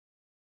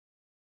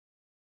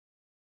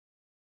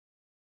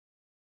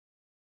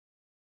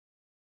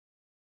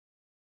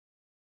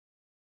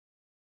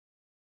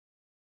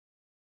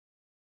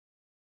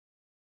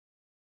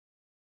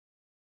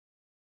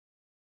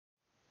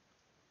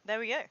There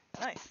we go.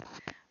 Nice.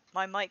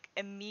 My mic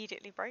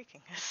immediately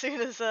breaking as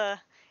soon as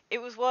it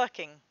was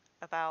working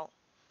about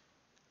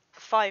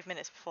 5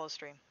 minutes before the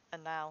stream,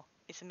 and now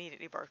it's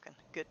immediately broken.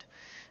 Good.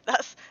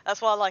 That's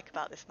what I like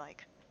about this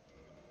mic.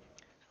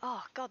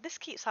 Oh god, this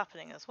keeps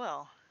happening as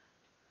well.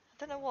 I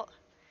don't know what.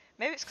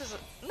 Maybe it's because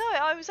no,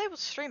 I was able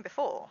to stream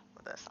before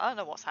with this. I don't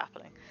know what's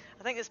happening.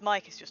 I think this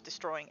mic is just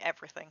destroying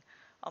everything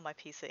on my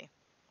PC.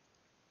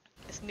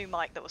 This new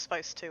mic that was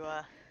supposed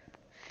to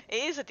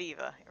it is a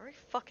diva. It really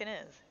fucking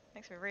is. It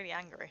makes me really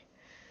angry.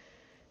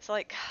 It's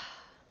like,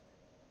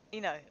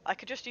 you know, I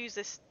could just use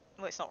this.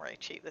 Well, it's not really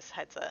cheap. This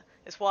headset,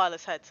 this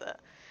wireless headset,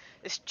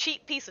 this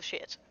cheap piece of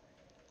shit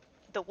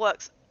that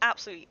works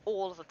absolutely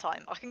all of the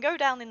time. I can go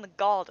down in the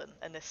garden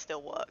and this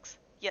still works.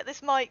 Yet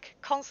this mic,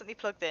 constantly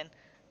plugged in,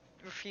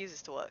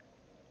 refuses to work.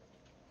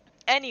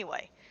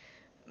 Anyway,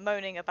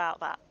 moaning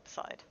about that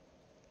side.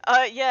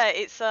 Yeah,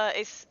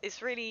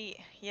 it's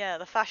really, yeah,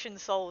 the fashion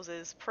souls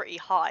is pretty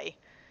high.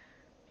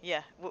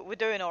 Yeah, we're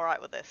doing all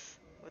right with this,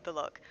 with the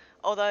look.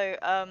 Although,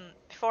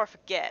 before I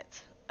forget,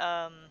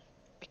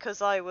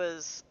 because I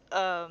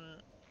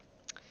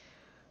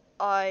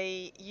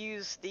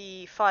used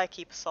the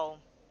Firekeeper soul.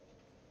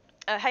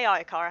 Hey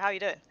Ayakara, how you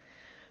doing?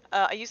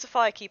 I used the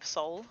Firekeeper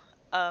soul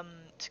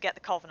to get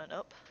the Covenant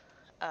up,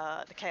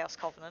 the Chaos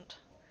Covenant,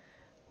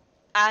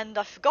 and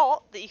I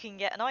forgot that you can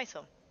get an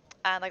item,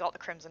 and I got the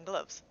Crimson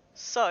Gloves.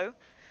 So,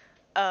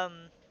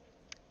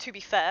 to be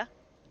fair,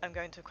 I'm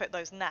going to equip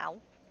those now,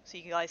 so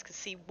you guys can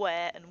see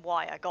where and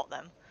why I got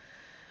them.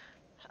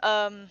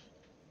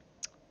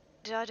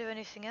 Did I do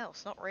anything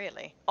else? Not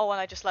really. Oh,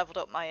 and I just leveled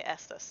up my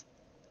Estus.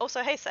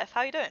 Also, hey Seath,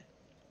 how you doing?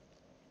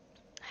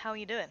 How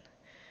you doing?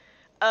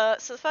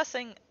 So the first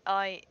thing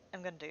I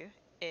am going to do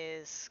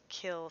is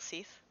kill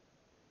Seath.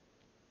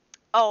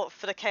 Oh,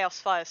 for the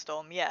Chaos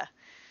Firestorm, yeah.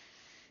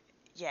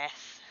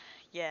 Yes,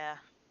 yeah.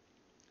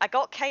 I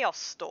got Chaos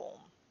Storm,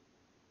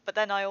 but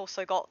then I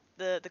also got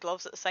the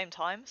gloves at the same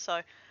time,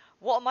 so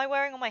what am I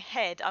wearing on my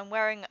head? I'm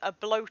wearing a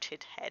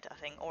bloated head, I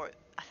think, or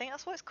I think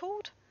that's what it's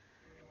called?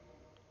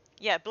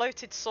 Yeah,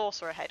 bloated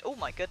sorcerer head. Oh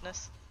my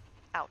goodness.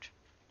 Ouch.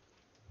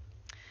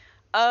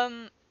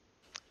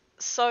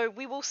 So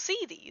we will see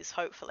these,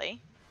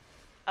 hopefully,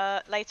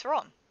 later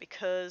on,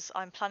 because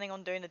I'm planning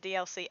on doing the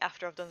DLC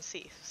after I've done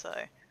Seath, so...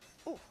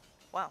 Ooh,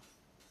 wow.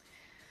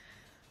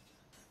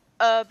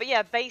 But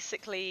yeah,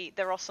 basically,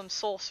 there are some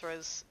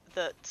sorcerers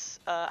that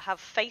have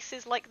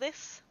faces like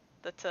this,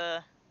 that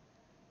are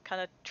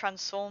kind of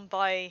transformed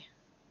by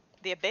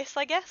the abyss,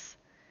 I guess?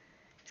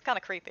 It's kind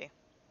of creepy.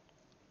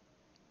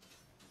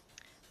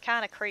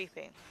 Kind of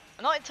creepy.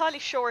 I'm not entirely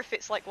sure if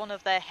it's like one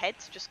of their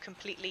heads just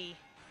completely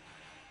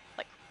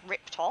like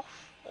ripped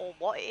off or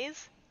what it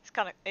is.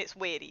 It's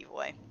weird either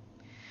way.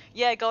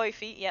 Yeah, glowy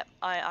feet. Yep,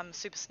 I'm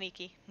super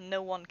sneaky.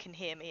 No one can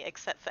hear me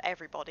except for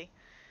everybody.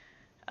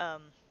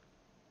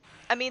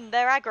 I mean,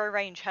 their aggro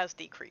range has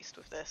decreased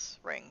with this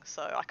ring,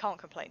 so I can't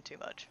complain too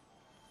much.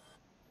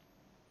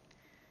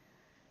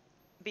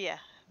 But yeah,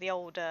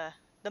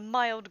 the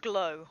mild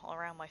glow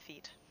around my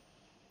feet.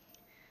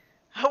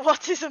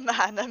 What is a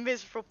man? A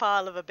miserable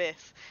pile of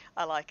abyss.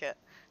 I like it.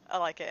 I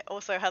like it.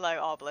 Also, hello,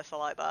 Arbalest. I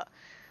like that.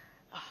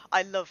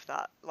 I love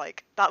that.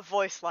 Like, that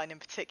voice line in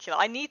particular.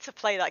 I need to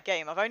play that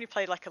game. I've only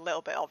played like a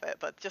little bit of it,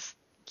 but just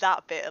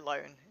that bit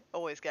alone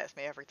always gets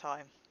me every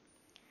time.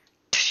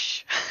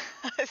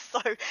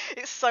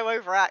 It's so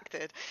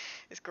overacted.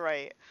 It's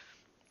great.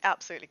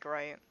 Absolutely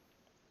great.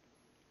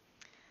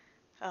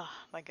 Oh,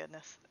 my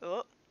goodness.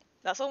 Oh,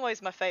 that's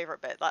always my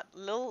favourite bit. That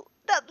little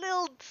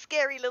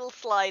scary little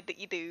slide that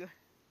you do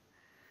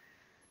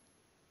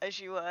as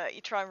you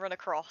try and run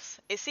across.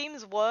 It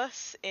seems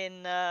worse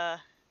in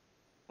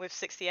with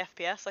 60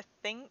 FPS, I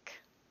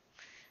think.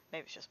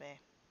 Maybe it's just me.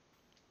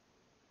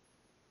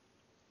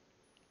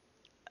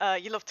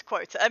 You love to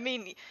quote it. I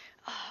mean,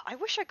 I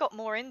wish I got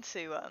more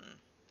into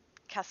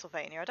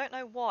Castlevania. I don't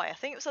know why. I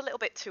think it was a little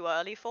bit too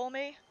early for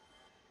me.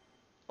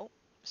 Oh,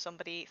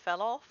 somebody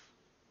fell off.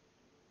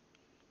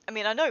 I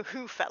mean, I know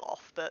who fell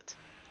off, but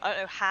I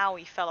don't know how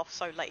he fell off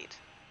so late.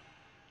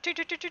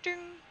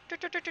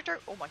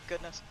 Oh my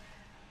goodness.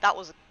 That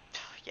was...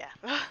 yeah.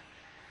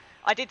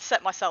 I did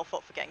set myself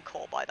up for getting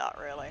caught by that,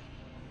 really.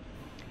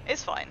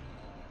 It's fine.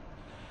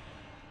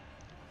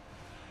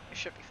 It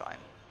should be fine.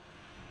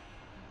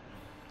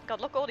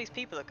 God, look at all these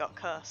people that got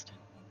cursed.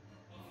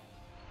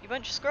 You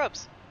bunch of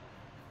scrubs.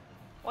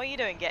 What are you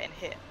doing getting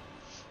hit?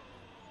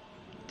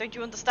 Don't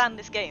you understand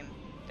this game?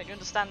 Don't you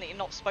understand that you're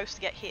not supposed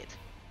to get hit?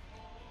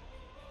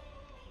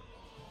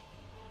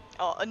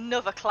 Oh,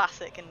 another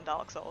classic in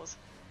Dark Souls.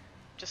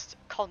 Just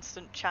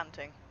constant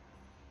chanting.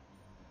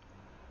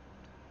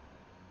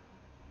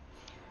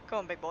 Come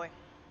on, big boy.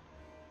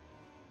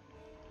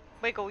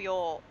 Wiggle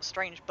your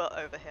strange butt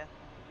over here.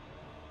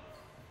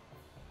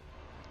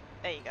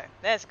 There you go.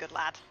 There's a good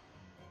lad.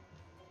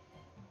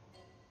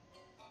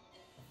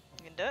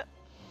 You can do it?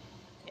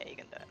 Yeah, you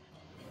can do it.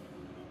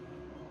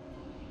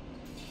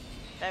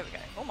 There we go.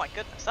 Oh my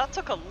goodness, that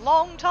took a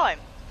long time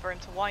for him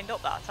to wind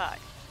up that attack.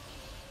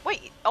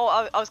 Wait,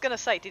 oh, I was gonna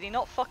say, did he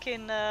not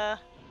fucking,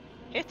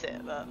 hit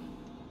it, but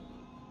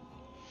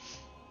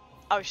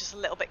I was just a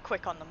little bit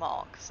quick on the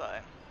mark, so.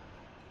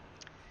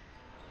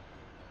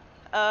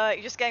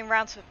 You're just getting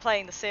around to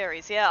playing the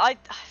series. Yeah, I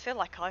feel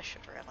like I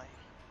should really.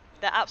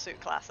 They're absolute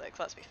classics,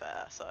 let's be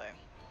fair, so.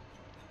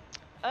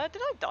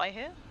 Did I die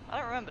here? I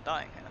don't remember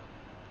dying here.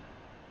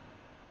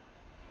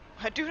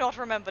 I do not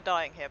remember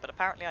dying here, but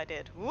apparently I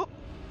did. Whoop!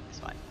 It's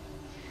fine.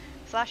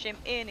 Slash him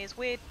in his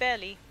weird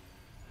belly.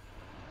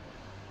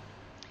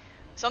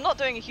 So I'm not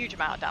doing a huge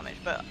amount of damage,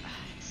 but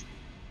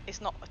it's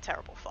not a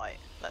terrible fight,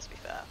 let's be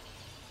fair.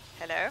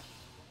 Hello?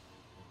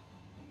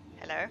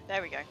 Hello?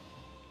 There we go.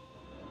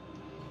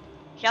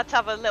 He had to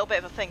have a little bit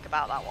of a think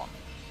about that one.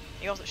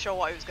 He wasn't sure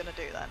what he was going to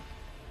do then.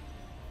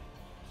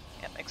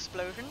 Yep,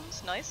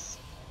 explosions, nice.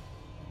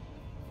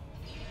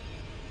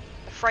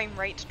 The frame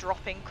rate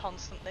dropping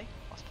constantly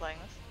whilst playing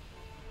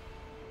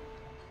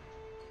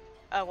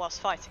this.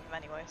 Whilst fighting him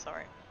anyway,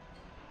 sorry.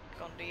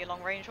 Go on, do your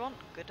long range one.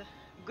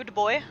 Good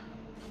boy.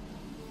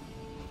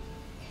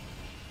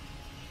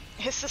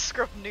 It's a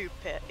scrub noob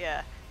pit,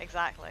 yeah,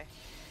 exactly.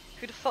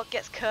 Who the fuck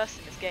gets cursed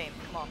in this game?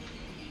 Come on.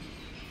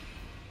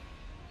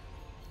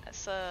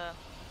 Let's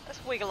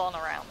wiggle on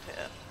around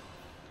here.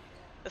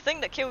 The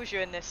thing that kills you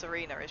in this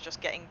arena is just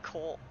getting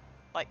caught,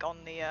 like, on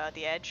the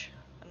edge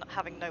and not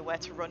having nowhere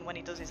to run when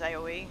he does his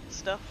AoE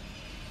stuff.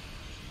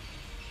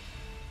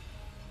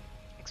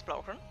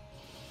 Explosion.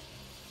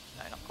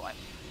 No, not quite.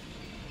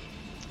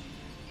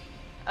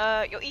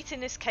 You're eating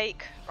this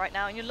cake right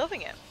now and you're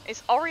loving it.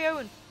 It's Oreo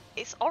and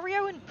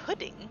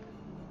pudding.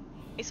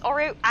 It's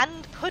Oreo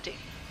and pudding.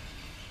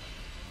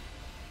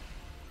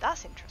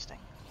 That's interesting.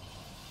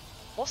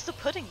 What's the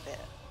pudding bit?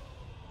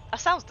 That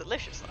sounds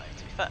delicious though,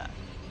 to be fair.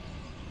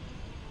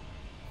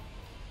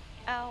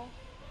 Ow.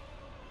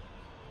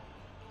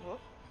 Whoop.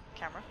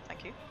 Camera,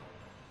 thank you.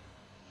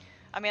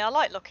 I mean, I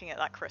like looking at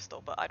that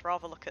crystal, but I'd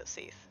rather look at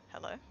Seath.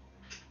 Hello?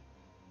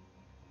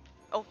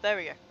 Oh, there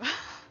we go.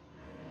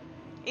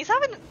 He's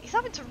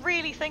having to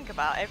really think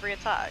about every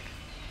attack.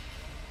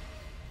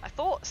 I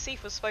thought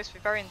Seath was supposed to be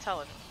very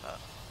intelligent, but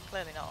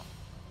clearly not.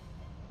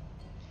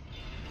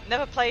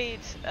 Never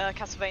played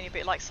Castlevania,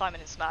 but like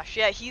Simon in Smash.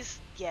 Yeah, his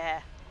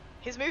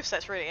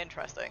moveset's really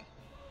interesting.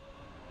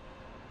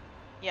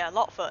 Yeah, a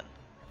lot of fun.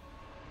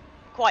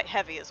 Quite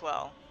heavy as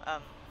well. I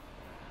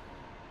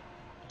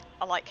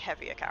like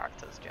heavier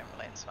characters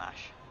generally in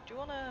Smash. Do you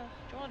wanna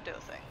do a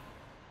thing?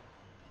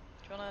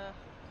 Do you wanna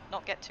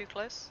not get too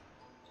close?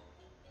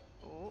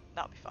 Ooh,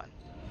 that'll be fine.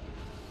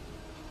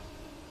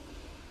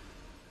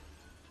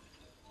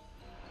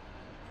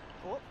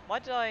 Ooh, why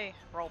did I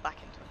roll back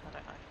into him? I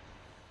don't know.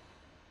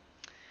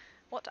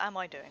 What am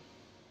I doing?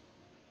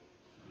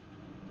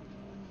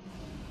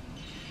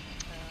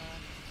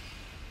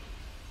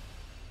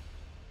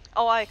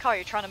 Oh, Kai,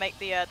 you're trying to make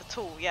the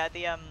tool, yeah,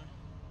 the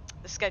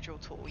schedule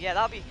tool. Yeah,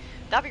 that'd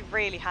be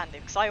really handy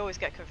because I always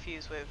get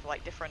confused with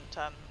like different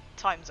time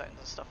zones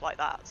and stuff like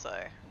that. So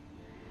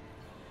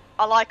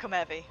I like them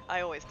heavy.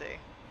 I always do.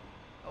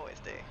 Always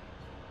do.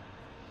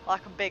 I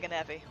like them big and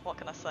heavy. What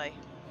can I say?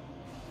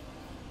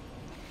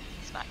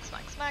 Smack,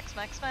 smack, smack,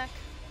 smack, smack.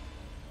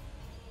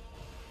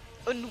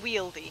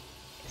 Unwieldy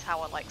is how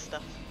I like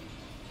stuff.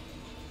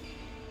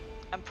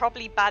 And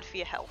probably bad for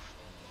your health.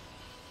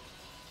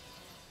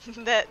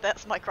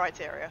 That's my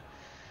criteria.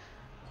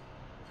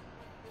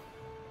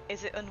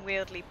 Is it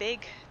unwieldy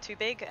big, too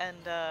big, and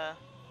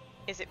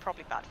is it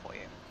probably bad for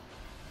you?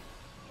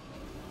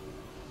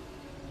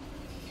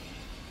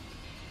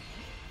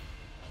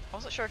 I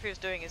wasn't sure if he was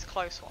doing his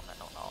close one then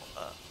or not,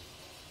 but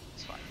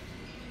it's fine.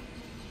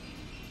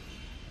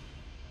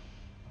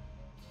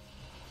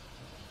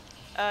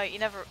 You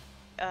never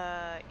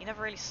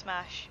really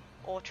smash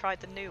or tried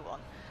the new one.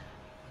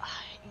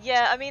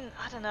 Yeah, I mean,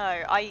 I don't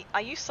know. I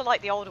used to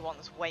like the older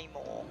ones way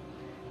more.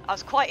 I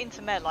was quite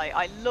into Melee.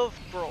 I loved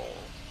Brawl,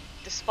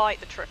 despite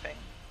the tripping.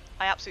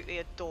 I absolutely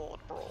adored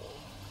Brawl.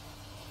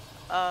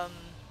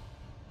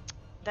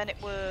 Then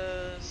it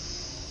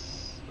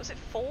was it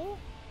 4?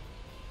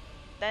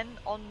 Then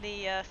on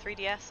the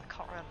 3DS, I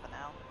can't remember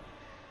now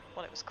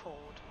what it was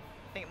called.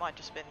 I think it might have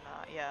just been,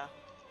 yeah,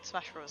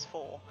 Smash Bros.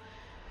 4.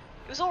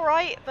 It was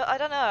alright, but I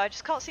don't know, I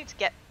just can't seem to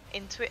get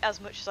into it as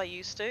much as I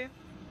used to.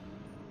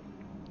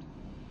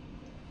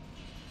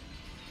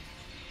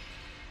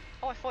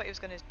 Oh, I thought he was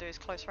going to do his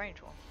close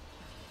range one.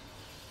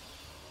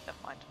 Never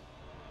mind.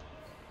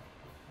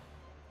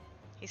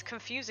 He's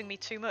confusing me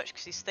too much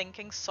because he's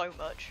thinking so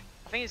much.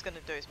 I think he's going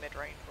to do his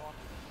mid-range one.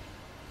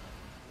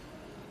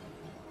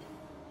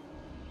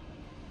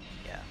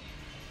 Yeah.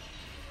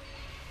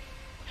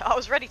 I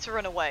was ready to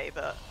run away,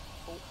 but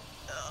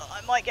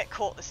I might get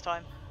caught this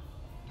time.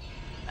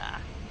 Nah,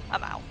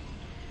 I'm out.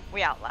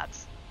 We out,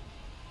 lads.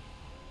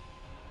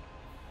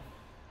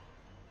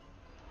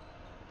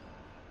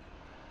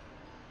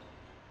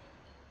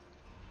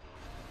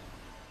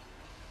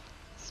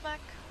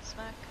 Smack,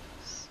 smack.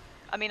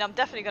 I mean, I'm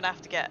definitely going to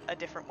have to get a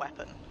different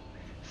weapon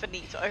for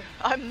Nito.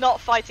 I'm not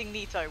fighting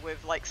Nito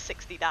with like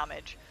 60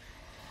 damage.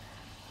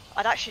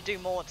 I'd actually do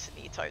more to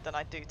Nito than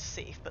I do to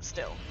Seath, but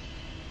still.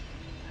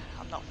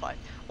 I'm not fine.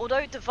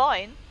 Although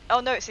divine,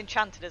 oh no, it's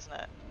enchanted, isn't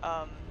it?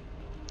 I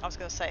was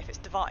gonna say if it's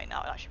divine,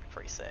 that would actually be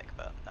pretty sick,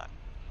 but no.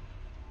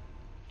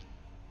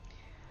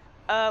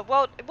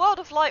 World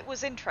of Light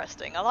was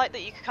interesting. I like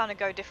that you could kind of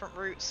go different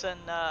routes and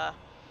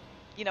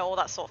you know, all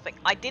that sort of thing.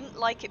 I didn't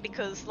like it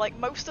because like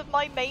most of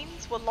my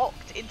mains were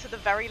locked into the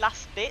very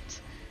last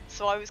bit,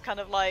 so I was kind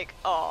of like,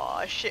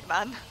 oh shit,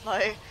 man.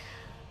 Like,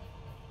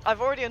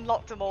 I've already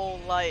unlocked them all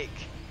like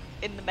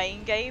in the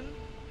main game,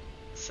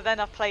 so then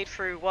I played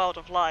through World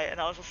of Light and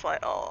I was just like,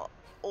 oh,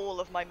 all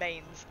of my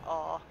mains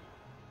are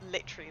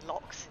literally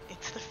locked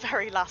into the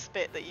very last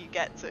bit that you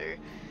get to. It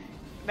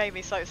made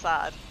me so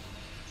sad.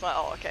 It's like,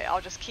 oh, okay,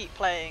 I'll just keep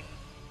playing.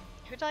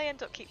 Who did I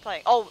end up keep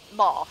playing? Oh,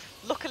 Marth.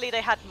 Luckily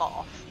they had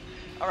Marth,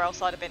 or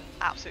else I'd have been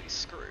absolutely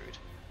screwed.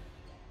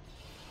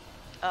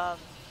 But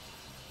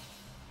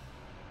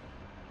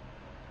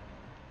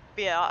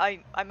yeah,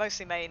 I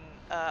mostly main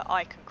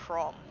Ike and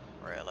Crom,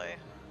 really.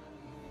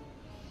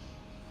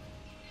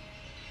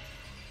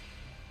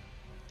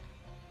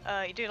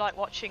 You do like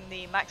watching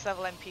the max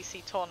level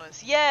NPC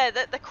tournaments? Yeah,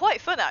 they're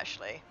quite fun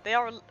actually. They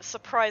are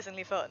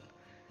surprisingly fun.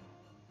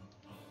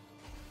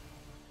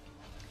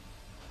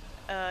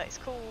 It's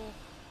cool.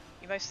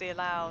 You're mostly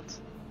allowed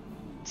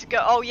to go.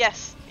 Oh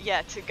yes,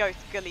 yeah, to go to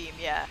Galeem.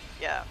 Yeah,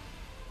 yeah.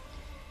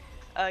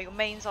 Your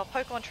mains are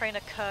Pokemon Trainer,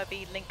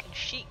 Kirby, Link, and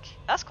Sheik.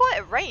 That's quite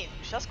a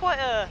range. That's quite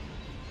a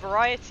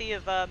variety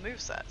of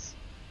movesets.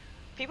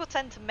 People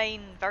tend to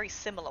main very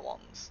similar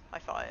ones, I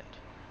find.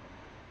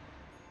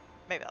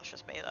 Maybe that's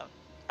just me though.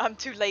 I'm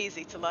too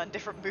lazy to learn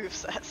different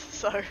movesets,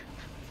 so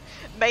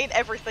main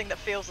everything that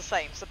feels the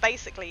same. So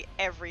basically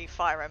every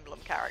Fire Emblem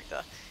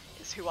character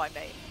is who I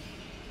main.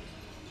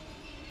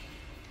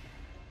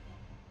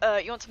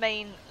 You want to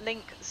main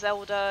Link,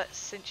 Zelda,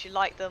 since you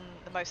like them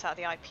the most out of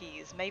the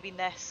IPs. Maybe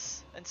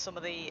Ness and some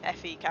of the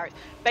FE characters.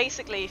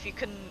 Basically, if you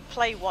can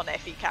play one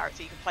FE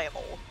character, you can play them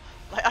all.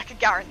 Like, I can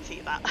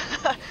guarantee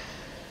that.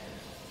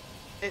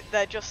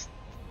 They're just...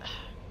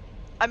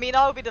 I mean,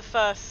 I'll be the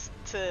first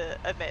to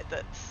admit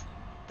that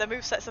the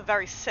movesets are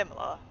very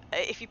similar.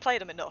 If you play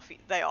them enough,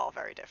 they are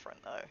very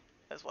different, though,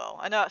 as well.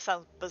 I know it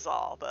sounds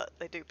bizarre, but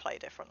they do play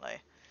differently.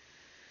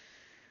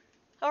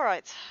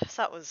 Alright,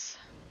 so that was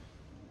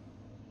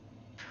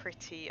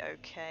pretty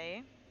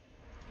okay.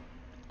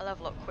 I'll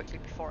level up quickly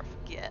before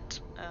I forget.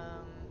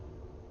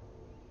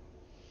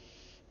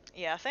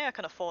 Yeah, I think I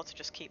can afford to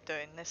just keep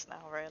doing this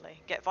now, really.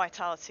 Get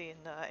vitality and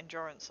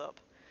endurance up.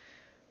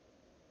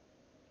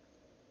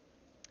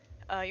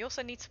 You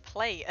also need to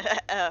play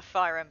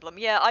Fire Emblem.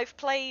 Yeah, I've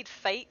played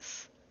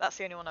Fates. That's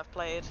the only one I've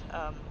played.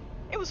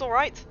 It was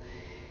alright.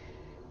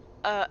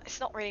 It's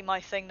not really my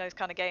thing, those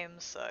kind of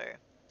games, so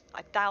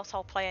I doubt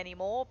I'll play any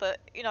more, but,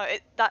 you know,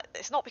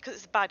 it's not because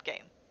it's a bad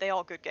game. They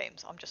are good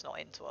games, I'm just not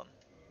into them.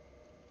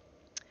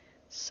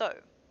 So,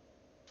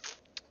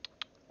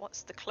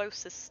 what's the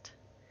closest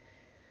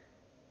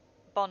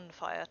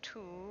bonfire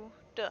to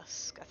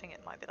Dusk? I think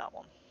it might be that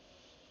one.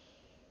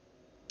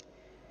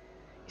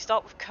 You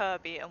start with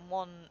Kirby, and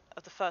one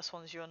of the first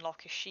ones you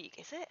unlock is Sheik.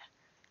 Is it?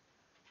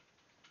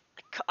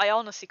 I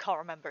honestly can't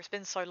remember. It's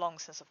been so long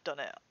since I've done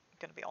it, I'm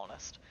going to be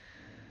honest.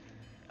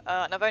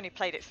 And I've only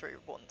played it through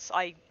once.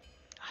 I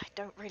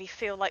don't really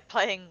feel like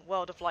playing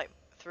World of Light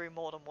through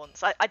more than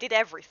once. I did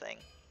everything.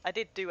 I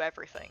did do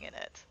everything in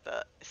it,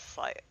 but it's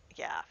like,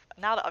 yeah,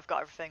 now that I've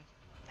got everything,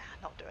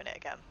 not doing it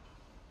again.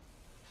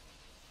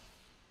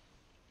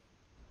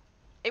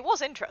 It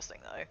was interesting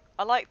though.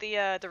 I like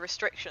the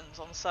restrictions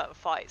on certain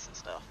fights and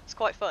stuff. It's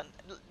quite fun.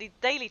 The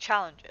daily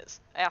challenges,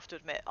 I have to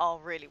admit, are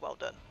really well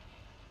done.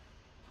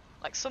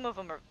 Like, some of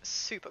them are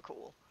super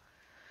cool.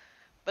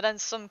 But then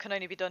some can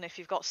only be done if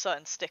you've got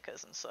certain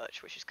stickers and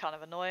such, which is kind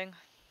of annoying.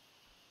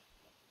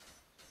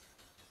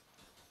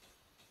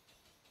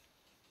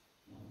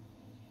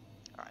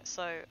 Alright,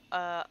 so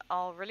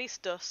I'll release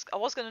Dusk. I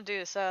was going to do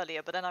this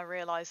earlier, but then I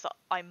realised that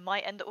I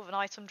might end up with an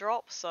item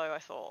drop, so I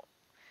thought,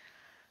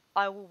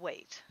 I will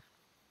wait.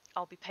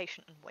 I'll be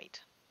patient and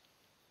wait.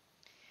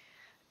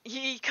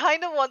 You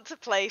kind of want to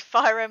play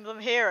Fire Emblem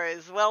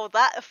Heroes. Well,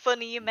 that's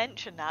funny you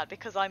mention that,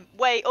 because I am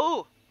way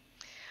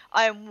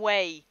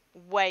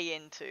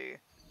into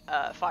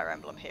Fire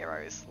Emblem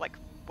Heroes, like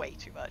way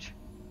too much.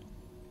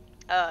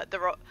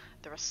 There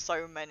are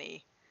so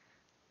many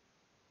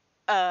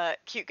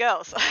cute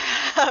girls,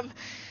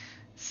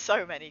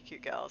 so many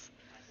cute girls,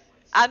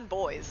 and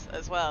boys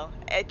as well.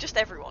 Just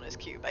everyone is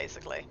cute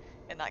basically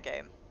in that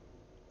game.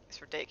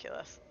 It's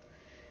ridiculous.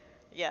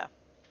 Yeah,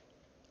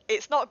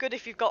 it's not good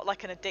if you've got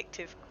like an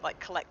addictive, like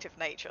collective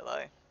nature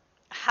though.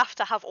 I have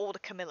to have all the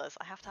Camillas.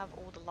 I have to have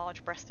all the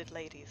large-breasted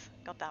ladies.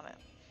 God damn it.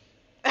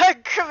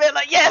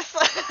 Camilla, yes!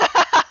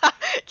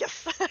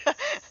 Yes!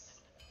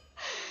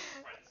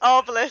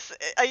 Arbalest,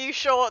 are you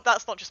sure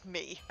that's not just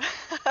me?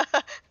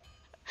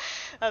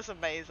 That's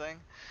amazing.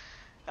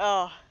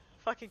 Oh,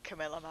 fucking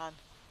Camilla, man.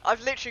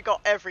 I've literally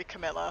got every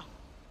Camilla.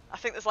 I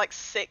think there's like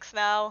 6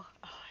 now.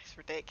 Oh, it's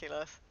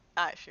ridiculous.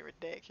 Actually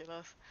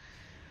ridiculous.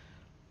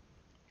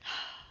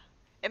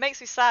 It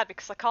makes me sad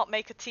because I can't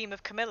make a team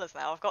of Camillas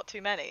now. I've got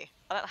too many.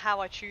 I don't know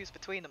how I choose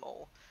between them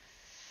all.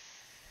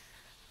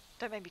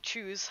 Don't make me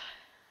choose.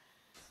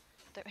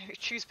 Don't make me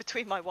choose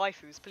between my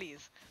waifus,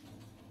 please.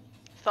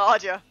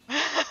 Tharja.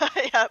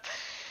 Yep.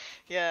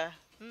 Yeah.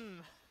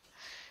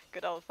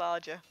 Good old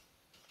Tharja.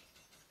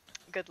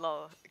 Good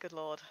lord. Good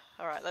lord.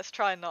 Alright, let's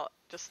try and not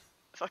just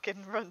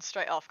fucking run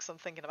straight off because I'm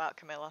thinking about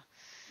Camilla.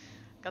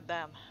 God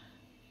damn.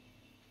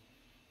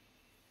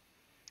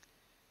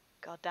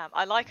 God damn.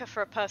 I like her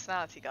for a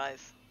personality,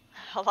 guys.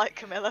 I like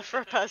Camilla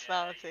for a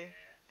personality.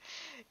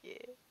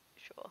 Yeah,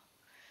 sure.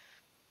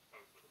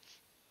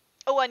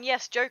 Oh, and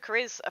yes, Joker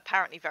is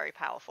apparently very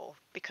powerful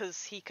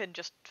because he can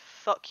just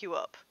fuck you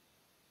up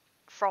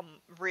from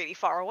really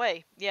far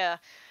away. Yeah,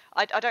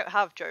 I don't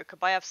have Joker,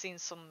 but I have seen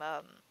some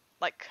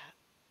like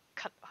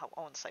I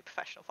want to say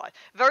professional fight,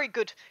 very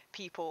good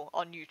people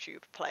on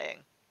YouTube playing,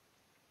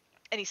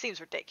 and he seems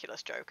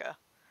ridiculous. Joker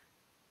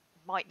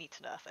might need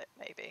to nerf it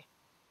maybe,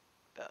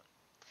 but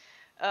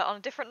on a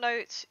different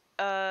note,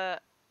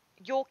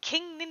 you're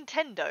King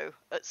Nintendo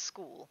at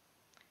school.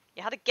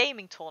 You had a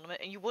gaming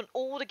tournament and you won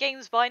all the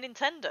games by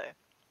Nintendo.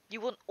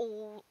 You won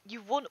all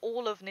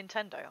of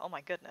Nintendo. Oh my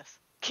goodness.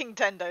 King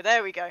Tendo,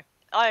 there we go.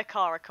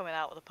 Ayakara coming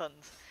out with the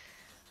puns.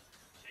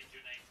 Change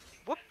your name to King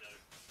Whoop.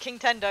 Tendo. King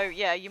Tendo,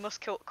 yeah, you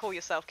must call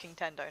yourself King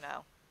Tendo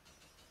now.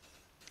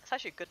 It's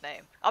actually a good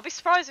name. I'll be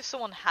surprised if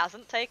someone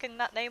hasn't taken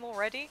that name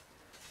already.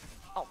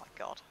 Oh my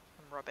god,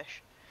 I'm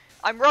rubbish.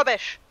 I'm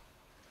rubbish!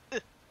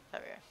 Ugh.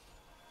 There we go.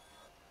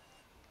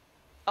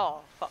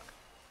 Oh, fuck.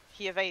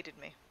 He evaded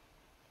me.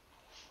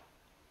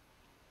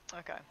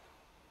 Okay.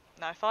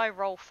 Now, if I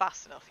roll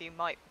fast enough, he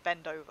might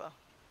bend over.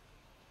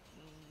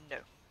 No.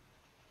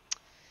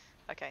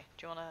 Okay,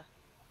 do you want to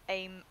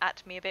aim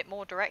at me a bit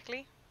more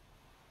directly?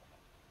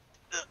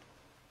 Ugh.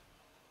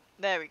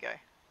 There we go.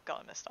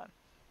 Got him this time.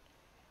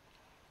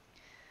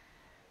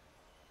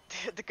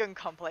 The gun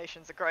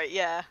compilations are great,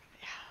 yeah.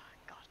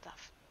 God,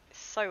 it's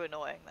so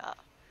annoying, that.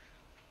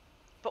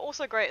 But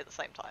also great at the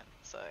same time,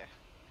 so...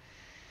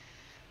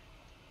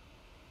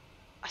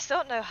 I still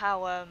don't know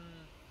how,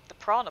 the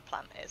Prana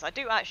plant is. I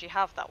do actually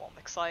have that one,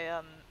 because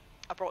I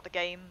brought the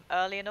game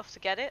early enough to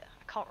get it.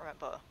 I can't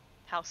remember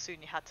how soon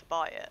you had to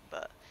buy it,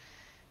 but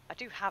I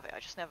do have it. I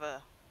just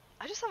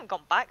haven't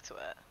gone back to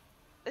it.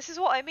 This is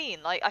what I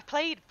mean. Like, I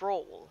played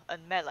Brawl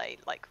and Melee,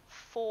 like,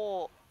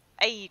 for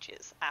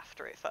ages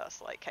after it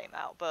first, like, came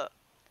out, but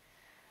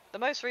the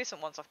most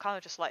recent ones I've kind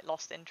of just, like,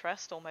 lost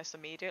interest almost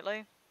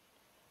immediately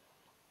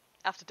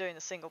after doing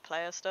the single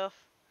player stuff.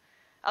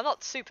 I'm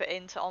not super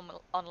into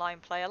online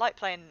play. I like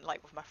playing,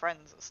 like, with my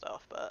friends and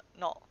stuff, but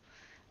not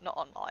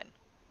online.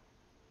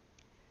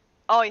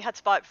 Oh, you had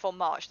to buy it before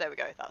March. There we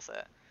go. That's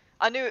it.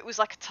 I knew it was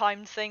like a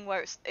timed thing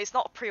where it's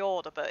not a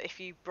pre-order, but if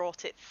you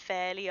brought it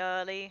fairly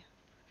early,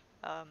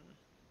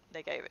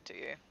 they gave it to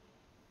you.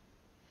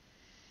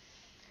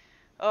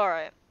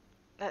 Alright.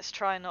 Let's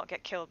try and not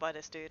get killed by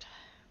this dude.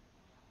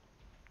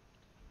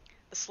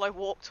 The slow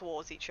walk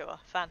towards each other.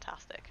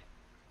 Fantastic.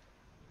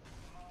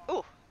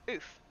 Ooh.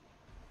 Oof.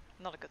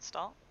 Not a good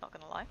start, not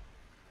gonna lie.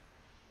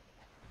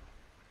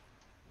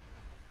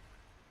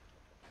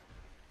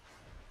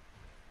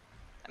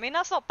 I mean,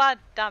 that's not bad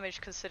damage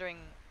considering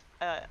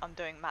I'm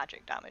doing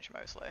magic damage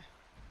mostly.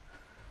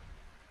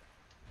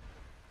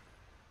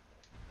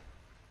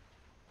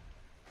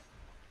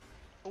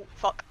 Oh,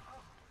 fuck.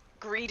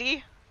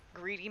 Greedy.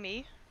 Greedy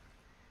me.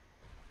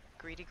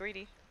 Greedy,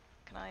 greedy.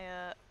 Can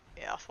I,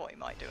 yeah, I thought he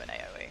might do an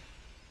AoE.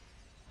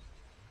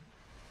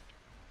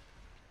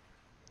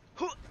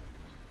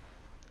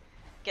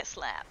 Get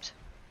slapped.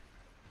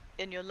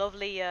 In your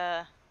lovely,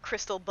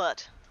 crystal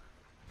butt.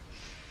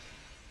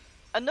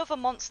 Another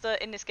monster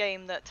in this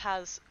game that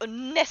has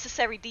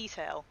unnecessary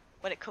detail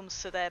when it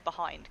comes to their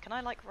behind. Can I,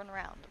 like, run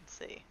around and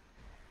see?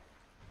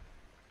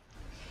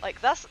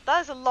 Like, that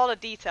is a lot of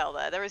detail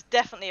there. There is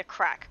definitely a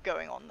crack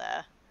going on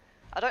there.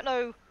 I don't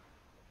know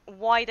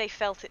why they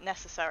felt it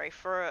necessary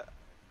for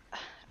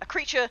a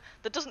creature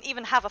that doesn't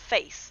even have a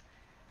face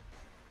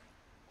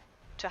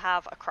to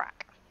have a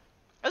crack.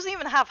 It doesn't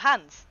even have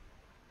hands.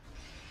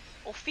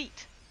 Or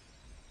feet.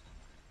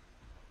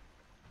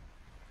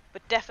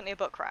 But definitely a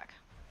butt crack.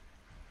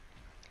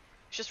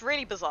 It's just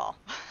really bizarre.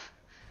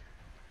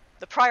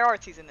 The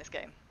priorities in this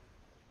game.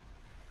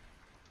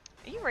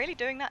 Are you really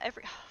doing that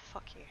every... Oh,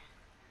 fuck you.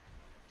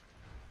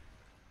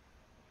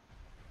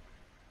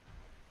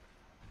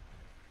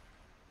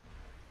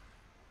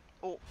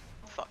 Oh,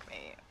 fuck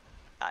me.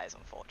 That is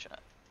unfortunate.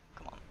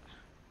 Come on.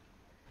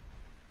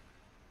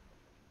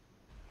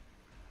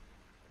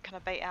 Can I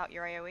bait out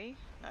your AoE?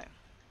 No.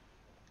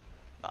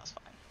 That's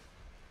fine.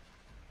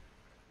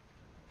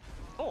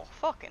 Oh,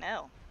 fucking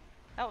hell.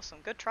 That was some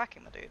good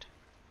tracking, my dude.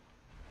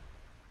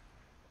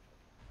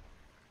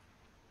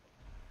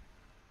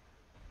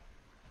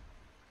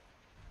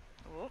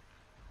 Ooh.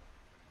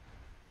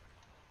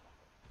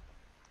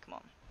 Come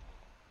on.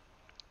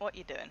 What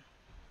you doing?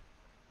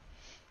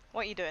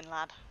 What you doing,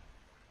 lad?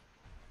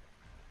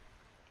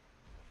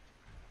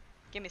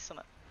 Give me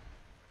something.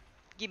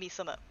 Give me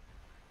something.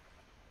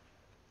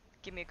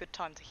 Give me a good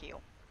time to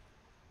heal.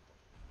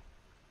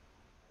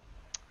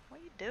 What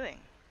are you doing?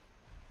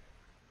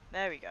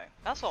 There we go.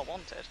 That's what I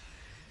wanted.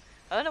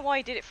 I don't know why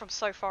he did it from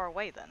so far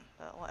away then,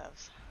 but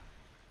whatevs.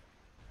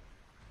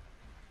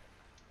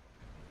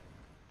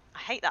 I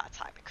hate that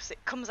attack because it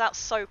comes out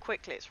so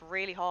quickly. It's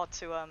really hard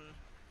to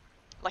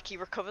like he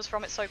recovers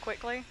from it so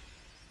quickly.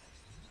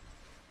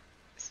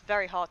 It's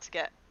very hard to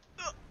get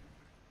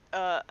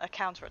a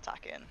counter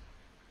attack in.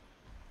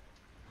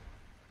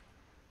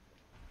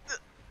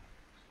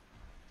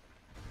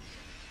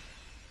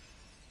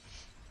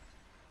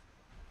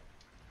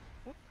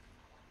 Whoop.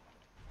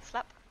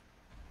 Slap.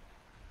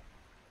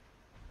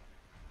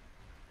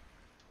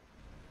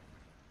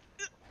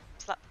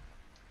 Slap.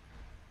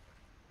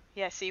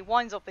 Yeah, see, he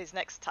winds up his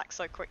next attack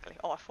so quickly.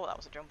 Oh, I thought that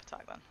was a jump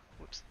attack then.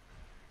 Whoops.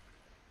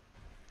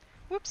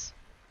 Whoops.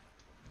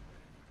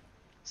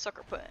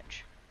 Sucker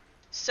punch.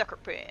 Sucker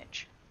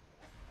punch.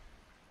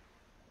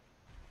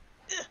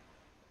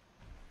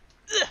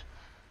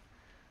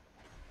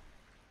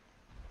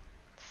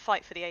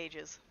 Fight for the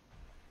ages.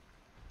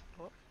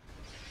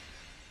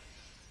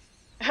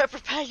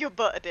 Prepare your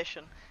butt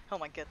edition. Oh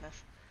my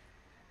goodness.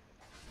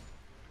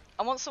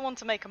 I want someone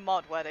to make a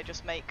mod where they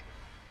just make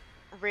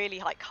really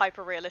like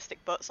hyper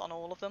realistic butts on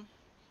all of them.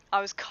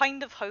 I was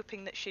kind of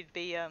hoping that she'd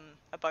be a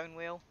bone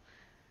wheel.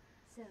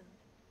 So,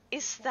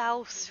 Is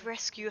thou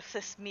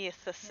rescueth me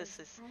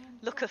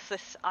looketh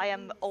this I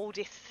am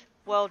oldeth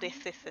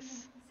worldeth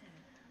this.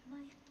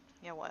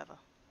 Yeah, whatever.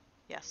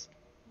 Yes.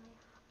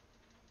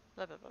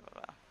 Blah blah blah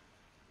blah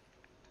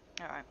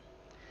blah. Alright.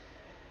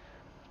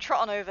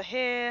 Trot on over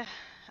here.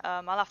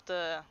 I'll have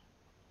to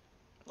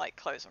like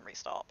close and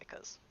restart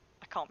because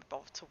I can't be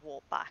bothered to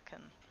walk back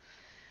and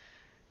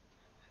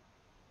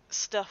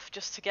stuff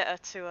just to get her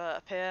to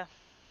appear.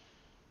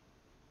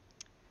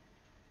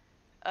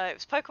 It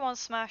was Pokemon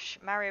Smash,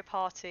 Mario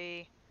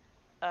Party,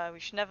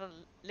 which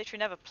literally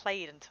never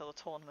played until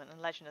the tournament,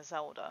 and Legend of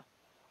Zelda,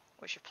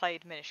 which I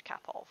played Minish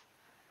Cap of.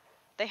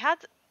 They had,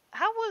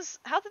 how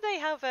did they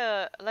have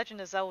a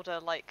Legend of Zelda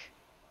like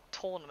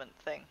tournament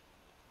thing?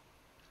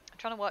 I'm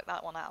trying to work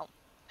that one out.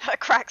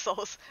 Crack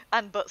Souls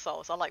and Butt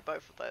Souls, I like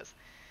both of those.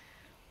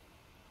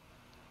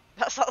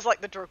 That sounds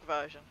like the drug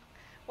version.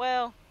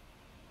 Well,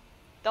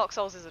 Dark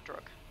Souls is a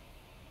drug.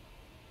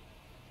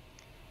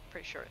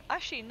 Pretty sure.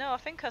 Actually, no, I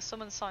think her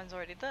summon sign's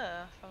already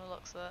there from the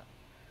looks of it.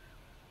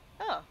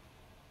 Oh.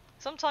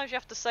 Sometimes you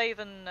have to save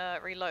and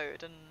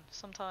reload, and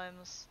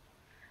sometimes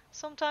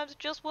it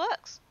just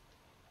works.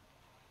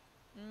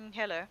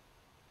 Hello.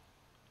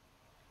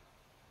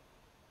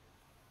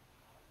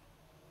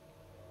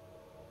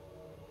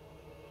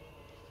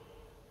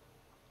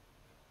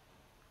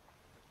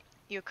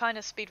 You're kind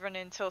of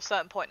speedrunning until a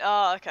certain point.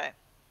 Oh, okay.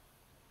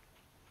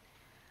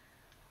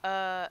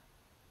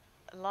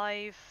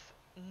 Live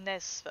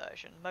NES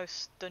version.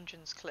 Most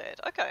dungeons cleared.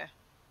 Okay.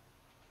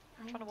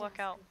 I'm trying to work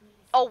out.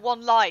 Oh,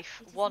 one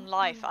life. One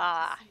life.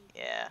 Ah,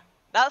 yeah.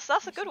 That's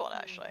a good one,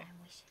 actually.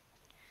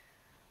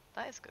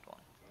 That is a good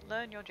one.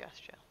 Learn your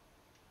gesture.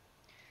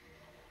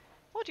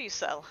 What do you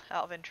sell,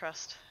 out of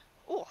interest?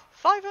 Oh,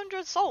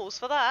 500 souls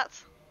for that.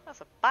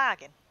 That's a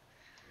bargain.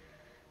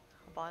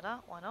 I'll buy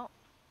that. Why not?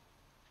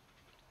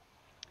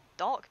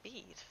 Dark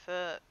bead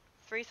for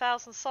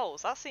 3,000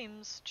 souls. That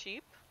seems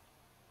cheap.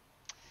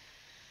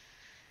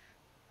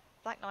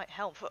 Black Knight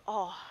helm for...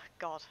 Oh,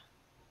 God.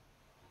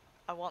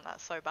 I want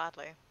that so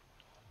badly.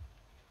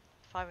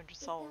 500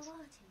 souls.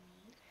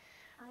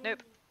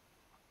 Nope.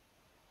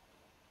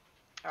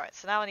 Alright,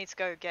 so now I need to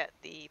go get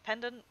the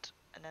pendant,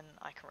 and then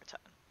I can return.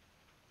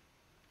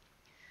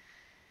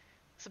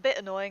 It's a bit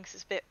annoying because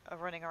it's a bit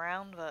of running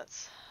around, but...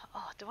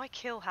 Oh, do I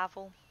kill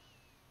Havel?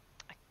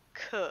 I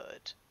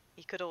could.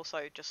 He could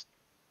also just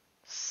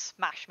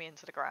smash me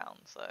into the ground,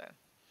 so...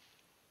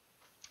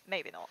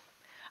 Maybe not.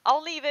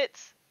 I'll leave it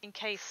in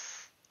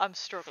case I'm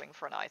struggling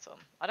for an item.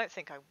 I don't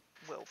think I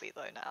will be,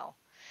 though, now.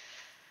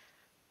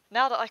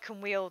 Now that I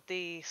can wield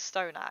the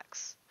stone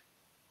axe,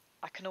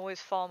 I can always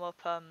farm up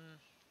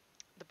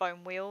the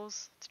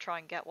Bonewheels to try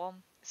and get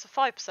one. It's a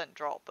 5%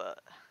 drop, but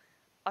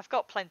I've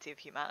got plenty of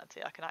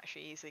humanity. I can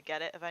actually easily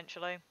get it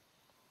eventually.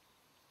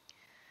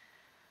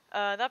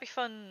 That'd be a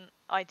fun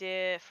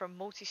idea from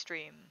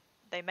Multistream.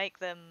 They make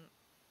them...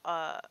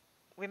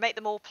 we make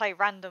them all play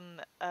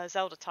random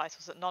Zelda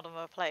titles that none of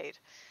them have played.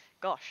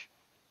 Gosh.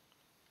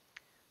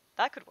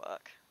 That could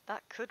work.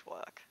 That could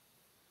work.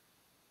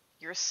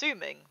 You're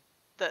assuming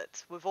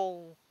that we've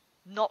all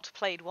not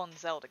played one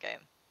Zelda game.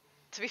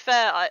 To be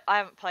fair, I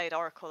haven't played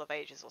Oracle of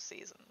Ages or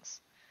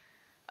Seasons.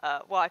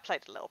 Well, I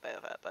played a little bit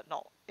of it, but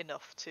not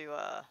enough to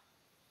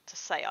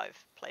say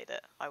I've played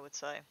it, I would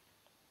say.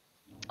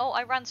 Oh,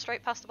 I ran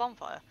straight past the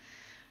bonfire.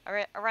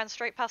 I ran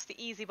straight past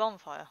the easy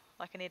bonfire,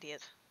 like an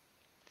idiot.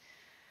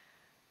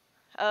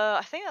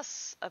 I think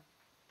that's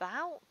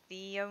about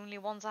the only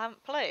ones I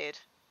haven't played.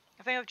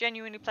 I think I've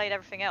genuinely played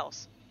everything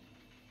else.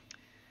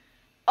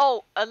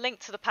 Oh, A Link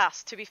to the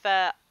Past. To be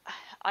fair,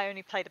 I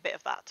only played a bit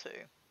of that too.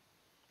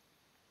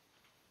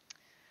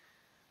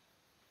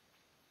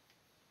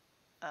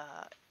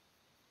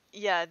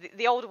 Yeah,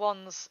 the older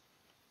ones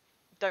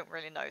don't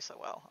really know so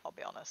well, I'll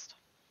be honest.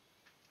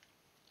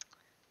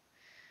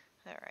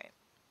 Alright.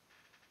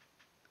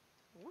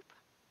 Whoop.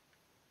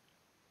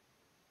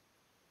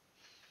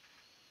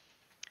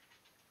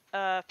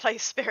 Play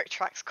Spirit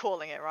Tracks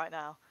calling it right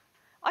now.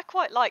 I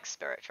quite like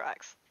Spirit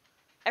Tracks.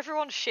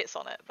 Everyone shits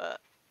on it, but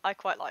I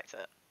quite liked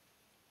it.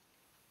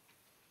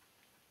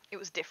 It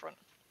was different.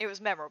 It was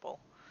memorable.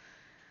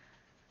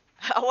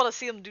 I want to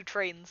see them do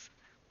trains.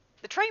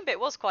 The train bit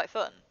was quite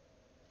fun.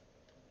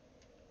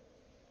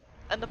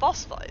 And the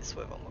boss fights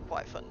with them were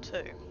quite fun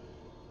too.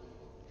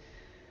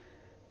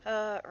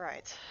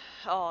 Right.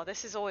 Oh,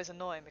 this is always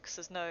annoying because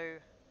there's no...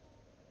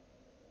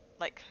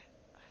 like...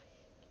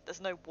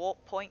 there's no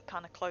warp point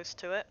kind of close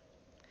to it.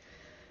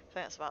 I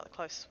think that's about the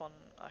closest one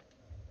I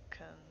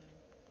can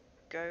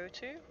go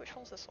to. Which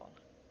one's this one?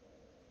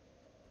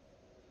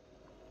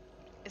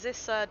 Is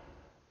this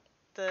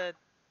the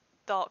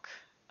dark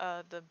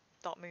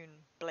moon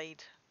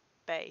blade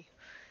bay?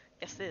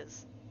 Yes, it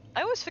is.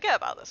 I always forget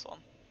about this one.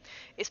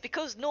 It's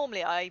because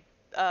normally I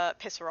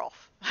piss her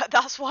off.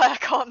 That's why I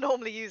can't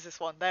normally use this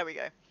one. There we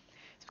go.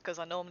 It's because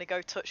I normally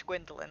go touch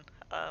Gwendolyn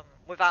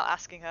without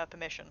asking her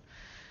permission.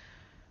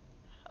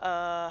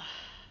 And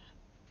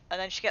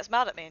then she gets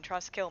mad at me and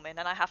tries to kill me, and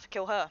then I have to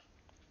kill her.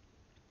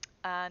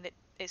 And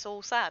it's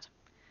all sad.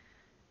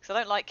 Because I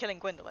don't like killing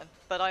Gwendolyn,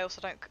 but I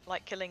also don't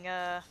like killing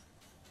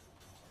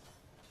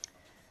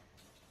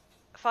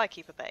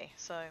Firekeeper Bay,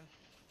 so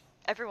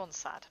everyone's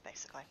sad,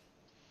 basically.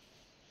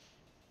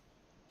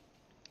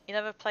 You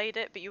never played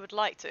it, but you would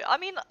like to. I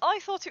mean, I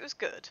thought it was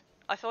good.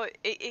 I thought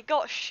it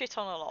got shit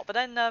on a lot, but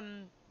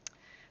then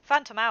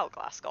Phantom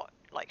Hourglass got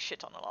like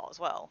shit on a lot as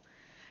well.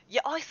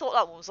 Yeah, I thought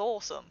that one was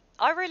awesome.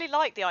 I really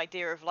like the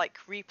idea of like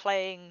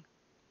replaying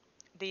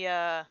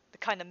the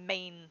kind of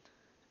main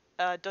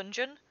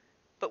dungeon,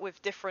 but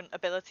with different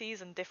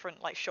abilities and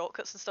different like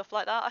shortcuts and stuff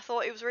like that. I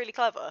thought it was really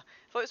clever.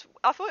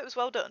 I thought it was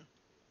well done.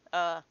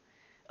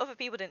 Other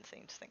people didn't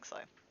seem to think so.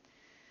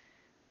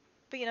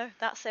 But you know,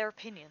 that's their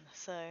opinion,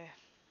 so...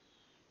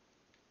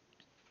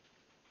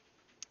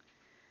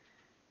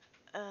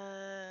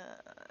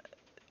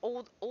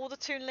 all the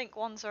Toon Link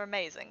ones are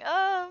amazing.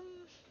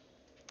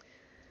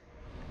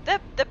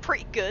 They're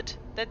pretty good.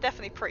 They're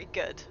definitely pretty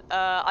good.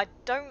 I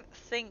don't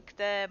think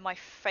they're my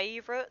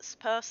favourites,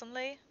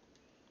 personally.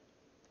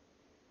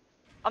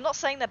 I'm not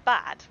saying they're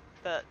bad,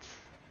 but...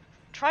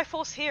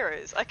 Triforce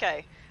Heroes,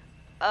 okay.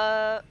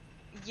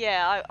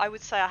 Yeah, I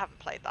would say I haven't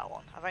played that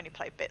one. I've only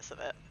played bits of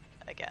it,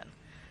 again.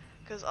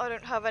 Because I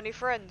don't have any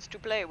friends to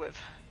play with.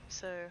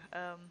 So,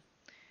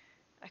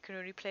 I can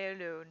only play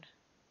alone.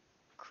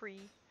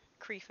 Cree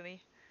for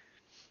me.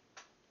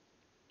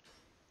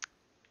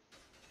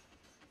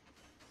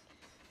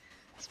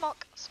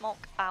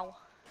 Smock, ow.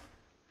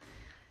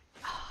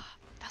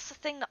 That's the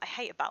thing that I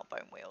hate about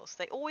Bonewheels.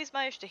 They always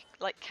manage to,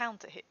 like,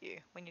 counter hit you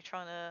when you're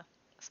trying to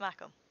smack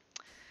them.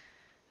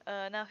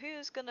 Now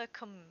who's gonna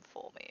come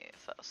for me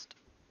first?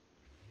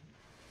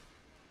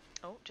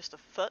 Oh, just a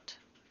foot.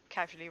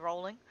 Casually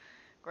rolling.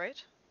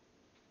 Great.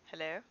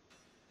 Hello.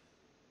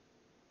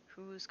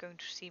 Who's going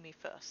to see me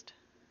first?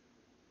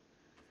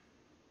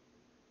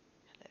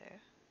 Hello.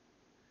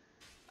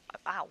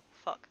 Ow,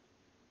 fuck.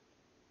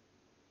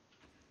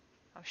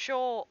 I'm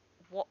sure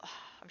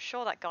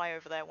that guy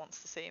over there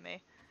wants to see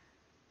me.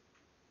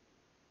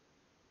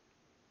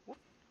 Whoop.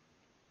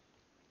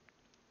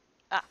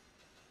 Ah,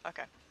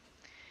 okay.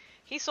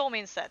 He saw me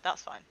instead,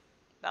 that's fine.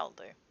 That'll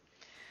do.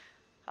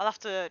 I'll have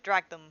to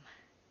drag them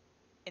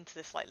into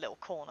this like little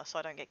corner so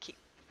I don't keep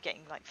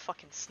getting like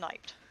fucking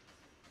sniped.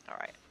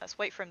 Alright, let's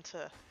wait for him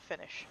to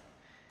finish.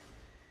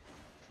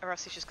 Or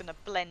else he's just gonna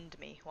blend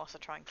me whilst I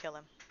try and kill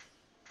him.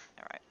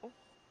 Alright. Oh,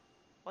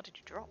 what did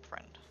you drop,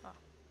 friend? Oh.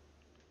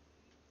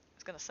 I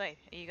was gonna say,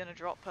 are you gonna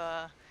drop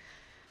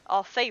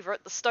our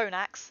favourite, the stone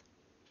axe?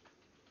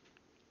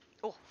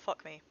 Oh,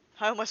 fuck me.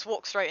 I almost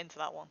walked straight into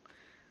that one.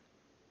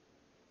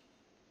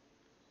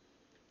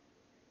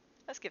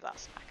 Let's give that a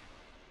smack.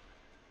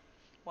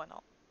 Why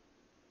not?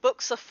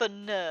 Books are for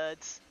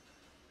nerds.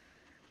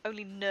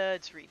 Only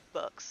nerds read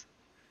books.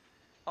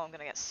 Oh, I'm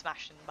gonna get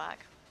smashed in the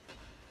back.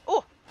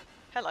 Oh!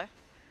 Hello.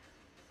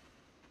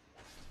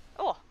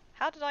 Oh,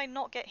 how did I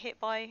not get hit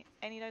by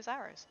any of those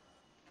arrows?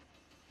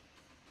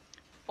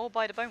 Or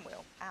by the bone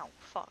wheel. Ow,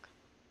 fuck.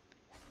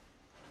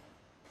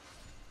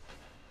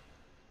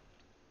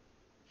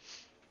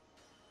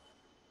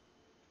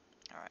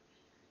 Alright.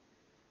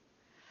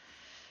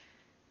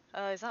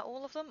 Is that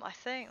all of them? I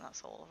think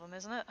that's all of them,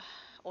 isn't it?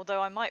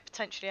 Although I might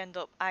potentially end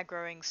up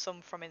aggroing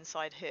some from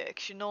inside here,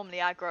 because you normally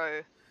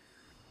aggro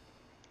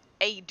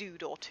a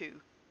dude or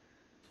two.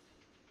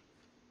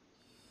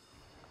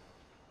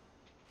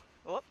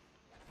 Whoop.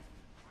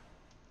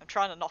 I'm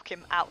trying to knock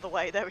him out the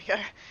way, there we go.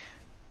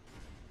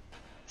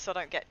 So I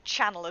don't get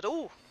channel at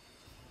all.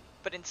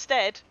 But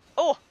instead,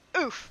 oh,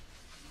 oof.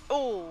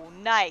 Oh,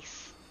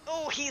 nice.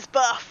 Oh, he's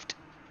buffed.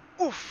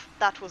 Oof,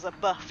 that was a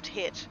buffed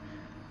hit.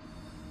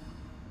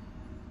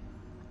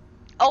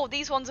 Oh,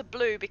 these ones are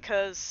blue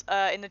because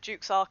in the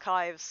Duke's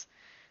archives,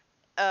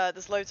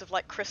 there's loads of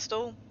like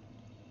crystal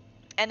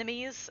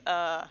enemies.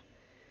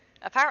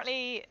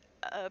 Apparently,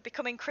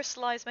 becoming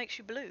crystallized makes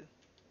you blue.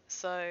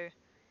 So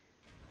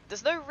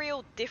There's no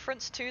real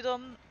difference to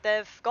them.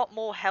 They've got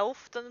more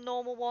health than the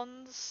normal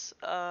ones.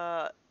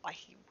 I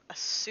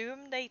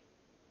assume they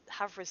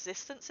have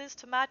resistances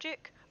to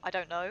magic. I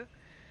don't know.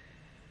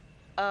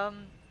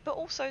 But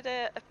also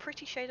they're a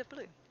pretty shade of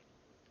blue.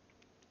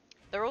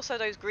 There are also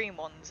those green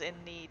ones in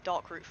the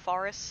Darkroot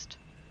Forest.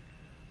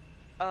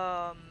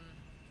 There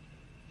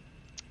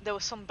were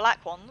some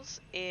black ones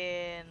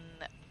in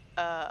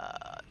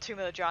Tomb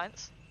of the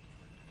Giants.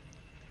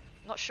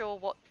 Not sure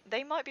what...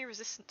 They might be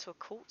resistant to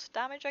occult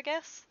damage, I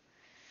guess.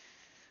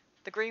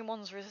 The green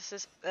one's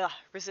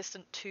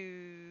resistant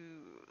to...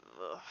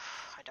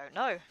 I don't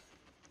know.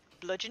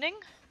 Bludgeoning?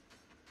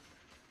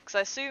 Because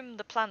I assume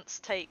the plants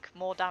take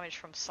more damage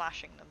from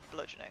slashing than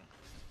bludgeoning.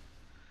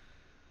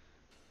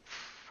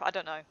 I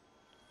don't know.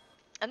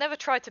 I never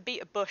tried to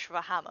beat a bush with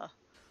a hammer.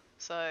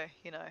 So,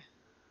 you know.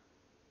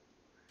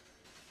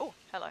 Oh,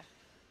 hello.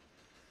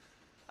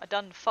 I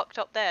done fucked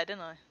up there,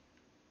 didn't I?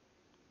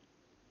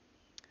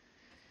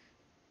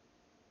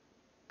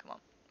 Come on.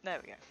 There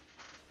we go.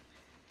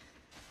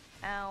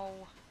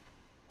 Ow.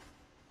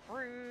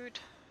 Rude.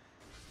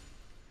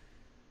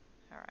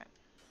 Alright.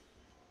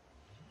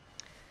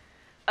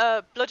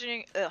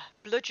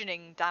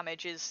 Bludgeoning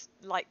damage is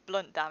like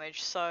blunt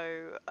damage,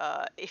 so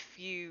if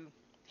you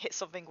hit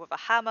something with a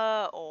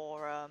hammer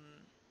or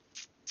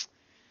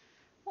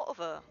what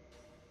other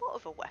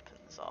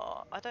weapons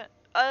are? I don't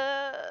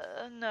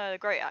no, the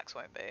great axe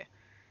won't be.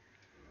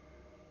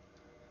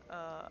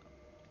 Oh,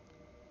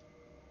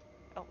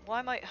 why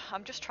am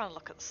I'm just trying to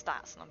look at the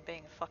stats and I'm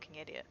being a fucking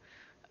idiot.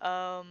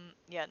 Yeah,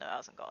 no, it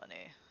hasn't got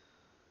any.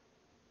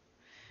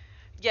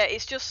 Yeah,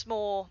 it's just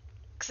more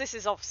because this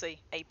is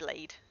obviously a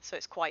blade, so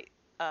it's quite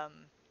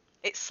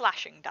it's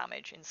slashing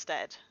damage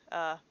instead.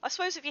 I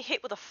suppose if you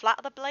hit with a flat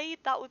of the blade,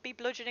 that would be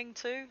bludgeoning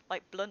too,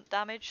 like blunt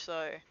damage.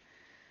 So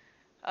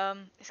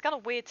it's kind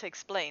of weird to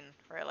explain,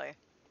 really,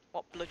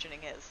 what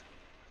bludgeoning is,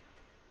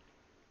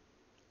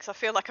 because I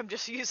feel like I'm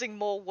just using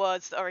more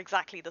words that are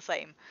exactly the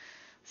same.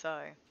 So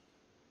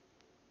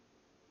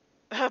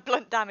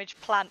blunt damage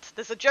plant.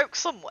 There's a joke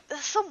somewhere.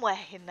 There's somewhere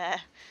in there.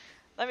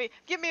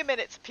 Give me a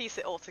minute to piece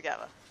it all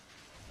together.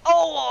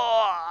 Oh!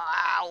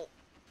 Ow!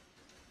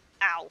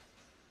 Ow!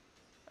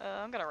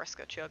 I'm gonna risk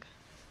a chug.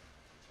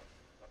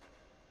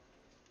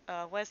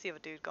 Where's the other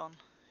dude gone?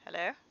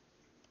 Hello?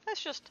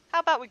 Let's just...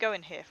 How about we go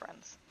in here,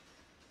 friends?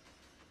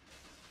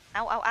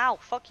 Ow, ow, ow!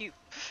 Fuck you!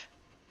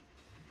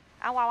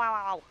 Ow, ow,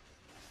 ow,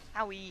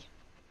 ow! Owie!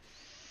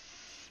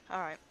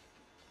 Alright.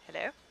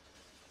 Hello?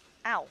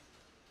 Ow.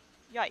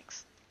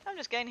 Yikes. I'm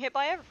just getting hit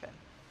by everything.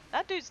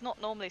 That dude's not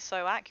normally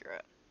so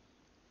accurate.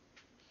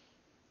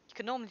 You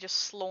can normally just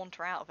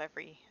saunter out of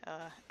every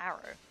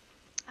arrow.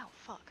 Ow,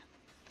 fuck.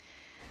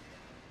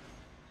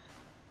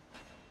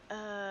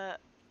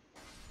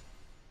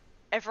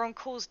 Everyone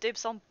calls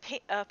dibs on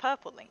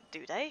Purple Link,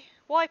 do they?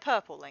 Why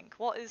Purple Link?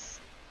 What's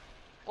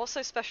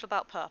so special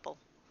about purple?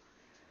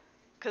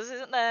 Because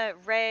isn't there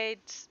red,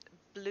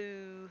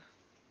 blue,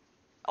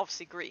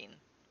 obviously green,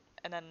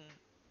 and then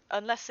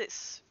unless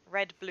it's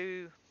red,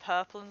 blue,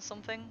 purple, and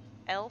something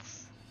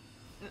else?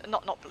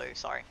 Not blue.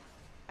 Sorry,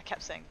 I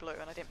kept saying blue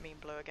and I didn't mean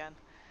blue again.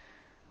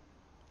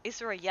 Is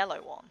there a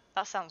yellow one?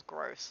 That sounds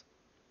gross.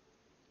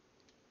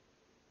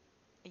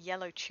 A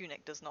yellow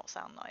tunic does not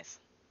sound nice.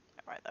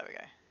 Alright, there we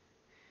go.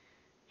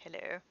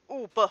 Hello.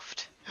 Oh,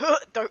 buffed.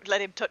 Don't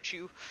let him touch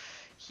you.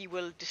 He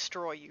will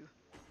destroy you.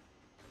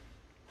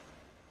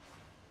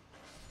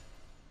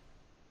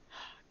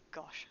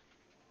 Gosh.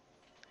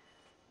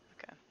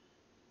 Okay.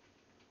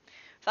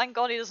 Thank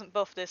God he doesn't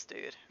buff this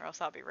dude, or else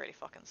that'd be really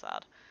fucking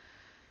sad.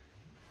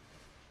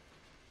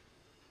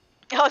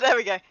 Oh, there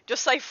we go.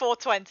 Just say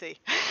 420.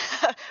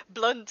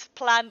 Blunt,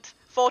 plant,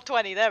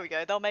 420. There we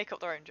go. They'll make up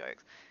their own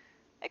jokes.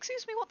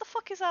 Excuse me, what the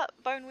fuck is that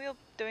Bonewheel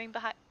doing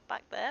back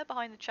there,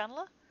 behind the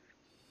channeler?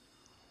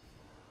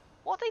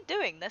 What are they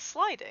doing? They're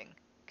sliding.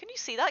 Can you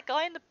see that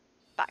guy in the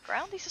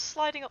background? He's just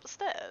sliding up the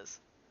stairs.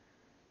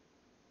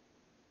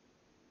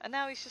 And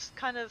now he's just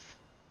kind of,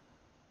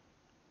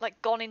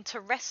 like, gone into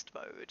rest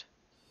mode.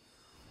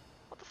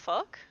 What the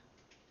fuck?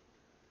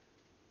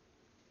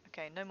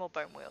 Okay, no more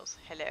Bonewheels.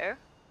 Hello?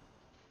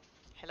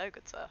 Hello,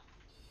 good sir.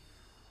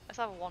 Let's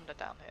have a wander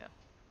down here.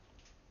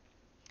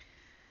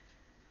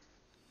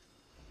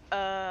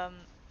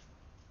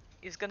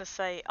 He was gonna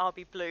say I'll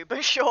be blue,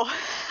 but sure.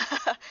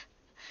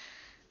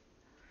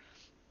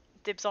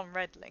 Dibs on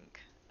red link.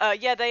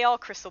 Yeah, they are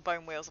crystal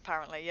Bonewheels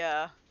apparently,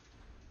 yeah.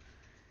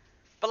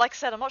 But like I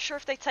said, I'm not sure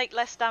if they take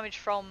less damage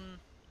from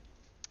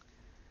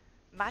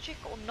magic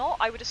or not.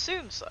 I would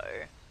assume so.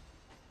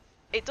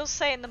 It does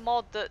say in the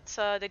mod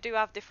that they do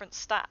have different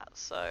stats,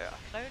 so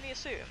I can only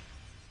assume.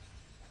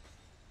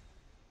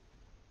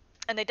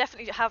 And they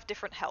definitely have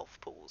different health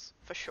pools,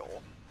 for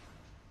sure.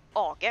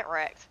 Oh, get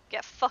wrecked.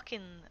 Get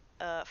fucking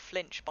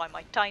flinched by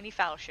my tiny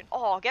falchion.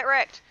 Oh, get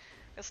wrecked.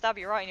 I'm gonna stab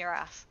you right in your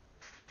ass.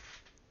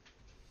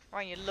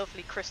 Right in your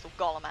lovely crystal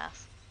golem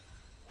ass.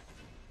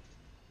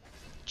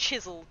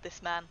 Chiseled,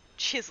 this man.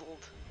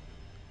 Chiseled.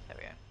 There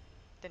we go.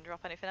 Didn't drop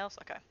anything else?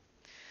 Okay.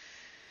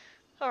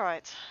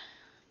 Alright.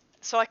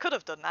 So I could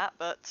have done that,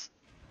 but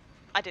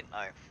I didn't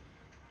know.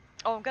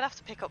 Oh, I'm gonna have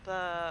to pick up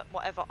the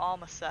whatever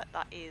armor set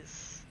that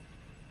is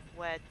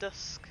where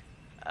Dusk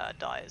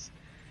dies.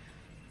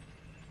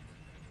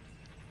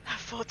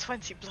 For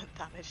 20 blunt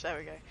damage, there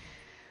we go.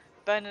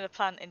 Burning a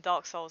plant in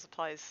Dark Souls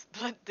applies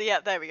blunt. Yeah,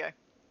 there we go.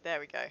 There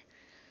we go.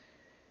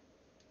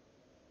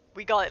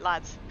 We got it,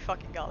 lads. We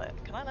fucking got it.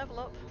 Can I level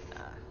up?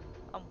 Nah.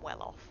 I'm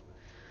well off.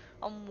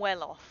 I'm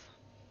well off.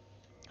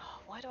 Oh,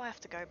 why do I have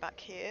to go back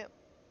here?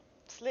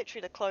 It's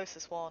literally the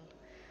closest one.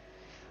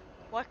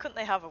 Why couldn't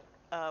they have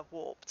a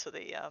warp to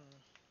the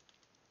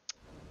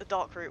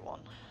Dark Route one?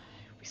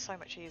 It would be so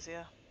much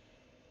easier.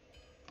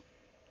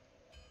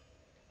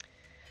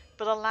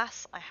 But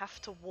alas, I have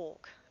to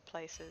walk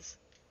places.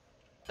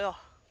 Ugh.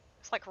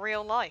 It's like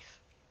real life.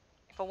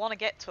 If I want to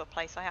get to a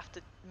place, I have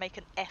to make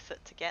an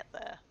effort to get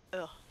there.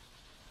 Ugh.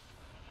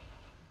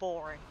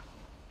 Boring.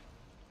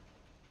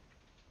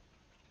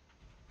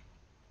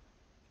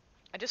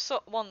 I just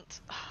sort of want...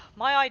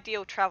 My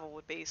ideal travel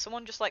would be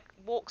someone just like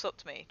walks up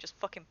to me, just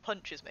fucking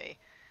punches me,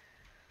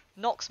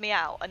 knocks me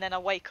out, and then I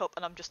wake up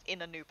and I'm just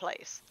in a new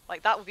place.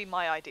 Like, that would be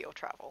my ideal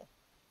travel.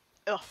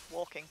 Ugh,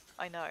 walking.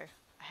 I know.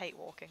 I hate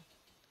walking.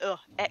 Ugh,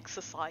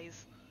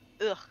 exercise.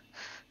 Ugh.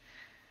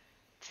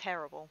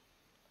 Terrible.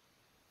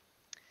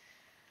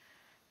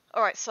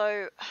 Alright,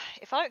 so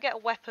if I don't get a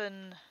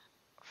weapon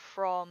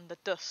from the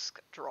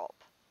Dusk drop,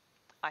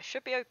 I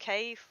should be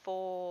okay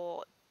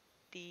for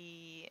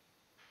the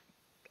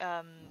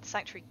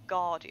Sanctuary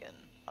Guardian,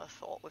 I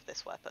thought, with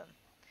this weapon.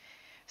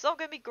 It's not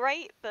going to be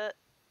great, but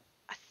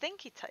I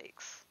think he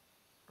takes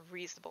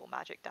reasonable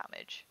magic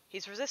damage.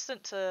 He's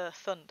resistant to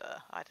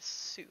thunder, I'd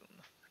assume.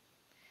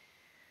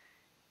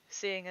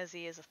 Seeing as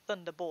he is a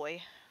thunder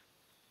boy.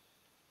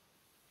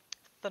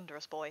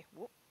 Thunderous boy.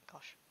 Whoop,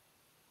 gosh.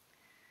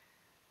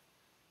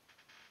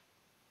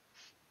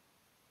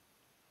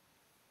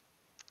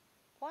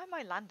 Why am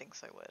I landing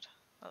so weird?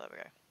 Oh, there we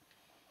go.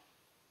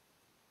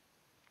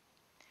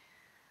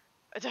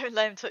 Don't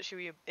let him touch you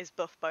with his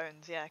buff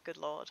bones. Yeah, good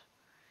lord.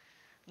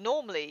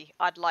 Normally,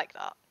 I'd like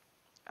that.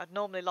 I'd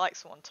normally like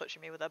someone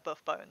touching me with their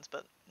buff bones,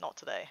 but not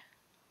today.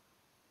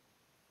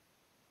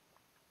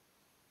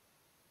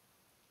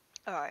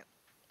 Alright.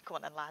 Come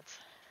on then, lads.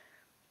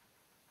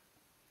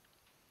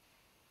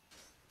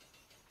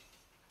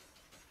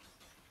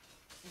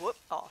 Whoop.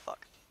 Oh,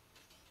 fuck.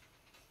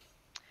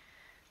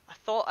 I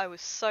thought I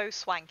was so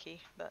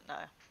swanky, but no.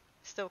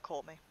 Still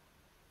caught me.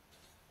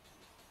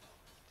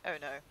 Oh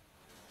no.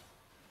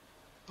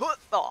 Whoop.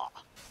 Oh.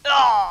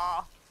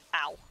 Oh.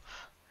 Ow.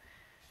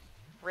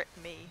 Rip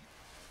me.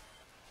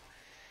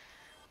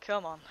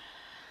 Come on.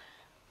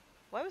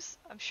 Where was...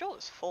 I'm sure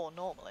there's 4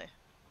 normally.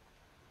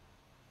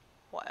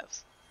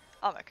 Whatevs.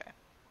 I'm okay.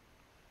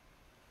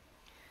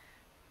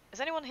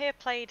 Has anyone here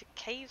played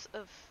Caves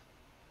of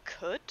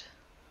Cud?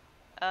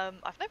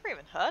 I've never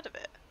even heard of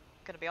it,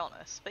 gonna be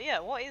honest. But yeah,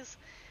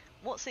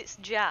 what's its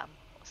jam?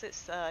 What's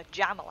its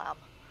jamalam?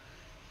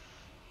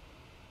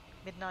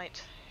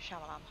 Midnight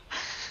Shamalam.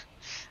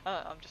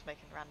 I'm just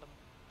making random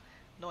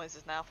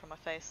noises now from my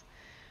face.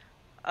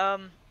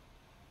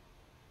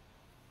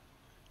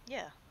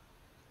 Yeah.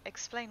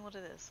 Explain what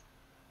it is,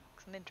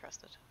 because I'm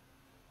interested.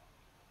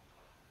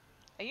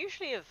 I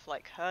usually have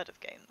like heard of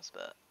games,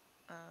 but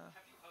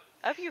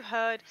have you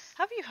heard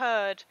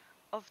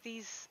of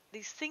these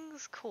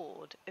things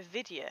called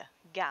Nvidia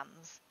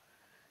gams?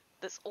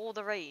 That's all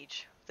the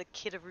rage. The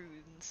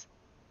kiddaroons.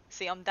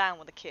 See, I'm down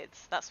with the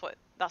kids. That's what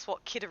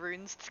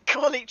kiddaroons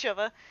call each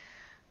other.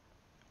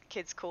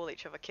 Kids call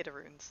each other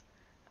kiddaroons.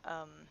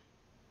 I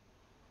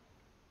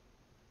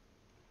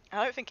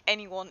don't think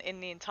anyone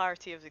in the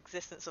entirety of the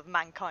existence of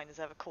mankind has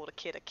ever called a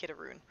kid a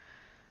kiddaroon.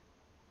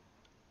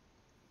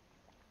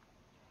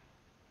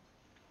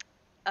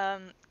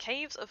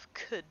 Caves of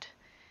Cud.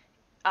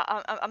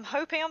 I'm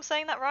hoping I'm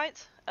saying that right.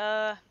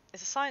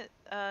 It's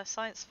a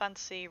science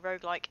fantasy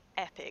roguelike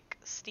epic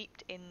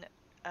steeped in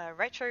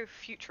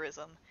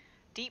retrofuturism,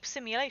 deep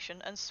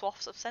simulation, and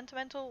swaths of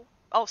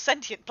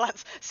sentient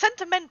plants.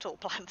 Sentimental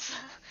plants.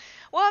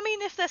 Well, I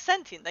mean, if they're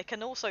sentient, they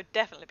can also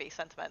definitely be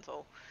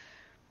sentimental.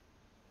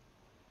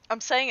 I'm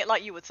saying it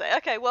like you would say.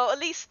 Okay, well, at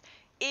least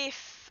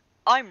if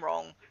I'm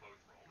wrong,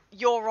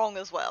 you're wrong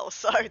as well,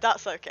 so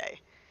that's okay.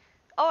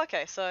 Oh,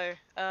 okay, so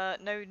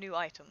no new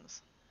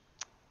items.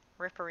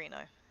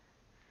 Ripperino.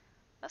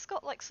 That's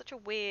got like such a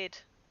weird...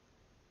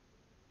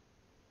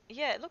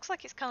 Yeah, it looks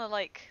like it's kind of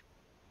like...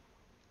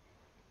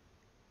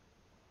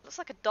 It looks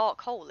like a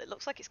dark hole. It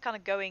looks like it's kind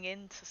of going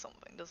into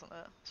something, doesn't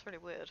it? It's really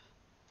weird.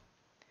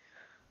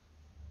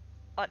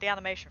 Like, the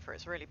animation for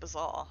it's really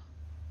bizarre.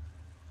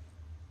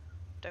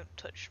 Don't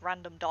touch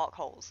random dark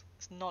holes.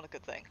 It's not a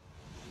good thing.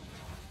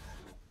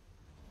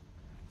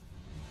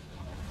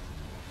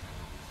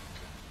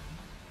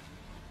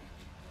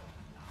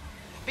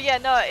 But yeah,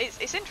 no,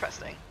 it's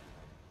interesting.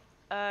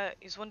 I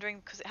was wondering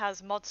because it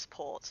has mod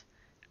support,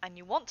 and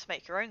you want to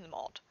make your own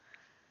mod,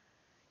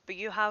 but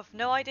you have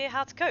no idea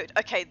how to code.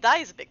 Okay, that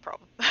is a big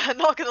problem.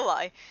 Not gonna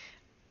lie.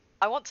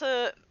 I want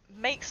to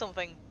make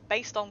something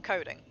based on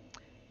coding,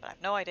 but I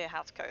have no idea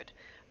how to code.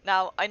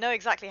 Now, I know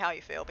exactly how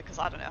you feel because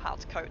I don't know how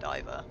to code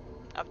either.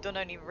 I've done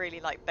only really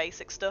like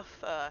basic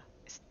stuff.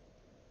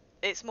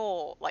 It's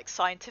more like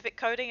scientific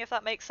coding, if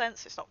that makes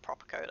sense. It's not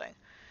proper coding.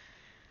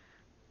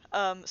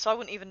 So I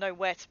wouldn't even know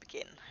where to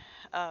begin.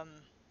 Um,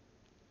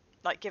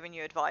 like giving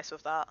you advice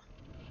with that.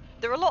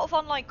 There are a lot of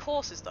online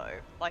courses though,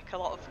 like a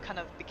lot of kind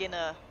of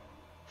beginner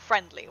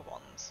friendly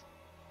ones.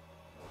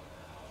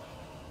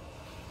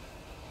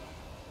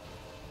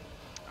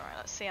 Alright,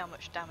 let's see how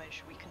much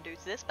damage we can do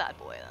to this bad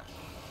boy then.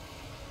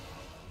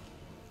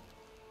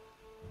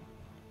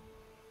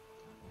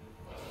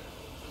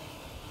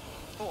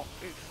 Oh,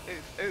 oof,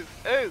 oof,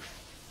 oof, oof!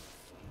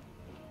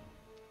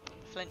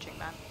 Flinching,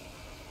 man.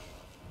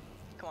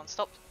 Come on,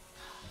 stop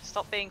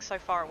being so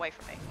far away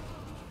from me.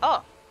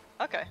 Oh,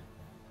 okay.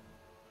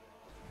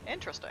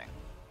 Interesting.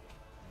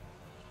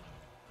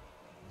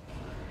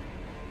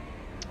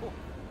 Oh.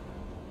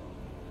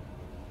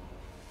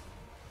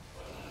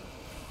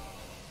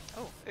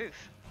 Oh,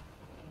 oof.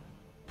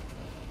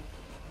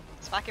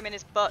 Smack him in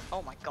his butt.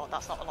 Oh my god,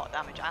 that's not a lot of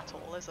damage at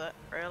all, is it?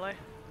 Really?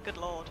 Good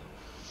lord.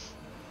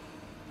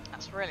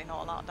 That's really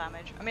not a lot of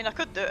damage. I mean, I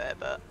could do it,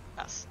 but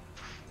that's...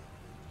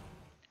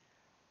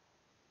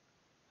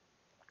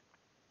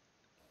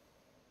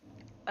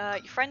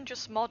 your friend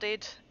just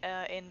modded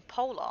in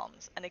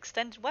polearms and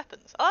extended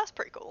weapons. Oh, that's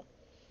pretty cool.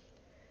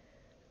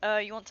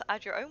 You want to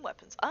add your own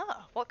weapons.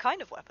 Ah, what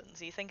kind of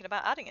weapons are you thinking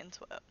about adding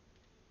into it?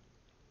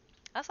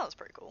 That sounds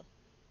pretty cool.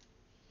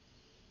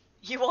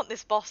 You want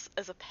this boss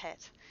as a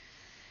pet.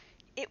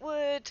 It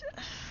would...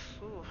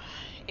 Ooh,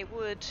 it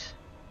would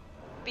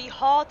be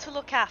hard to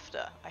look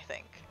after, I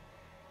think.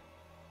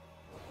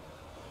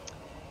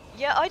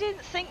 Yeah, I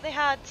didn't think they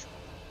had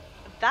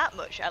that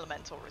much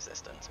elemental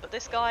resistance, but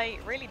this guy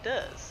really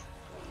does.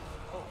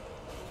 Oh.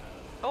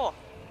 Oh.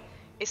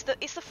 It's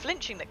the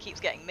flinching that keeps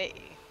getting me.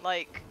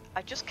 Like,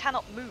 I just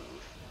cannot move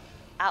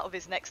out of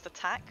his next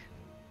attack.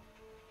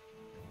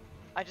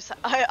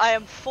 I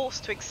am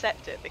forced to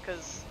accept it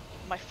because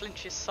my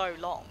flinch is so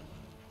long.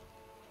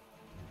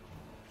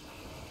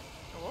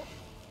 Oh.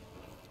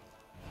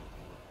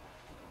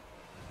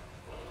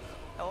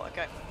 Oh,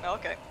 okay. Oh,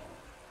 okay.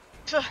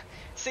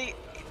 See,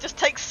 it just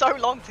takes so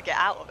long to get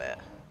out of it.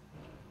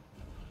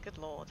 Good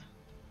lord.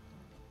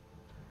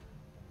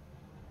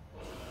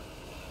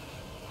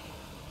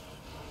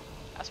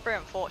 That's pretty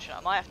unfortunate.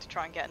 I might have to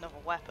try and get another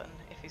weapon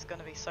if he's going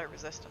to be so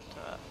resistant to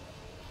it.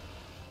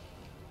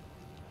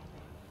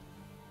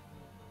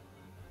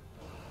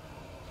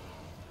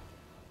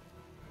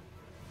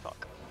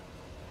 Fuck.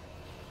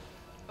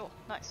 Oh,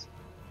 nice.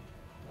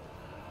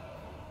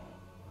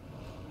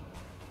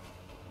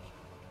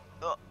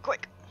 Oh,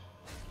 quick!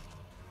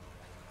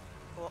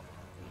 Oh,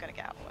 I'm gonna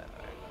get out of the way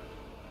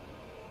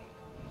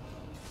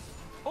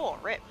though. Oh,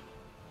 rip.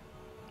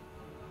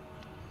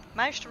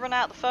 Managed to run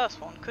out the first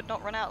one, could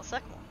not run out the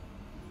second one.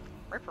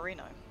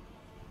 Ripperino.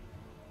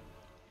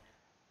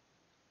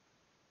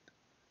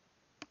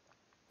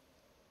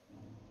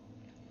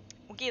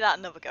 We'll give that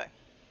another go.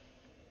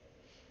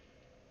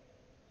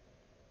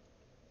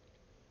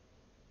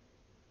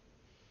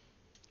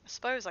 I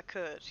suppose I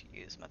could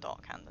use my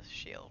Dark Hand as a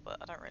shield, but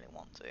I don't really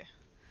want to.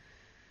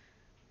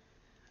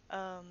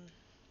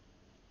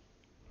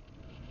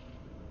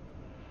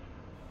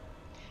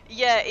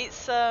 Yeah,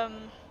 it's a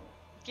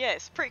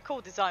pretty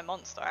cool design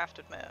monster, I have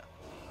to admit.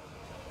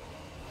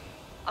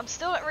 I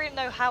still don't really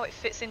know how it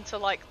fits into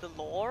like the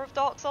lore of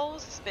Dark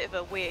Souls. It's a bit of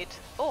a weird...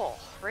 Oh,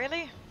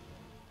 really?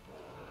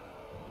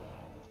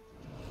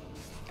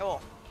 Oh,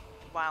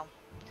 wow.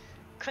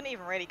 Couldn't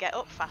even really get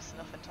up fast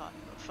enough in time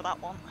for that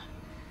one.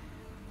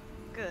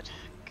 Good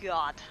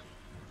God.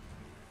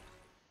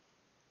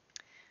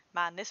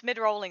 Man, this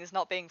mid-rolling is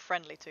not being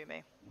friendly to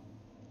me.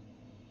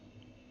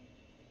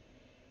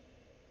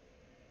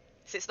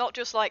 So it's not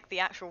just like the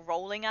actual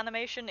rolling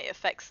animation, it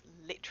affects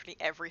literally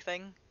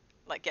everything.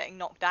 Like getting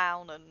knocked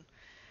down, and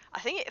I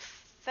think it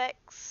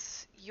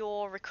affects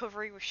your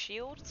recovery with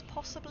shields,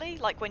 possibly?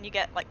 Like when you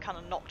get like kind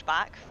of knocked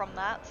back from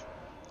that.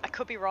 I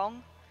could be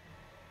wrong.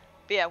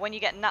 But yeah, when you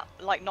get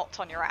like knocked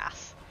on your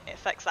ass, it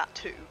affects that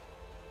too.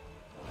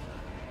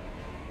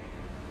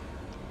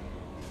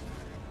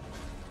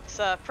 It's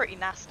pretty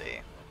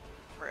nasty,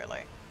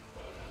 really.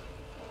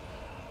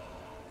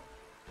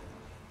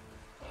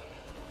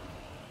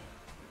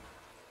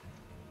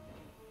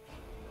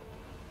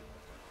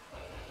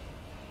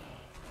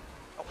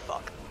 Oh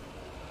fuck.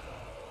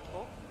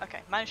 Oh,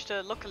 okay, managed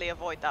to luckily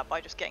avoid that by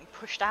just getting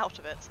pushed out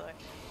of it, so...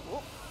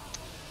 Oh.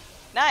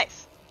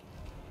 Nice!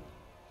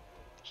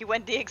 He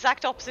went the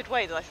exact opposite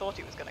way that I thought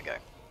he was gonna go.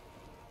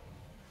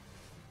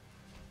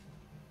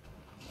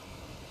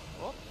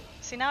 Oh.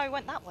 See, now he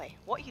went that way.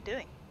 What are you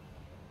doing?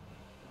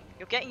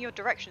 You're getting your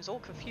directions all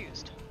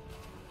confused.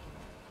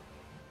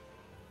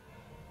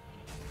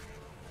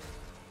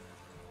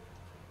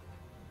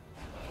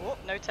 Oh,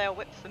 no tail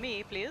whip for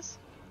me, please.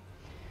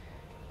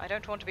 I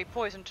don't want to be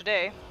poisoned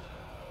today.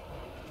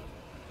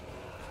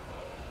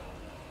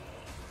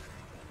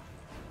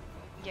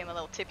 Give him a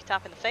little tippy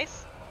tap in the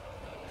face.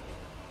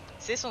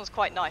 So this one's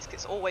quite nice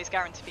because it's always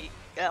guaranteed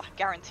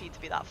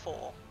to be that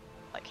 4.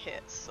 like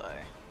hits, so...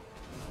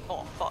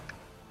 Oh, fuck.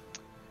 I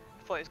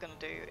thought he was gonna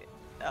do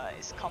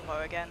his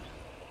combo again.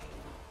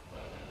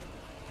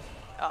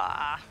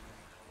 Ah.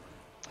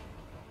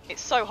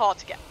 It's so hard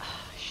to get...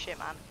 Shit,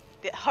 man.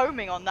 The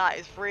homing on that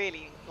is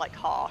really, like,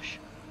 harsh.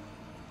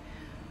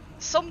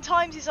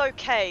 Sometimes it's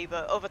okay,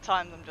 but other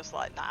times I'm just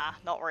like, nah,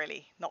 not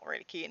really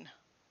keen.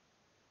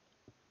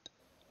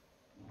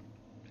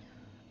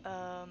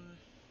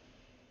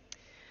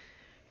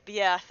 But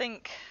yeah, I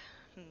think...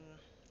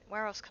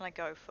 where else can I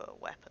go for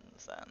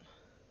weapons, then?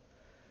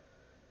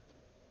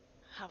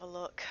 Have a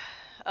look.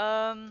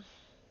 There's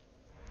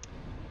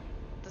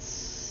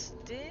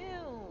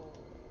still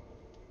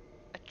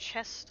a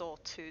chest or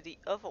two the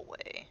other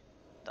way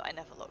that I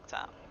never looked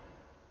at,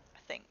 I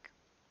think.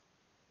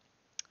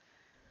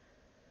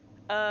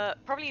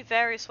 Probably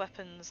various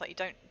weapons that you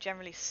don't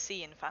generally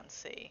see in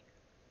Fantasy.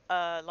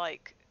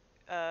 Like,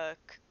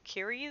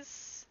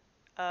 Kiris,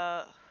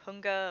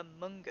 Hunger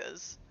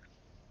Mungas.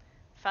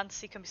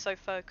 Fantasy can be so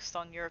focused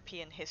on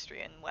European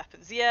history and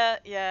weapons.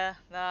 Yeah,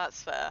 nah,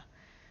 that's fair.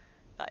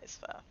 That is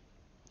fair.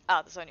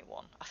 Ah, there's only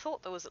one. I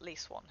thought there was at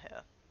least one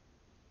here.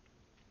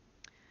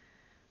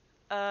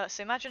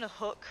 So imagine a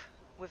hook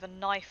with a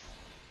knife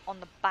on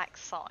the back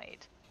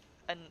side,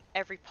 and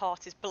every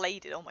part is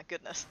bladed. Oh my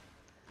goodness.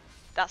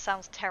 That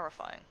sounds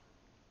terrifying.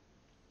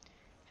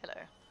 Hello.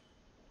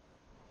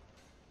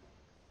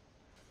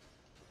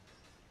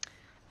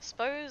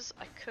 Suppose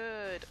I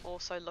could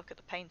also look at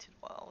the painted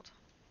world.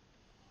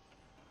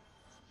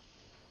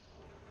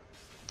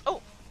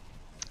 Oh!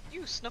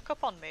 You snuck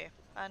up on me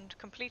and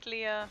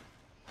completely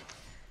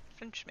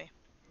flinched me.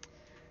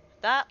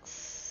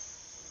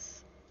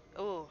 That's...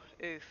 Oh,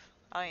 oof.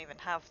 I don't even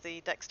have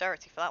the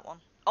dexterity for that one.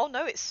 Oh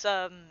no, it's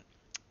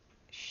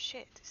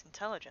shit, it's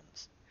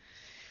intelligence.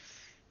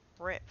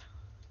 Rip.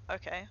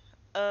 Okay.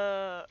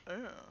 Not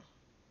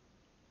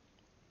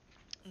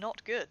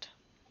good.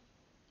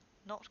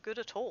 Not good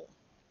at all.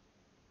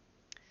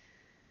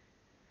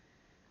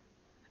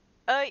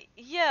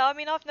 Yeah, I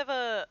mean, I've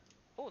never...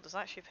 Oh, there's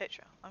actually a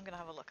picture. I'm gonna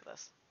have a look at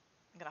this.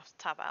 I'm gonna have to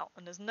tab out,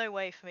 and there's no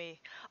way for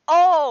me...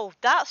 Oh,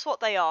 that's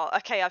what they are.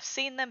 Okay, I've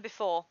seen them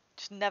before,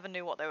 just never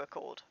knew what they were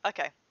called.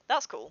 Okay,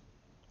 that's cool.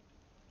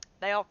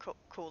 They are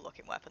cool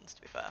looking weapons,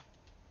 to be fair.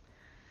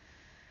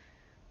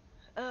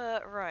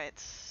 Right,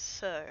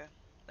 so...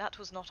 That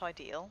was not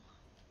ideal.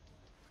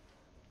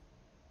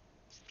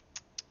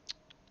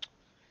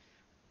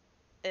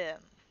 M.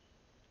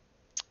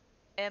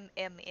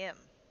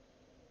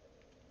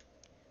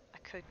 I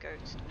could go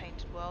to the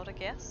painted world, I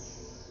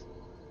guess.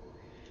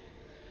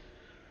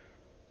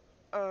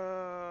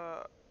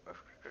 I'm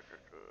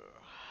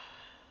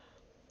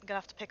gonna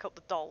have to pick up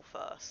the doll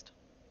first.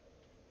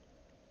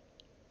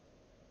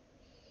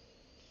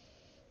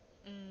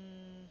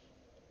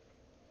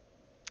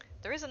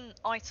 There is an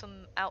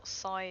item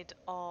outside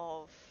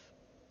of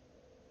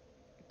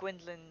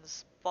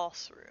Gwendolyn's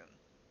boss room.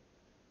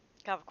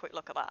 Have a quick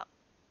look at that.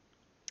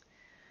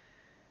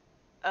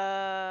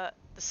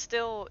 There's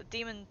still a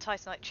Demon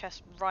Titanite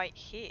chest right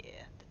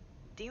here.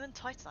 The Demon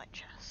Titanite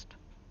chest?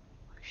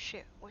 Oh,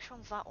 shit, which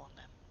one's that one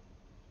then?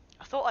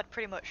 I thought I'd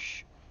pretty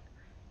much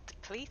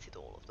depleted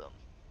all of them.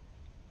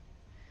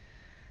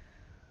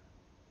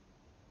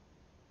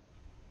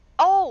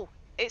 Oh!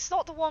 It's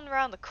not the one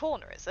around the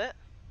corner, is it?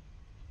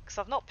 Because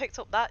I've not picked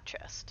up that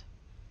chest.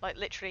 Like,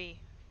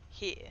 literally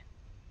here.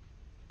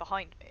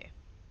 Behind me.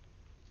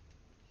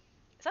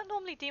 Is that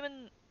normally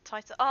Demon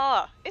Titan?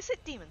 Ah! Is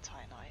it Demon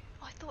Titanite?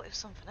 Oh, I thought it was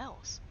something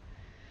else.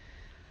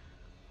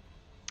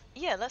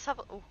 Yeah, let's have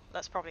a... Oh,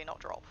 let's probably not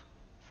drop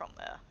from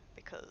there,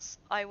 because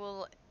I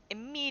will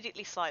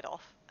immediately slide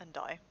off and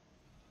die.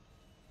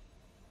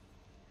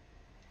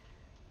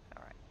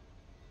 Alright.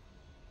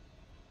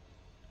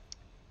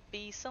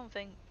 Be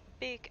something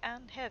big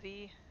and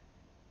heavy,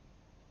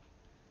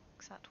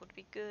 because that would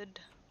be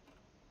good.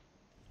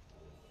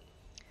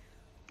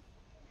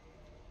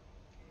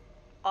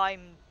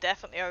 I'm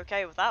definitely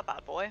okay with that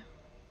bad boy.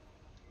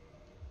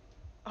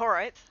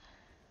 Alright.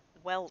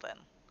 Well then.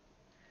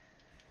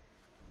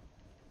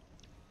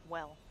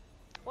 Well.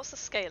 What's the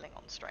scaling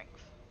on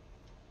strength?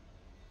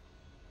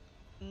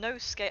 No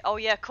scale. Oh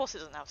yeah, of course it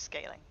doesn't have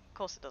scaling. Of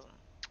course it doesn't.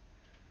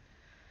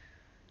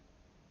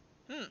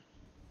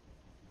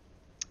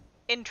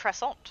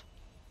 Interessant.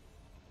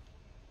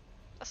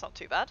 That's not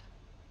too bad.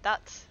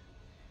 That...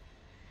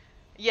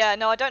 Yeah,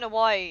 no, I don't know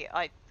why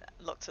I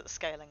looked at the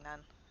scaling then.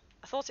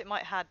 I thought it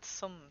might had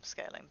some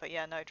scaling, but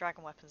yeah, no,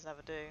 dragon weapons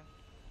never do.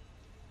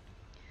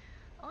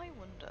 I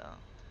wonder...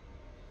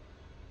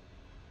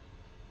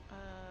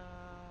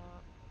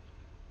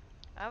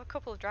 I have a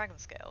couple of dragon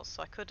scales,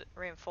 so I could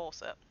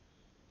reinforce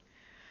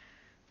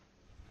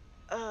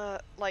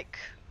it. Like,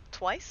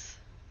 twice,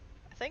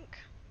 I think?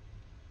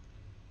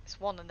 It's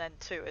 1 and then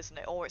 2, isn't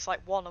it? Or it's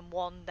like 1 and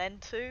 1, then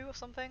 2, or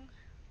something?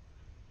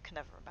 Can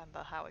never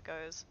remember how it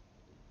goes.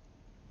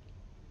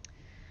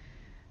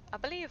 I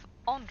believe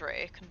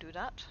Andre can do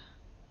that.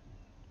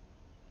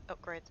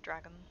 Upgrade the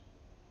dragon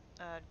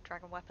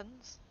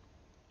weapons.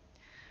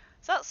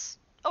 So that's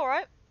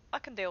alright. I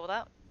can deal with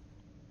that.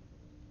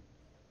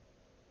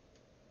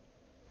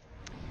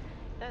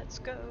 Let's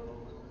go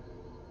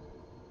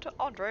to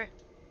Andre.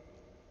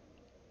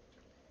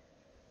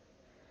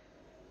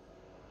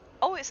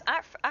 Oh, it's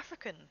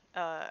African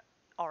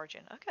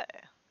origin. Okay.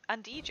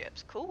 And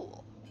Egypt.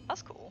 Cool.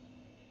 That's cool.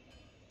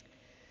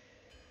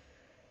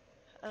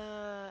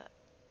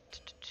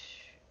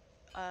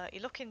 You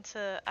look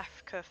into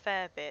Africa a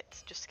fair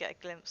bit just to get a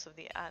glimpse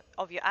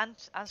of your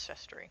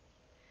ancestry.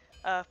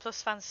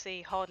 Plus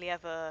fantasy hardly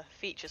ever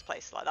features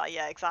places like that.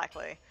 Yeah,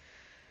 exactly.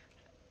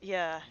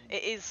 Yeah,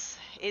 it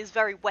is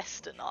very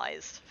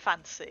westernized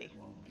fantasy.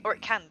 Or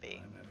it can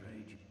be.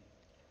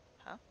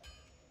 Huh?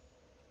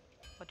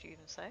 What do you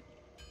even say?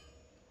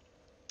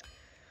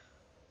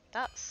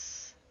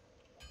 That's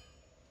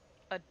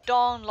a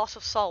darn lot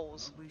of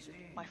souls,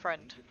 my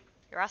friend.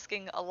 You're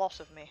asking a lot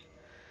of me.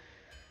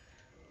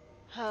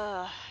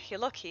 You're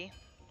lucky.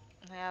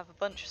 I have a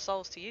bunch of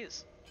souls to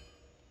use.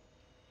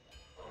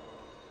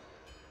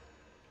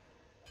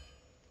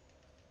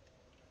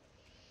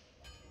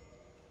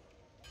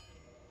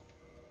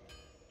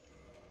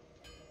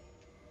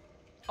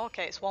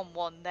 Okay, it's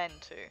 1-1 then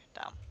 2.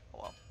 Damn. Oh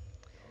well.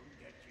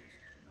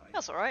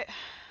 That's alright.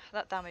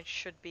 That damage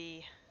should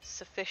be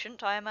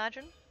sufficient, I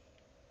imagine.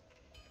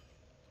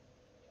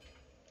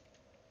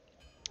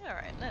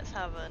 Alright, let's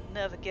have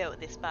another go at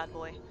this bad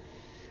boy.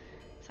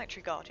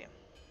 Sanctuary Guardian.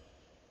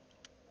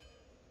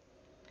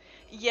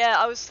 Yeah,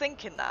 I was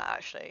thinking that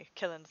actually,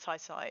 killing the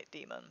Titanite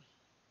demon.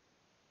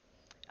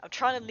 I'm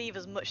trying to leave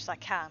as much as I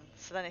can,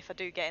 so then if I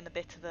do get in a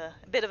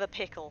bit of a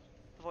pickle,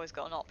 I've always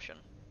got an option.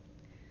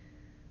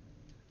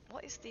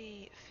 What is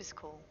the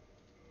physical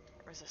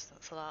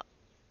resistance to that?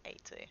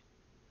 80.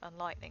 And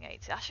lightning 80.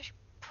 That's actually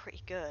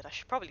pretty good. I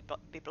should probably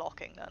be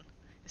blocking then,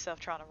 instead of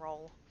trying to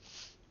roll.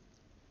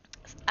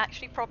 It's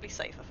actually probably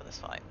safer for this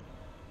fight.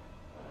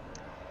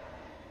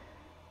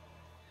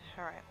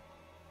 Alright.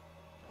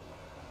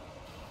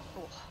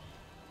 Oh.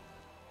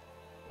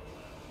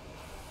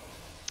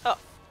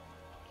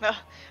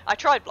 I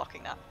tried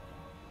blocking that.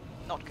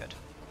 Not good.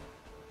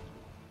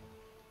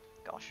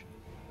 Gosh.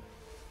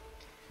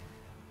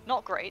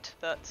 Not great,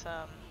 but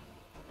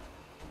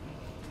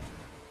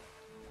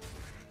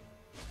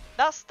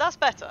that's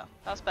better.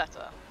 That's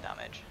better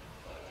damage.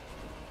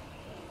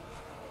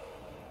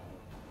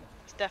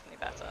 It's definitely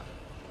better.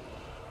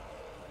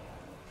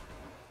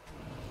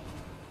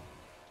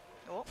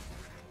 Oh.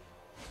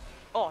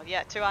 Oh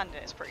yeah,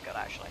 two-handed is pretty good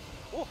actually.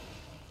 Oh.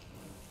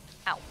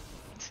 Ow.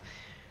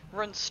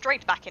 Run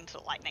straight back into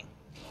the lightning.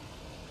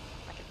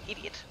 Like an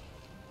idiot.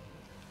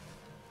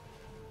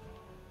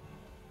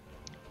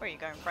 Where are you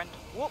going, friend?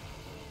 Whoop.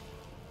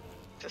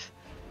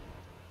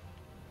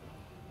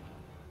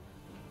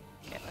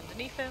 Get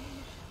underneath him.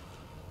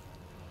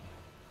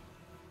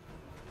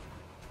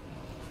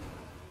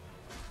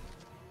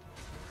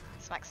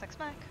 Smack, smack,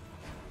 smack.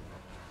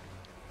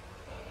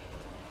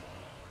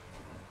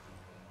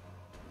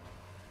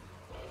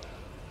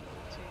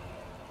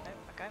 Nope,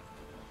 okay.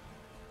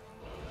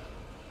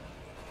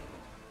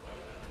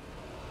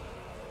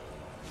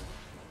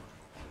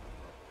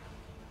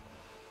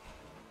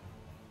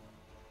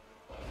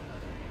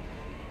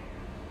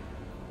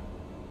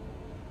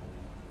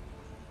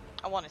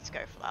 I wanted to go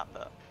for that,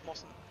 but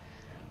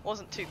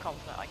wasn't too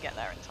confident I'd get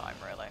there in time,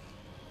 really.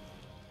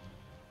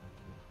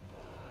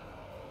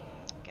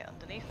 Get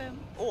underneath him.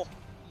 Oh,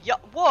 yeah,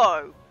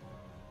 whoa!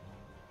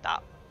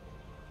 That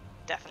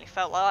definitely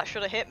felt like that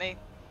should have hit me.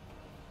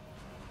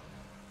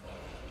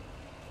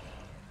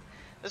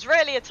 There's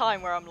rarely a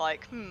time where I'm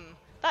like,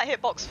 that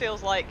hitbox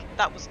feels like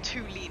that was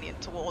too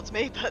lenient towards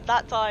me, but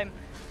that time...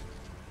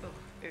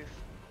 Ooh, oof.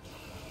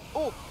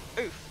 Oh,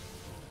 oof.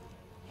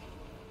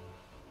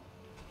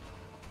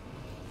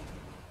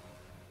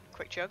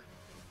 Quick chug.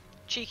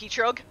 Cheeky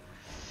chug.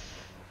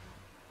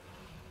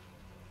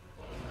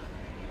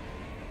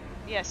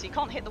 Yeah, so you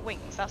can't hit the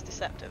wings, that's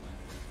deceptive.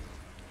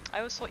 I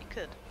always thought you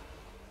could.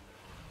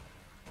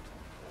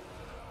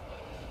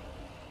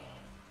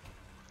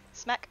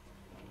 Smack.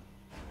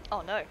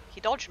 Oh no, he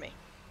dodged me.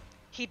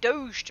 He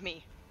doged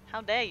me.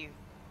 How dare you?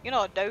 You're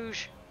not a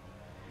doge.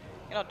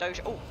 You're not doge.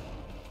 Oh.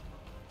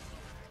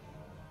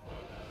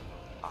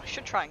 I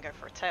should try and go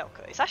for a tail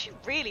cut. It's actually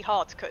really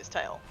hard to cut his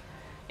tail.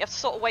 You have to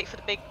sort of wait for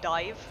the big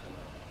dive.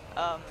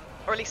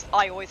 Or at least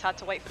I always had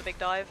to wait for the big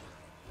dive.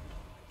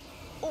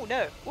 Oh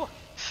no. Oh,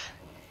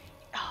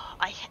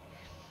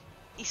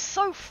 he's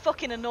so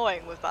fucking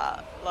annoying with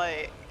that.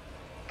 Like,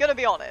 gonna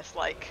be honest,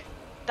 like,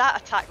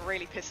 that attack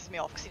really pisses me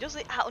off because he does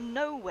it out of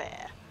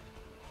nowhere.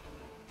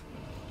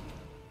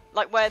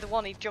 Like where the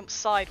one he jumps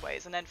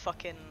sideways and then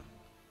fucking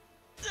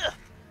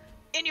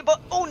in your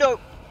butt. Oh no!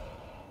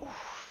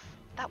 Oof,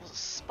 that was a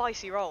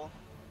spicy roll.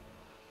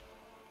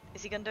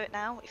 Is he gonna do it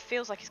now? It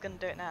feels like he's gonna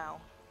do it now.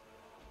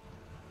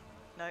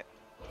 No.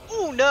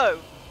 Oh no!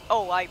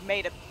 Oh, I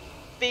made a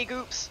big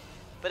oops,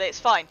 but it's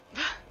fine.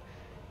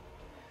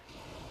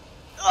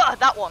 Ugh,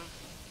 that one.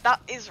 That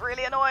is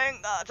really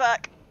annoying, that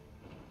attack.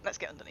 Let's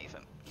get underneath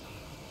him.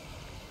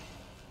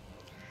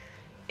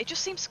 It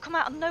just seems to come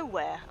out of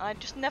nowhere. I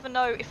just never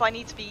know if I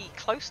need to be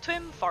close to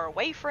him, far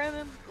away from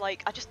him.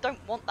 Like, I just don't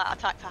want that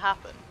attack to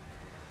happen.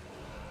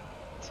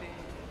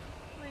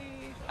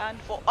 And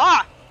for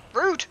ah!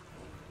 Rude!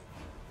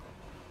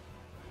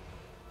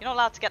 You're not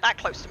allowed to get that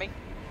close to me.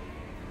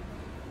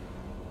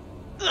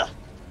 Ugh.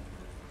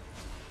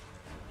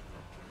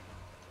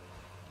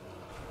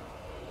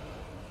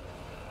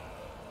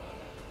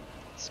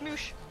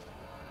 Smoosh.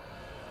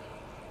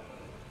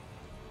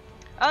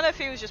 I don't know if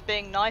he was just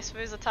being nice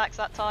with his attacks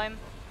that time.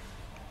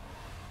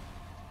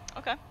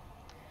 Okay.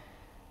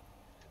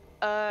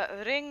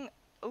 Ring.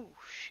 Oh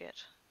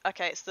shit.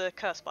 Okay, it's the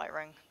Curse Bite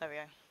ring. There we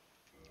go.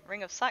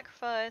 Ring of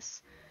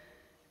Sacrifice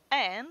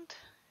and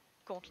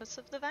Gauntlets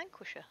of the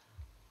Vanquisher.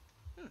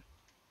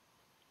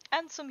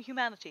 And some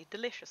humanity.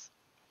 Delicious.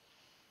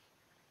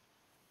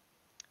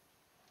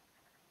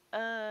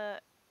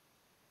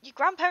 Your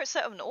grandparents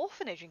set up an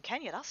orphanage in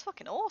Kenya. That's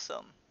fucking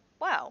awesome.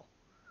 Wow.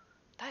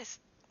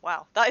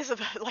 That is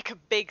like a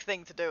big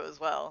thing to do as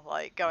well.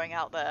 Like going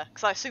out there,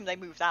 because I assume they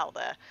moved out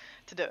there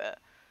to do it.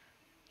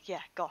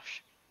 Yeah,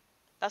 gosh,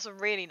 that's a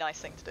really nice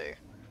thing to do.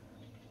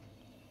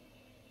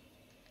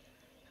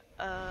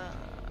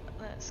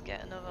 Let's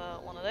get another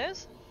one of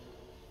those.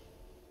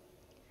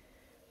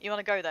 You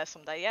want to go there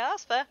someday? Yeah,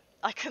 that's fair.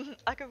 I can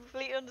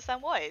completely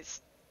understand why.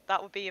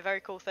 That would be a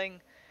very cool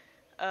thing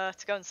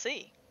to go and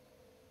see.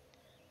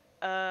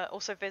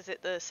 Also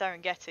visit the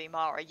Serengeti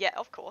Mara. Yeah,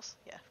 of course.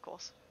 Yeah, of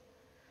course.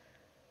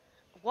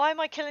 Why am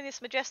I killing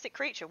this majestic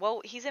creature?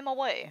 Well, he's in my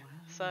way.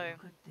 So.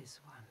 Look at this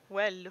one.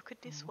 Well, look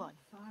at this one.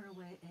 Far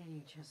away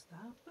age hast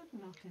thou, but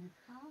not in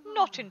power.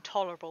 Not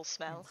intolerable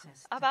smell.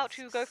 Princess About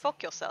you go fuck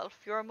Dusk's yourself.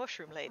 You're a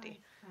mushroom lady.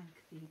 I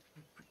thank thee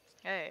for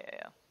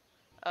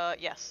Yeah.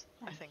 Yes,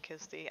 I think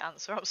is the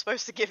answer I'm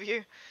supposed to give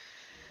you.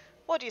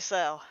 What do you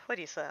sell? What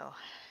do you sell?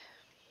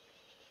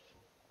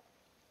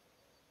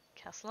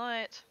 Cast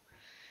light.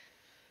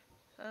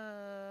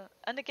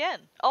 And again.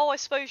 Oh, I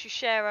suppose you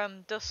share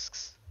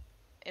Dusk's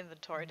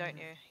inventory, don't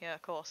you? Yeah,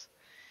 of course.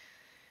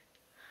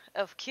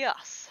 Of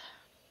course.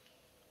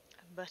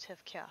 But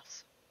of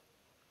course.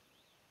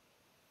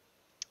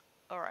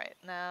 Alright,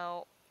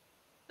 now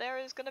there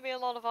is going to be a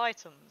lot of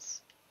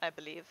items, I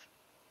believe,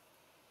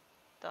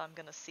 that I'm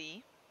going to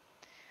see.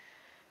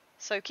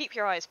 So keep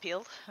your eyes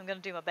peeled. I'm going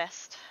to do my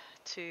best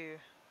to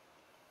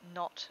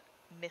not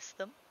miss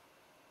them.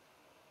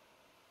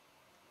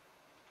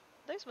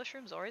 Those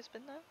mushrooms always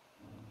been there?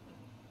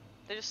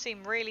 They just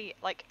seem really,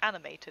 like,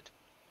 animated.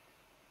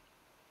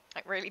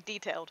 Like, really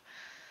detailed.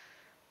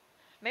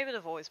 Maybe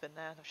they've always been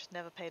there, I've just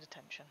never paid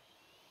attention.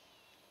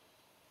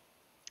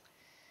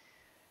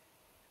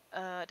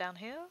 Down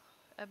here,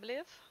 I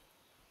believe.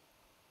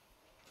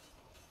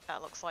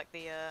 That looks like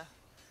the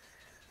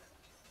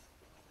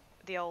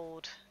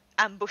old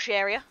ambush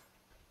area.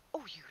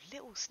 Oh, you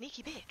little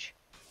sneaky bitch.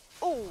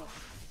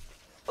 Oof.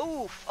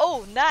 Oof.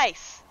 Oh,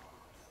 nice.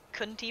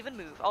 Couldn't even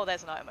move. Oh,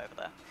 there's an item over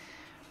there.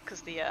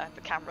 Because the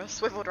camera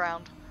swiveled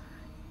around.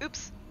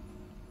 Oops.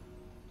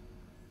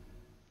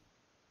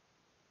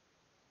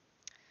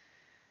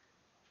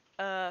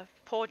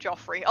 Poor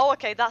Joffrey. Oh,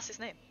 okay, that's his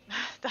name.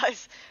 That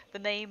is the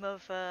name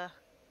of,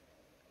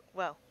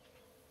 well,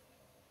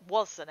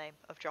 was the name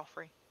of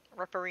Joffrey.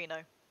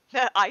 Ripperino.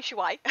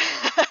 Aishuai.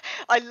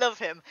 I love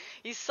him.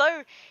 He's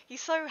so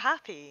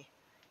happy.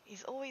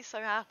 He's always so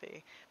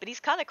happy. But he's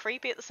kind of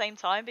creepy at the same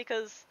time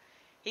because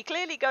he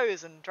clearly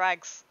goes and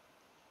drags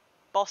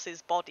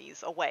bosses'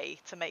 bodies away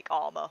to make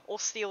armor or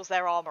steals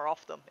their armor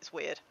off them. It's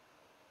weird.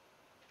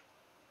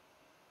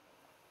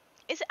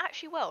 Is it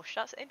actually Welsh?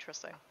 That's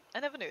interesting. I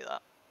never knew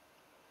that.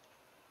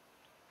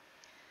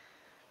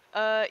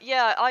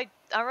 Yeah, I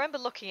remember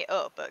looking it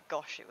up, but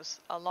gosh, it was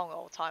a long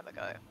old time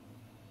ago.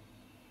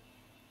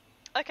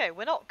 Okay,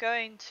 we're not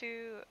going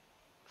to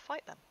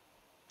fight them.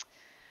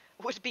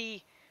 Would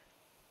be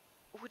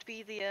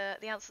the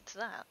answer to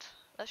that.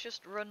 Let's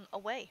just run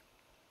away.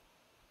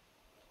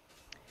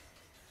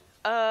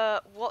 I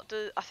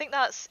think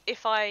that's,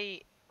 if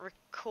I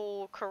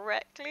recall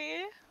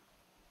correctly.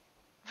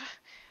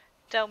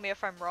 Tell me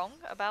if I'm wrong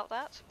about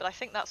that, but I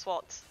think that's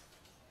what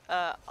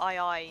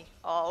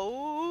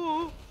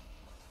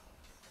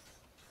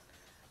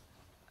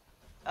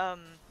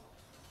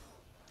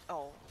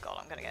oh god,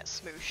 I'm gonna get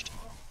smooshed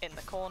in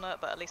the corner,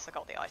 but at least I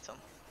got the item.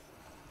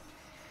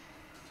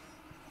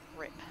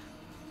 Rip.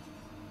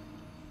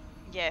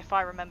 Yeah, if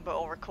I remember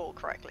or recall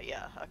correctly,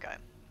 yeah, okay.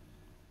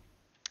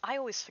 I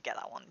always forget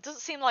that one. It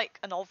doesn't seem like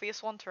an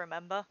obvious one to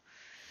remember.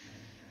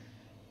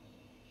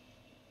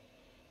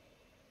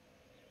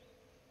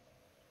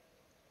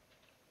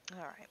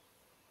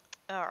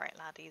 Alright,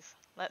 laddies.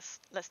 Let's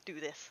do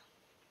this.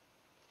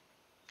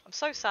 I'm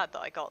so sad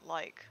that I got,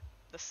 like,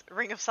 this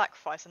Ring of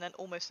Sacrifice and then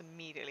almost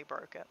immediately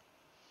broke it.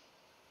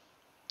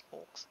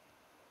 Orcs.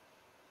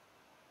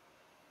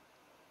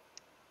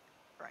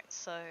 Right,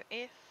 so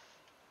if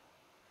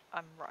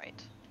I'm right,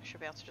 I should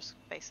be able to just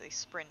basically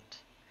sprint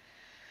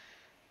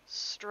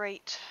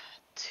straight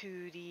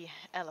to the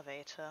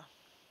elevator.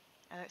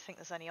 I don't think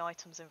there's any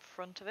items in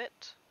front of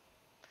it.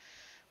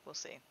 We'll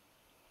see.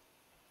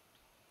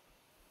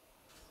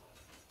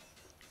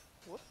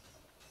 Whoop.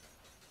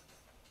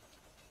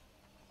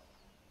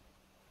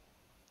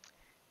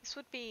 This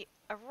would be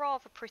a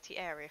rather pretty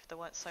area if there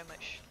weren't so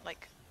much,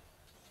 like,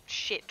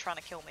 shit trying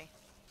to kill me.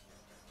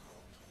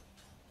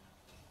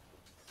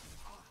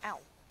 Ow.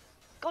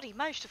 God, he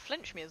managed to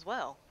flinch me as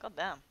well. God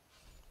damn.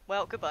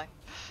 Well, goodbye.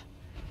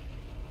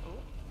 Ooh.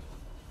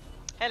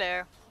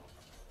 Hello.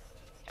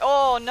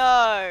 Oh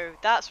no!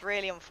 That's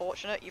really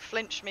unfortunate. You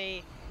flinched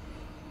me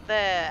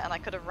there and I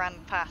could have ran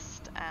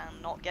past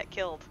and not get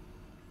killed.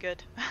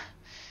 Good.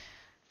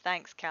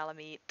 Thanks,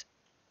 Calamite.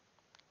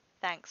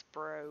 Thanks,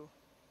 bro.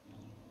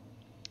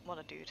 What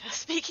a dude.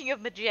 Speaking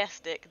of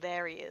majestic,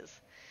 there he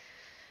is.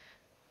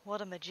 What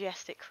a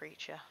majestic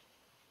creature.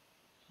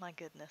 My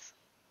goodness.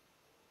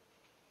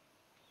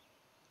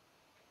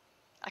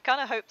 I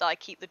kind of hope that I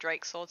keep the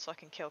Drake sword so I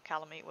can kill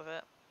Calamite with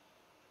it.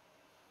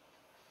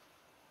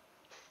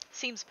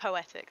 Seems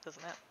poetic,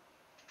 doesn't it?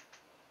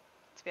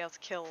 To be able to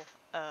kill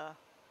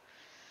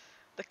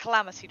the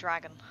Calamity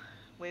Dragon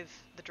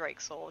with the Drake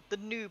sword. The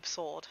noob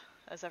sword,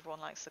 as everyone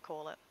likes to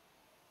call it.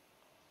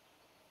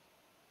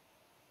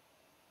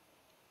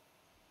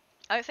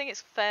 I don't think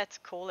it's fair to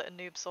call it a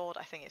noob sword.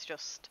 I think it's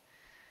just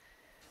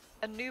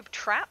a noob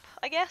trap,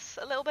 I guess,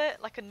 a little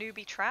bit. Like a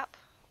newbie trap.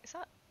 Is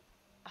that?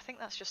 I think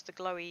that's just a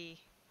glowy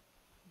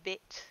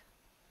bit.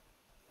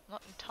 I'm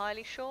not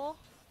entirely sure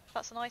if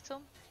that's an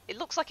item. It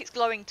looks like it's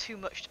glowing too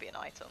much to be an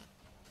item,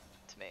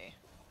 to me.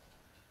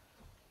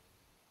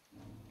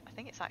 I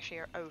think it's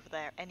actually over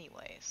there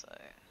anyway, so...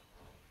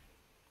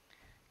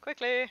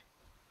 Quickly!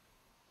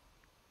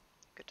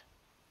 Good.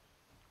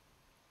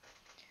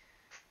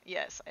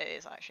 Yes, it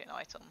is actually an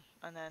item.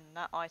 And then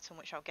that item,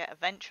 which I'll get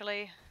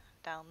eventually,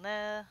 down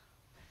there.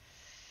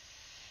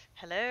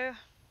 Hello?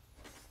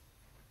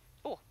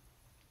 Oh!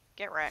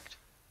 Get wrecked.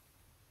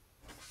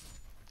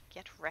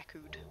 Get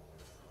wrecked.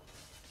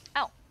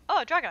 Ow!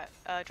 Oh,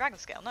 dragon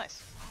scale,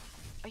 nice.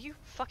 Are you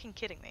fucking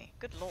kidding me?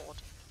 Good lord.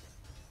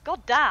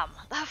 God damn!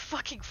 That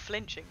fucking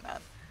flinching,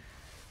 man.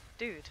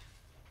 Dude.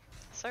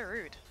 So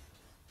rude.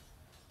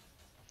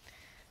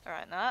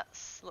 Alright, that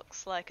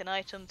looks like an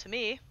item to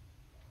me.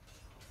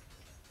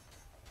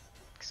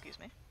 Excuse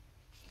me.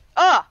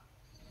 Ah!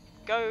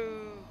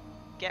 Go...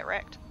 get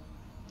wrecked.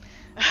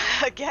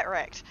 Get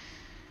wrecked.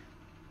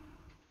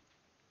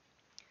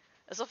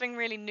 There's nothing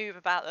really new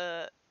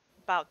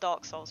about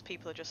Dark Souls.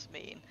 People are just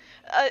mean.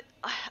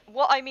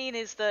 What I mean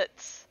is that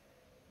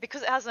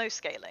because it has no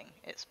scaling,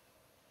 it's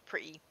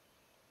pretty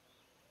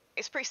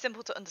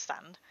simple to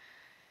understand.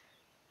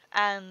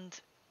 And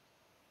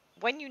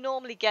when you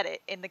normally get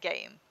it in the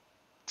game,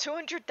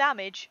 200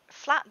 damage,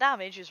 flat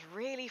damage, is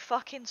really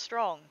fucking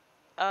strong.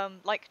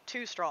 Like,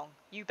 too strong.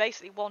 You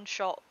basically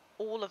one-shot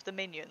all of the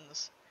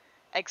minions,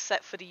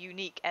 except for the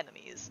unique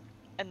enemies.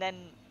 And then,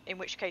 in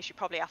which case, you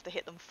probably have to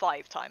hit them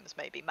 5 times,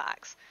 maybe,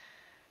 max.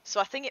 So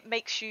I think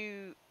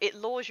it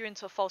lures you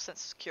into a false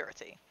sense of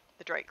security,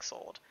 the Drake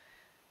Sword.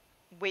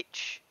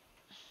 Which,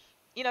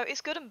 you know,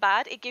 it's good and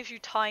bad. It gives you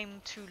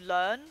time to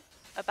learn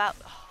about...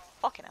 Oh,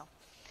 fucking hell.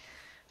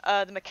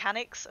 The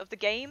mechanics of the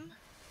game,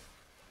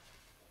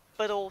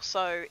 but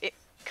also it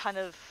kind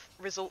of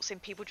results in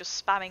people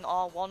just spamming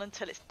R1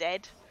 until it's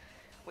dead,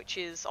 which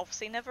is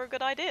obviously never a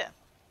good idea.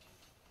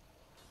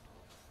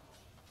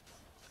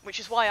 Which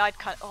is why I'd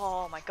kind of...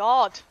 Oh my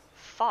god!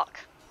 Fuck.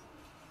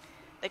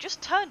 They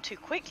just turn too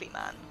quickly,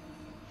 man.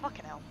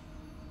 Fucking hell.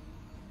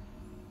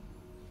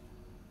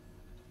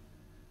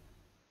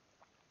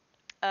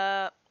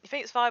 You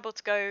think it's viable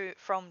to go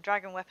from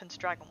dragon weapon to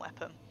dragon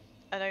weapon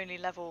and only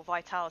level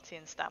vitality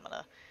and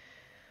stamina?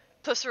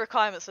 Plus the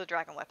requirements of the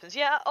dragon weapons.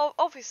 Yeah,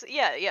 obviously,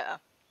 yeah.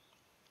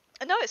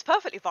 No, it's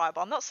perfectly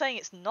viable. I'm not saying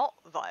it's not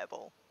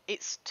viable.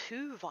 It's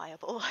too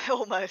viable,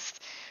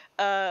 almost.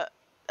 At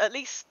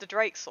least the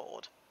Drake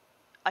Sword.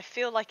 I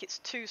feel like it's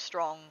too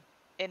strong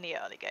in the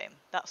early game,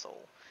 that's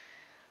all.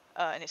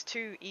 And it's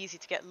too easy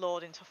to get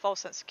lured into a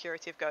false sense of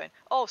security of going,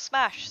 oh,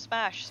 smash,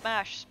 smash,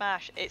 smash,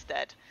 smash, it's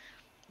dead.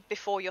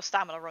 Before your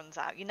stamina runs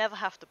out. You never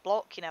have to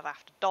block, you never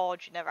have to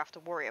dodge, you never have to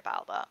worry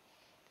about that.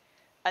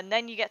 And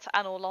then you get to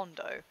Anor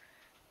Londo,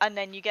 and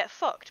then you get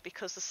fucked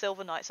because the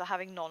Silver Knights are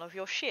having none of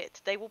your shit.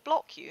 They will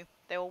block you,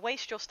 they will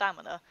waste your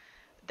stamina,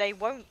 they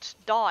won't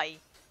die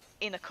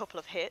in a couple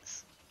of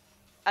hits,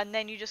 and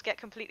then you just get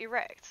completely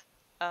wrecked.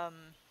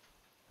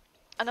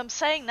 And I'm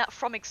saying that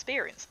from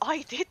experience.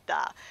 I did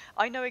that.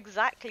 I know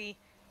exactly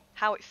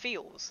how it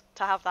feels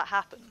to have that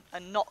happen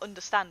and not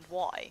understand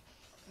why.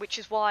 Which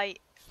is why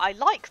I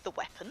like the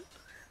weapon.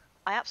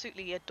 I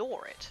absolutely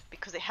adore it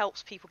because it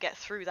helps people get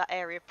through that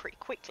area pretty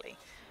quickly.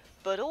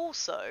 But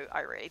also,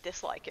 I really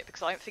dislike it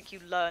because I don't think you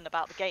learn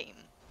about the game.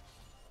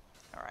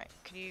 Alright,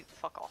 can you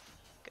fuck off?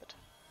 Good.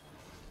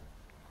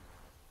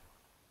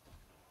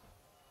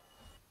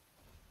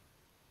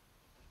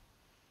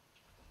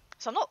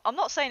 So I'm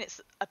not saying it's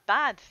a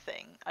bad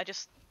thing. I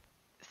just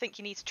think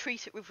you need to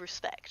treat it with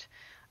respect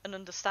and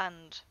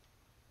understand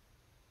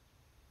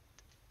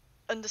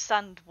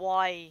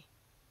why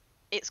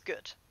it's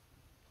good,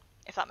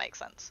 if that makes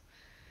sense.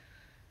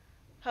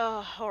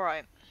 Oh,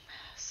 alright.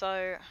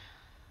 So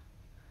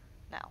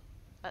now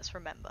let's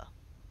remember,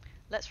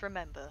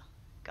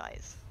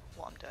 guys,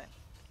 what I'm doing.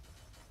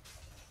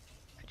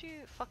 Could Could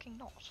you fucking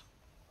not?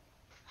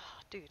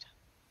 Dude.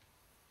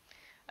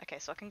 Okay,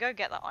 so I can go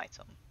get that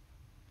item.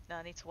 Now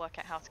I need to work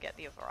out how to get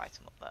the other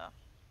item up there.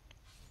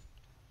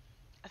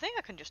 I think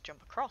I can just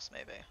jump across,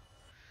 maybe.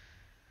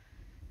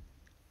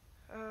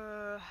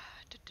 Oh,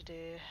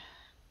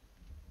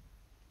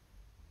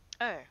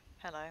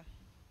 hello.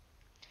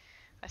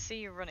 I see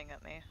you running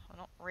at me. I'm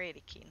not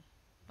really keen,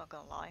 not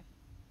gonna lie.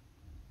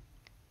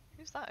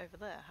 Who's that over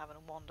there, having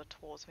wandered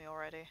towards me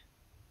already?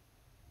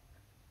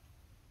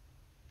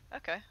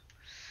 Okay.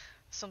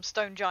 Some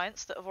stone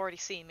giants that have already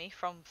seen me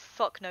from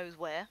fuck knows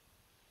where.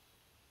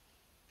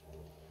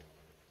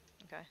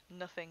 Okay,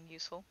 nothing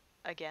useful.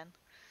 Again.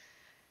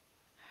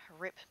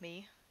 Rip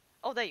me.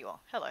 Oh, there you are.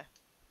 Hello.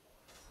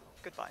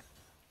 Goodbye.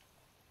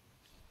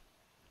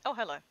 Oh,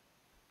 hello.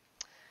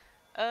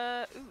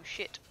 Ooh,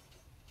 shit.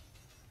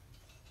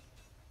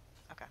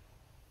 Okay.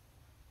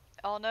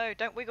 Oh no,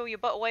 don't wiggle your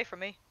butt away from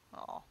me.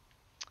 Oh.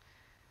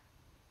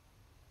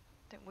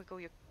 Don't wiggle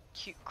your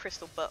cute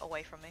crystal butt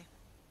away from me.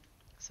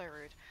 So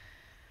rude.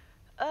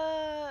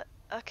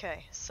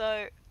 Okay,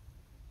 so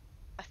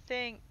I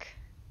think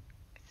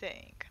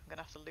I'm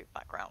gonna have to loop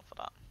back around for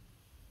that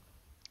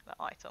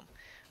item.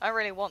 I don't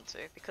really want to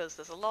because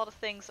there's a lot of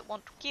things that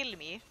want to kill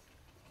me.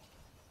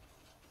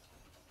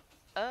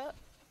 What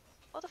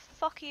the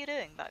fuck are you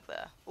doing back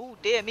there? Oh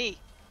dear me.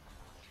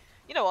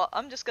 You know what?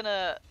 I'm just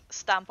gonna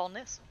stamp on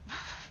this,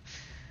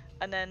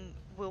 and then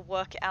we'll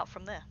work it out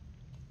from there.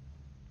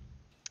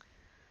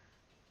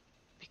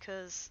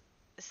 Because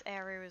this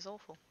area is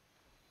awful.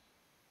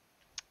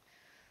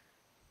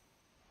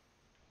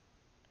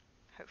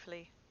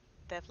 Hopefully,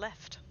 they've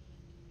left.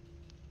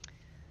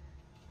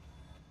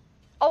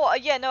 Oh,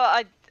 yeah,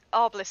 no,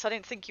 Arbliss, I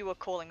didn't think you were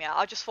calling me out.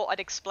 I just thought I'd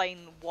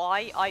explain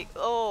why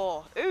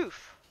oh,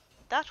 oof.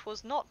 That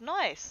was not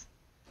nice.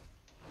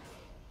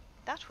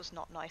 That was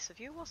not nice of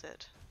you, was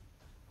it?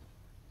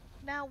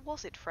 Now,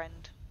 was it,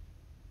 friend?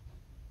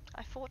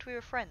 I thought we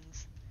were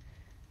friends.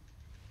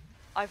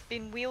 I've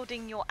been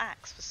wielding your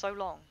axe for so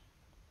long.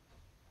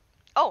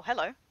 Oh,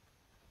 hello.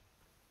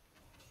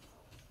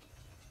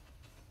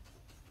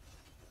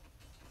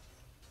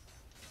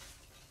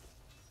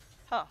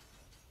 Huh.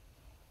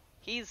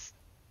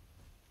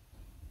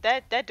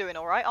 They're doing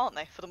alright, aren't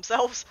they, for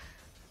themselves?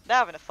 They're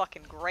having a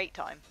fucking great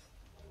time.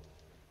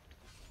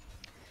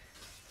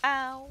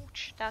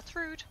 Ouch, that's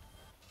rude.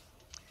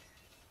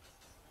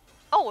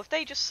 Oh, if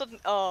they just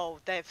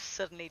they've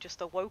suddenly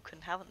just awoken,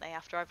 haven't they,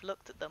 after I've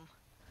looked at them.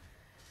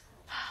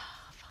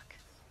 Fuck.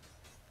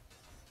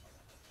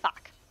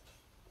 Fuck.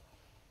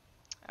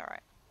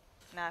 Alright.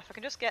 Now, if I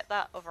can just get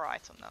that other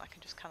item, then I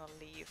can just kind of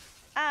leave.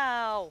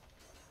 Ow!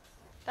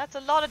 That's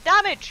a lot of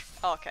damage!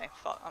 Oh, okay,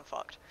 fuck, I'm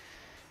fucked.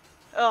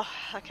 Oh,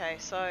 okay,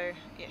 so,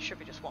 yeah, it should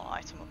be just one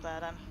item up there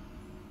then.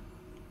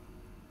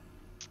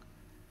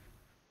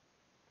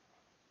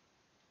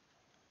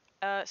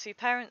 So your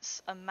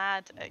parents are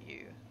mad at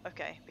you,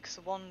 okay, because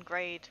of one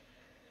grade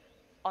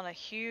on a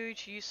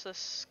huge,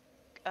 useless,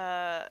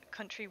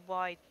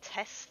 countrywide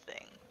test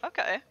thing.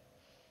 Okay.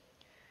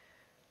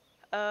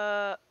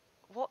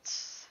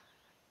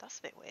 That's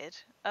a bit weird.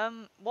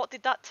 What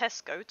did that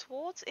test go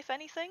towards, if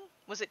anything?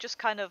 Was it just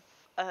kind of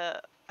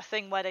a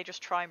thing where they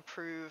just try and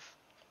prove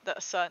that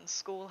a certain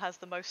school has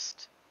the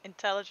most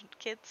intelligent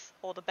kids,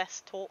 or the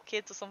best taught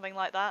kids, or something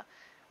like that?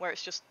 Where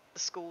it's just the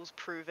schools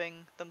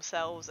proving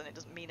themselves and it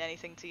doesn't mean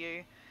anything to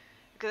you?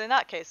 Because in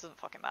that case, it doesn't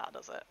fucking matter,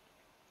 does it?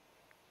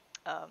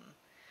 But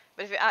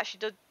if it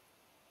actually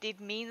did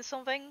mean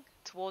something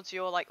towards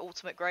your, like,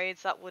 ultimate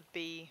grades, that would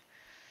be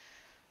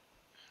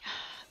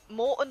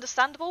more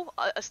understandable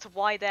as to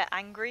why they're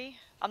angry.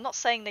 I'm not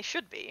saying they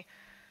should be,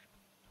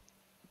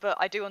 but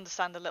I do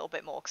understand a little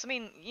bit more. Because, I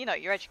mean, you know,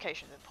 your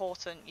education is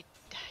important.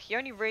 You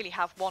only really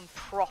have one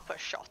proper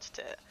shot at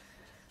it.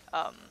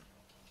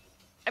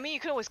 I mean,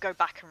 you can always go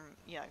back and,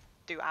 you know,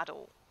 do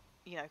adult,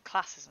 you know,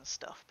 classes and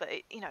stuff. But,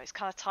 it's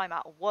kind of time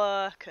out of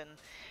work, and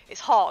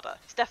it's harder.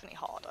 It's definitely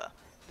harder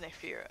than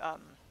if you're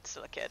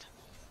still a kid.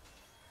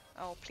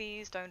 Oh,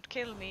 please don't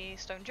kill me,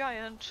 stone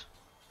giant.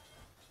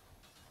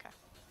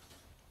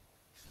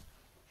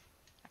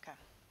 Okay.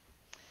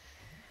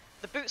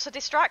 The boots are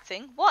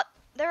distracting? What?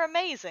 They're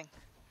amazing.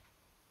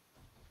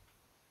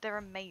 They're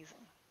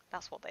amazing.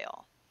 That's what they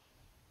are.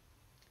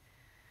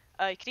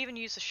 You could even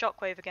use the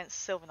shockwave against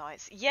Silver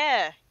Knights.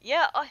 Yeah,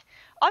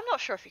 I'm not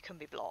sure if it can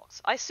be blocked.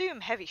 I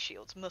assume heavy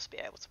shields must be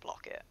able to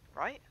block it,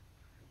 right?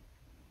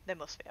 They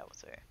must be able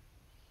to.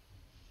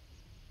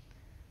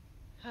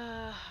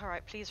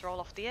 Alright, please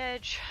roll off the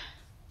edge.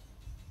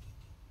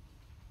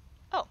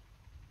 Oh,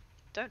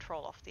 don't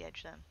roll off the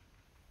edge then.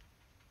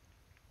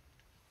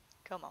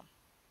 Come on.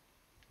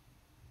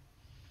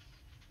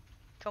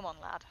 Come on,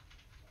 lad.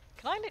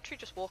 Can I literally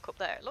just walk up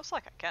there? It looks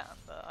like I can,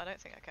 but I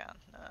don't think I can.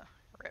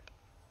 Rip.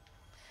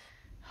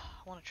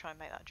 I want to try and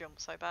make that jump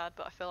so bad,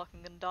 but I feel like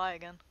I'm going to die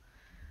again.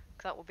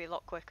 Because that would be a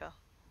lot quicker.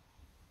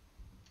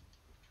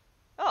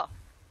 Oh.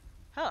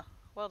 Huh.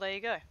 Well, there you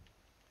go.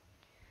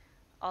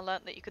 I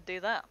learnt that you could do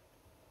that.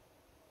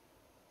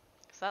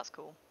 So that's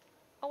cool.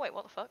 Oh wait,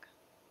 what the fuck?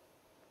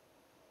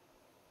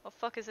 What the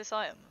fuck is this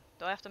item?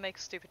 Do I have to make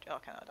a stupid... Oh,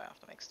 okay, no, I don't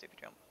have to make a stupid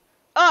jump.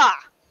 Ah!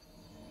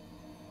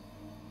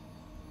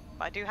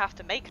 But I do have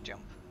to make a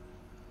jump.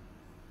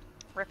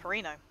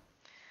 Ripperino.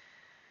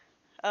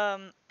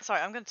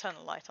 Sorry, I'm going to turn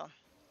the light on.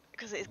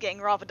 Because it is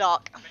getting rather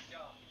dark.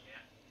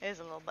 It is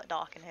a little bit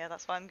dark in here,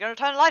 that's why I'm going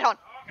to turn the light on.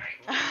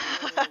 Okay.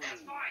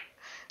 That's fine.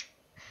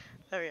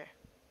 There we go.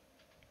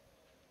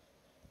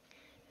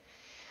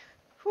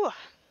 Whew.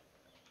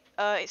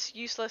 It's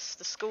useless.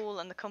 The school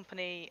and the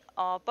company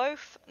are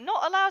both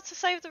not allowed to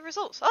save the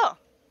results. Oh,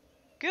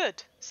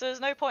 good. So there's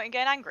no point in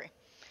getting angry.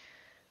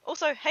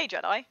 Also, hey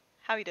Jedi,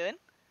 how you doing?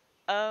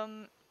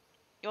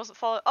 You wasn't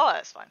following. Oh,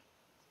 that's fine.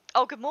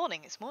 Oh, good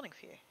morning. It's morning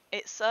for you.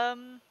 It's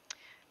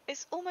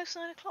almost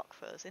 9 o'clock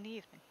for us in the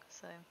evening.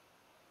 So,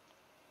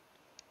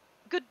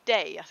 good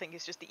day. I think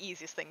is just the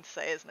easiest thing to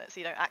say, isn't it?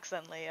 So you don't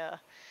accidentally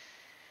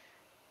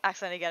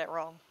get it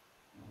wrong.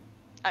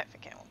 I don't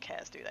think anyone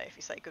cares, do they, if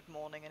you say good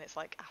morning and it's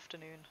like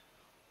afternoon.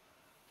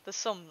 There's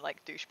some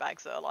like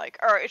douchebags that are like,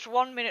 it's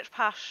 1 minute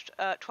past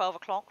 12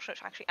 o'clock, so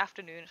it's actually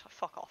afternoon. It's like,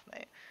 fuck off,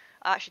 mate.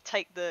 I actually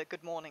take the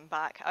good morning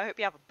back. I hope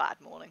you have a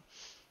bad morning.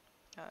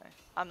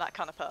 I'm that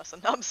kind of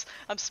person.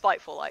 I'm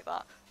spiteful like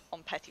that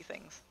on petty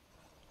things.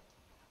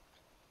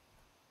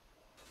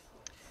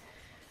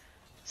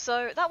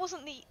 So that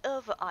wasn't the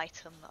other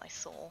item that I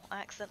saw. I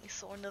accidentally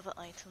saw another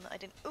item that I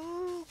didn't.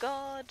 Ooh,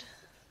 God.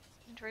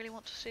 Didn't really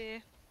want to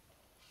see.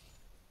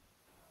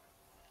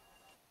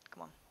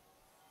 Come on.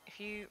 If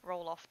you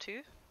roll off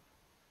too.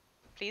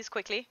 Please,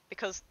 quickly,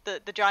 because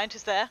the giant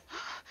is there.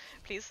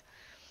 Please.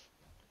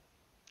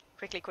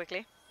 Quickly,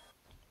 quickly.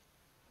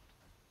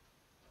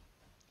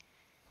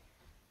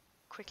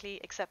 Quickly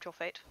accept your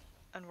fate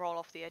and roll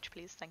off the edge,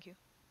 please. Thank you.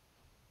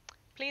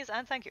 Please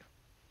and thank you.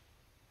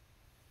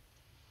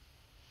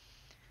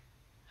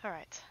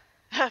 Alright.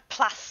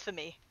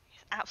 Blasphemy.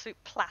 Absolute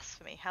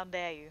blasphemy. How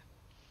dare you.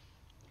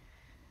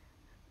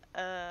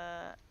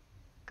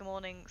 Good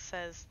morning,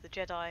 says the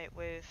Jedi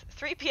with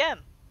 3 PM.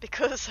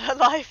 Because her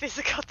life is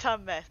a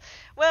goddamn mess.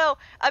 Well,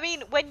 I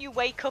mean, when you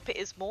wake up it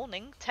is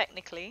morning,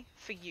 technically,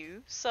 for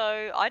you.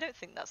 So I don't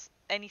think that's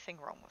anything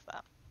wrong with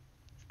that.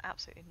 There's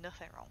absolutely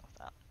nothing wrong with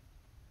that.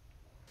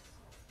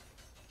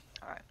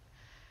 Alright.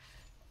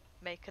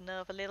 Make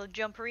another little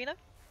jumperino.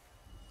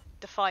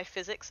 Defy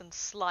physics and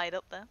slide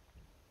up there.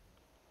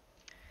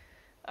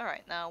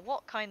 Alright, now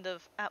what kind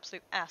of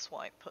absolute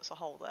asswipe puts a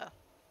hole there?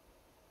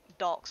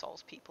 Dark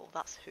Souls people,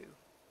 that's who.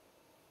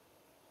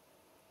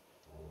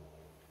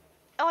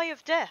 Eye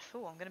of Death.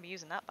 Oh, I'm going to be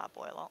using that bad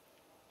boy a lot.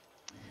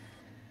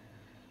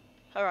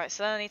 Alright,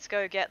 so then I need to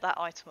go get that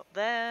item up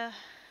there,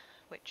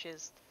 which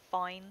is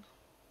fine,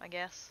 I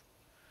guess.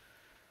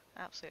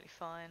 Absolutely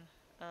fine.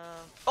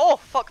 Oh,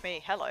 fuck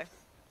me. Hello.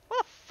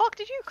 Where the fuck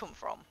did you come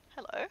from?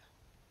 Hello.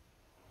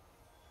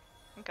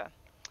 Okay.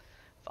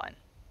 Fine.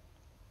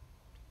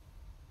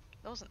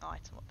 There was an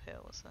item up here,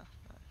 was there?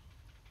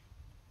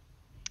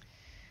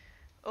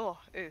 No. Oh,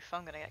 oof,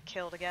 I'm gonna get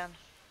killed again.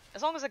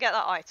 As long as I get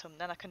that item,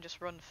 then I can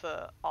just run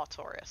for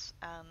Artorias,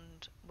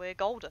 and we're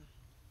golden.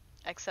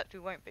 Except we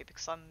won't be,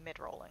 because I'm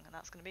mid-rolling, and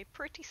that's gonna be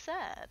pretty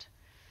sad.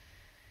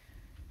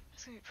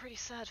 It's gonna be pretty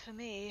sad for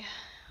me.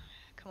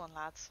 Come on,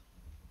 lads.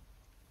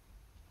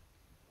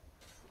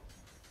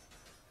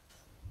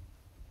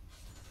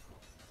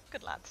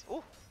 Good lads.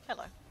 Oh,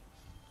 hello.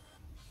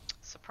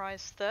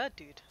 Surprise third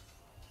dude.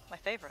 My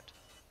favourite.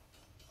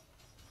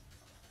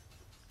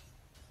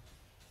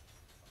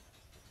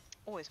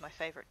 Always my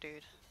favourite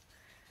dude.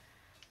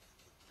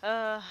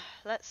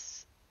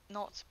 Let's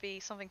not be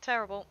something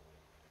terrible.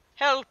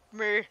 Help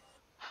me!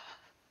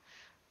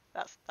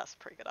 That's a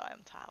pretty good item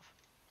to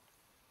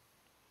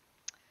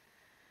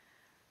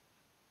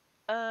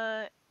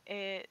have.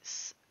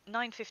 It's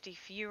 9:50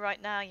 for you right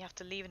now. You have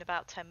to leave in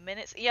about 10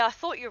 minutes. Yeah, I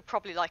thought you were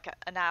probably like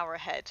an hour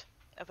ahead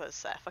of us,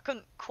 Seth. I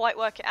couldn't quite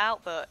work it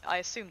out, but I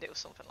assumed it was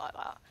something like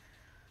that.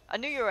 I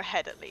knew you were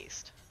ahead at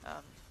least.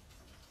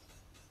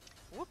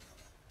 Whoop.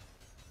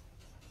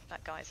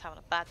 That guy's having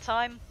a bad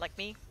time, like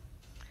me.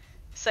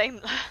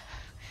 Same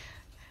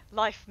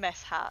life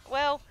mess hat.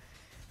 Well,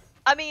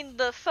 I mean,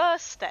 the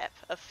first step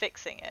of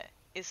fixing it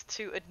is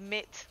to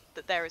admit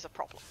that there is a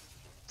problem.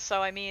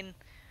 So, I mean,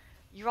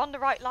 you're on the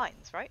right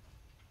lines, right?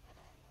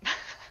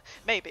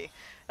 Maybe.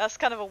 That's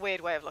kind of a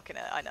weird way of looking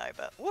at it, I know,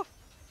 but woof.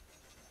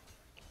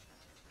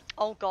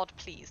 Oh god,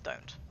 please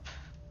don't.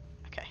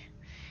 Okay,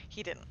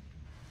 he didn't.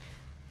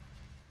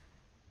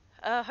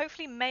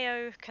 Hopefully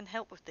Mayo can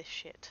help with this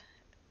shit.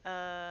 What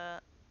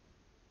are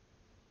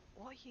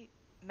you...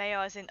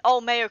 Mayo as in...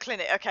 Oh, Mayo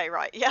Clinic. Okay,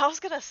 right. Yeah, I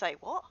was gonna say,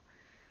 what?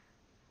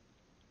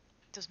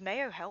 Does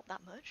Mayo help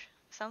that much?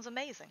 Sounds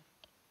amazing.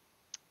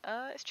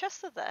 Is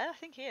Chester there? I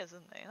think he is,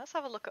 isn't he? Let's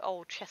have a look at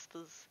old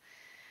Chester's...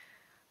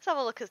 Let's have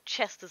a look at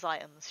Chester's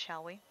items,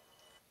 shall we?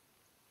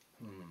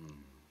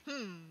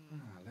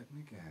 Let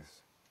me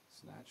guess.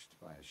 Snatched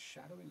by a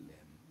shadowy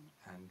limb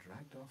and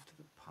dragged off to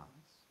the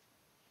pass?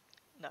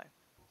 No.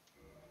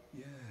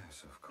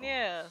 Yes, of course.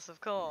 Yes,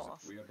 of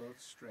course. We are both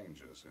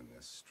strangers in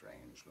this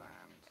strange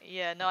land.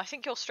 Yeah, no, I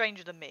think you're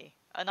stranger than me.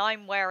 And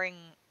I'm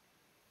wearing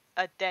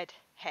a dead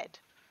head.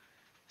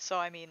 So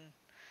I mean,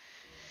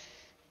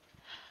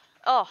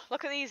 oh,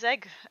 look at these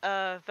egg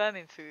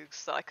vermin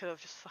foods that I could have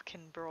just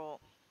fucking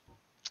brought.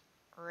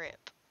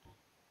 Rip.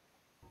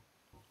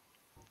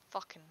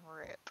 Fucking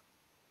rip.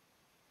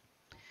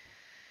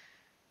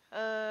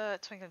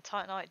 Twinkling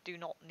Titanite, do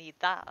not need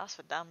that, that's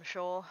for damn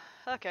sure.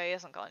 Okay, he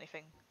hasn't got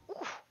anything.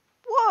 Ooh,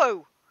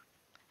 whoa!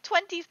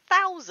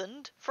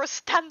 20,000 for a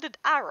standard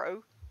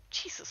arrow?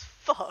 Jesus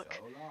fuck.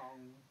 So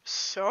long.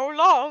 So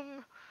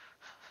long!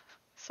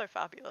 So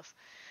fabulous.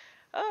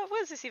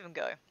 Where does this even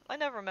go? I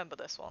never remember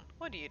this one.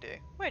 What do you do?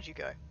 Where'd you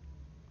go?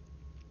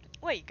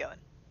 Where you going?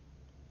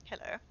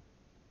 Hello?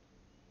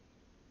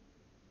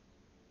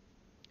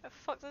 Where the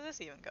fuck does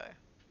this even go?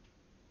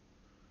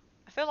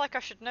 I feel like I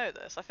should know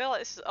this. I feel like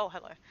this is... Oh,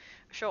 hello.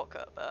 A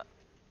shortcut, but...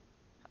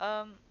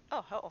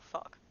 oh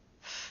fuck.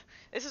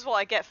 This is what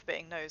I get for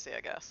being nosy,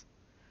 I guess.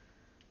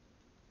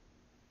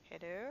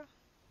 Hello?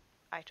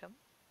 Item?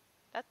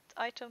 That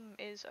item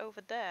is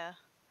over there.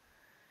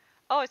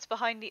 Oh, it's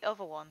behind the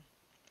other one.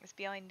 It's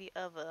behind the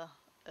other...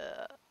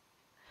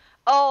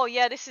 Oh,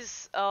 yeah, this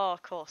is... Oh,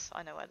 of course.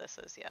 I know where this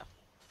is, yeah.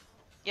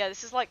 Yeah,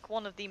 this is like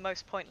one of the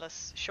most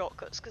pointless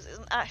shortcuts, because it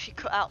doesn't actually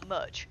cut out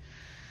much.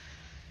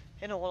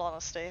 In all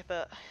honesty,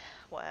 but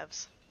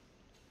whatevs.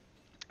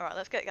 Alright,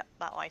 let's get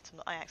that item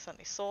that I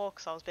accidentally saw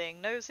because I was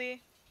being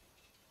nosy.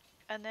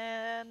 And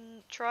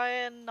then try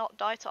and not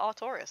die to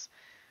Artorias.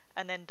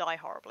 And then die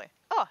horribly.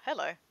 Oh,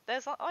 hello.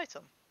 There's that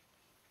item.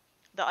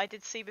 That I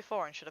did see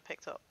before and should have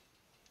picked up.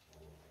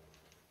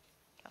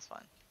 That's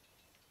fine.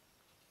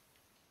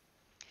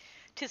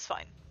 'Tis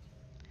fine.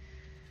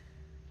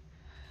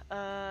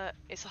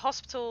 It's a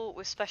hospital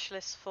with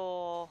specialists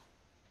for...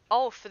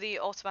 Oh, for the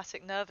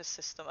automatic nervous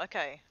system.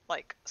 Okay.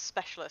 Like,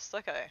 specialists.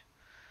 Okay.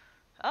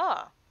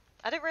 Ah.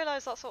 I didn't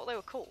realise that's what they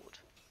were called.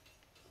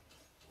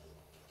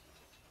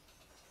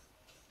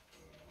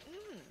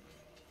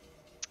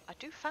 I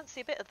do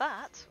fancy a bit of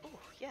that. Oh,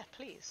 yeah,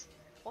 please.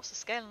 What's the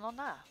scaling on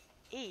that?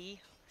 E.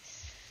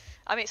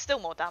 I mean, it's still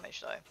more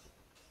damage, though.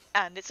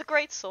 And it's a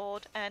great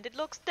sword, and it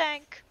looks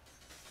dank.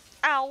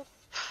 Ow.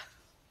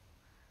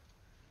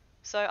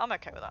 So, I'm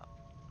okay with that.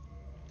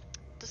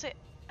 Does it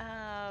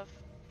have...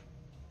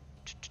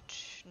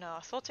 No,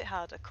 I thought it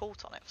had a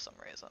cult on it for some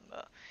reason,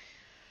 but...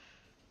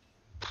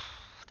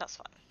 That's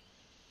fine.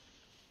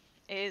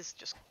 It is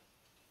just...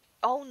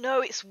 Oh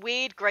no, it's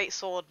weird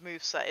greatsword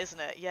moveset, isn't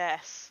it?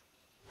 Yes.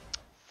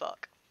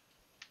 Fuck.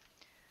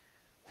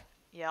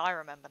 Yeah, I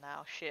remember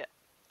now. Shit.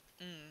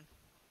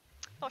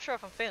 Not sure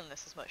if I'm feeling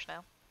this as much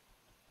now.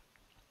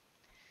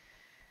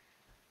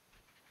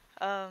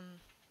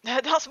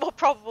 That's more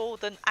probable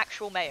than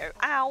actual mayo.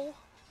 Ow!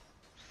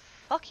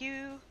 Fuck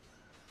you!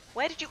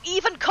 Where did you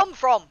even come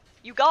from?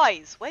 You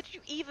guys! Where did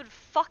you even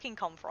fucking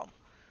come from?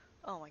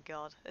 Oh my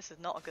god, this is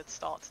not a good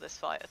start to this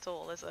fight at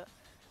all, is it?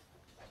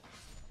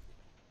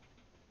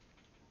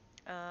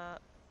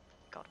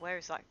 God, where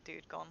is that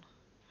dude gone?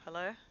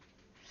 Hello?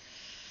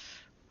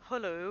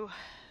 Hello,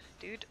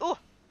 dude. Oh!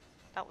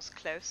 That was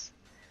close.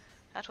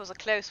 That was a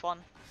close one.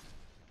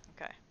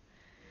 Okay.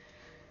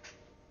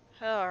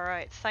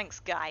 Alright, thanks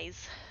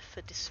guys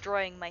for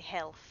destroying my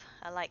health.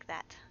 I like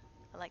that.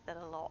 I like that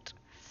a lot.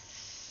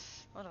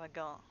 What have I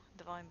got?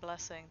 Divine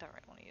Blessing. Don't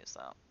really want to use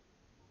that.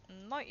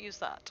 Might use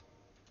that.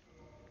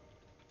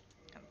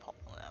 And pop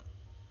on them,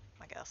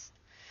 I guess.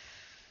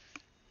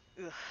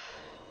 Ugh.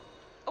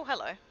 Oh,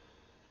 hello.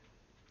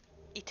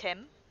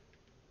 Item.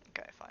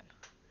 Okay, fine.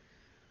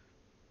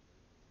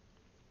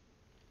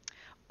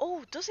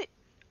 Oh, does it?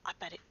 I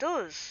bet it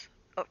does.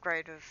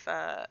 Upgrade with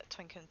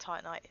Twinkling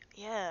Titanite.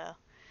 Yeah.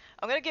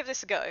 I'm gonna give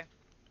this a go.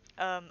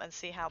 And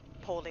see how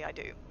poorly I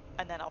do.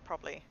 And then I'll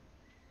probably...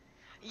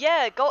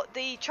 Yeah, got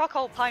the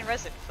charcoal pine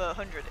resin for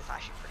 100. It's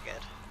actually pretty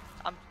good.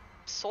 I'm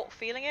sort of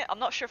feeling it. I'm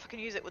not sure if I can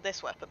use it with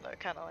this weapon though,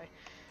 can I?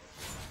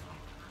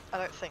 I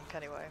don't think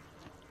anyway.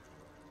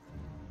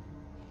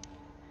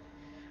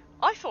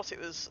 I thought it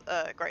was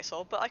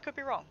greatsword, but I could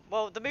be wrong.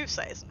 Well, the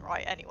moveset isn't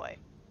right anyway.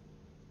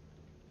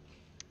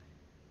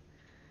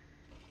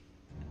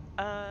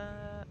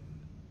 Oh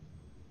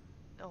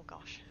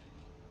gosh.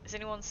 Has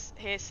anyone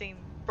here seen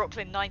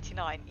Brooklyn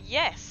 99?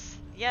 Yes!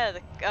 Yeah,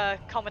 the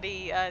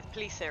comedy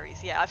police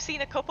series. Yeah, I've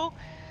seen a couple.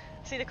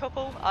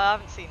 I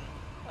haven't seen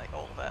like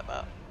all of it,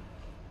 but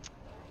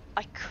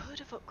I could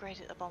have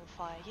upgraded the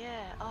bonfire.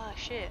 Yeah. Ah,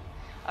 shit.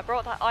 I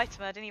brought that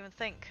item. I didn't even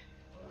think.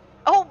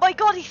 Oh my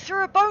god! He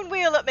threw a bone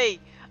wheel at me.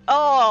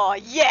 Oh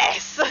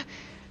yes! The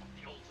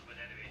ultimate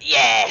enemy.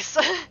 Yes!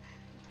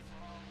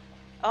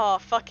 Oh,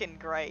 fucking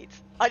great.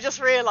 I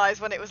just realised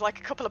when it was like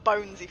a couple of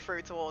bones he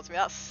threw towards me.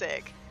 That's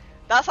sick.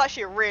 That's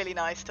actually a really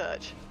nice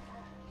touch.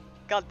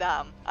 God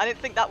damn. I didn't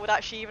think that would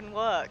actually even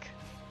work.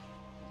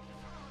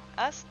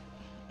 That's...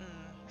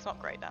 it's not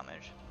great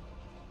damage.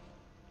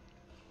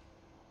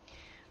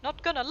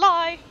 Not gonna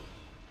lie.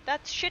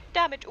 That's shit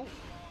damage. Ooh.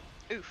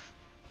 Oof.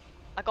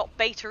 I got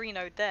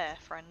baitorino'd there,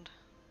 friend.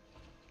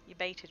 You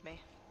baited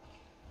me.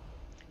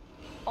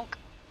 Bonk.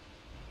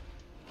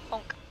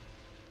 Bonk.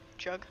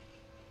 Chug.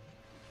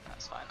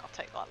 That's fine, I'll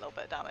take that little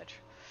bit of damage.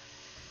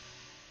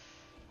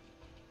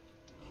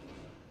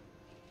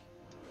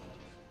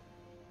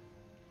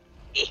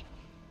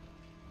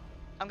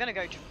 I'm gonna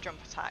go jump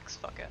attacks,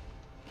 fuck it.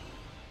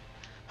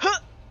 Huh!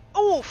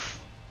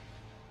 Oof!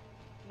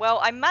 Well,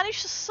 I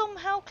managed to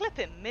somehow clip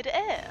him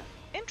mid-air.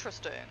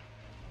 Interesting.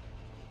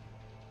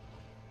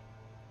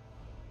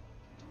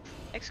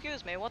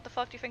 Excuse me, what the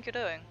fuck do you think you're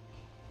doing?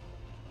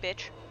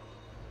 Bitch.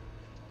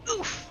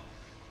 Oof!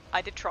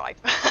 I did try.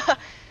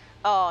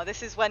 Oh,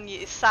 this is when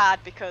it's sad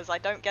because I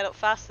don't get up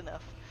fast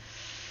enough.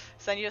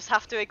 So then you just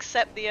have to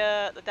accept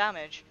the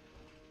damage.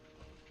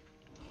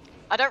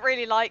 I don't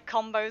really like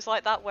combos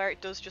like that where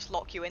it does just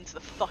lock you into the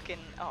fucking,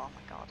 oh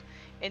my god,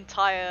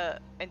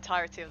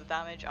 entirety of the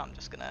damage. I'm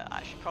just gonna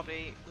actually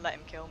probably let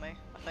him kill me,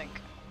 I think.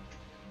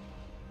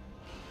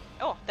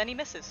 Oh, then he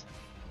misses.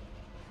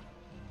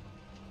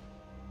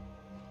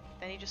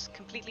 Then he just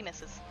completely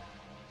misses.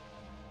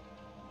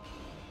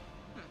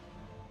 I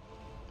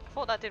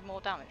thought that did more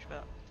damage,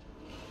 but...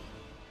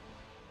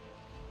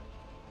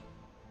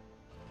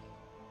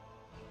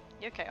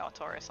 You okay,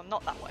 Artorias? I'm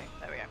not that way.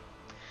 There we go.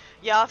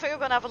 Yeah, I think I'm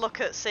going to have a look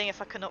at seeing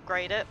if I can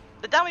upgrade it.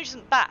 The damage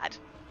isn't bad.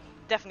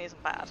 Definitely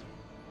isn't bad.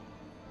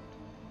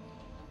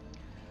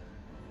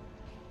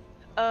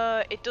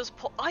 It does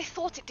I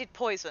thought it did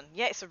poison.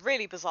 Yeah, it's a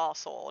really bizarre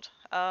sword.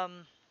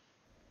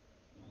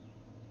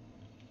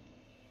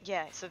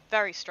 Yeah, it's a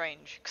very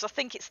strange. Because I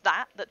think it's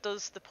that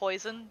does the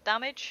poison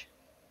damage.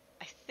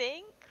 I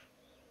think?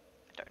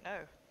 I don't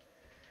know.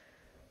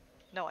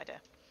 No idea.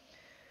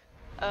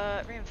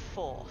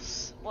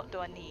 Reinforce. What do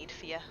I need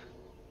for you?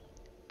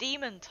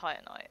 Demon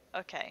Titanite.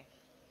 Okay.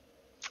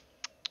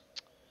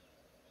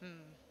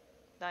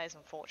 That is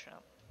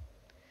unfortunate.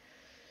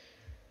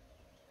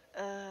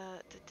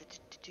 I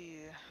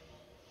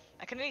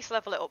can at least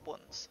level it up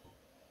once.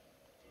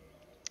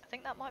 I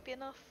think that might be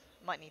enough.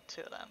 Might need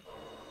 2 of them.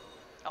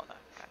 Oh no,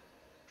 okay.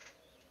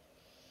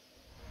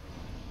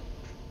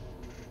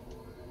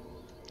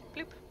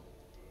 Bloop.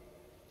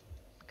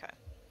 Okay.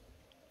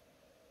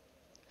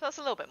 So that's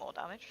a little bit more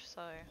damage,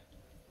 so...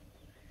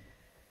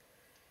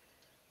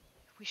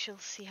 we shall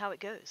see how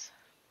it goes.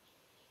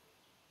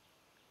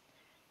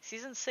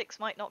 Season 6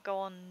 might not go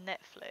on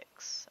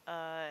Netflix.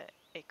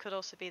 It could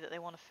also be that they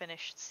want to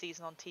finish the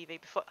season on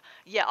TV before...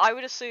 Yeah, I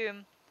would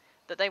assume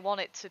that they want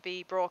it to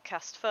be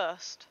broadcast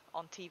first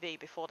on TV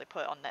before they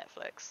put it on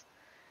Netflix.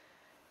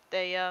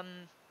 They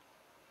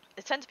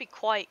tend to be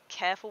quite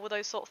careful with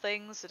those sort of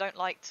things. They don't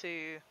like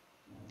to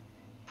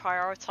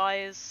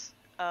prioritize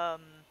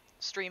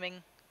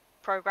streaming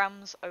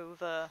programs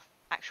over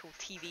actual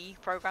TV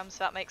programs, if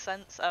that makes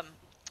sense.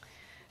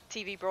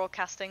 TV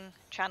broadcasting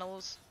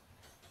channels.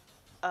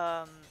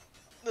 I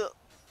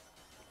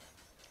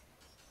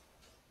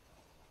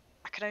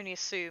can only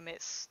assume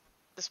it's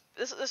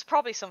there's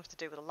probably something to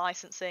do with the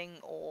licensing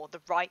or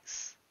the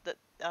rights that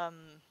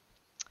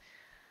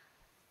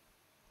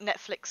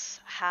Netflix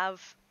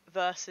have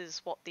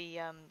versus what the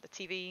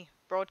TV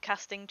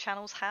broadcasting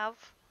channels have.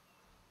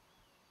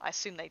 I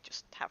assume they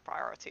just have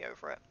priority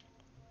over it,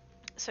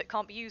 so it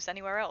can't be used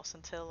anywhere else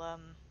until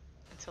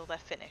they're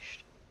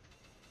finished.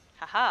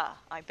 Haha!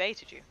 I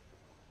baited you.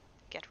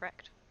 Get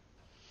wrecked.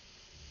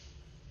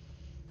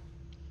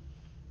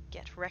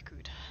 Get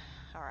wrecked.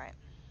 Alright.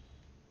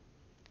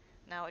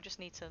 Now I just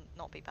need to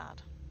not be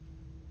bad.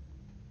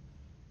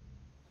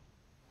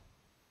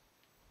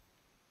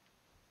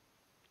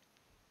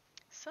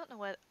 I don't know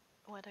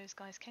where those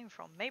guys came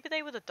from. Maybe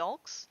they were the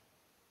dogs?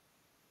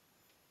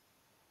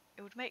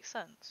 It would make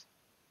sense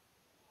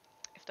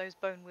if those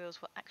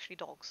Bonewheels were actually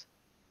dogs.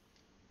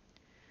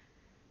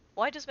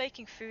 Why does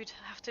making food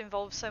have to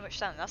involve so much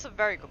standing? That's a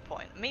very good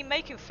point. I mean,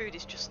 making food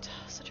is just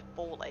such a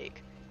ball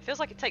ache. It feels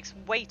like it takes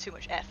way too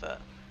much effort,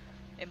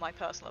 in my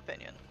personal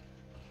opinion.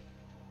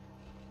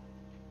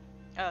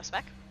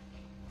 Smack.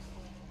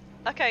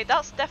 Okay,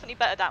 that's definitely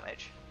better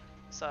damage.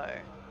 So...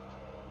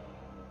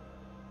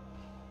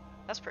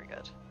 that's pretty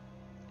good.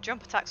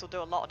 Jump attacks will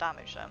do a lot of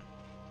damage then.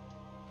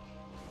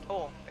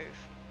 Oh,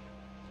 oof.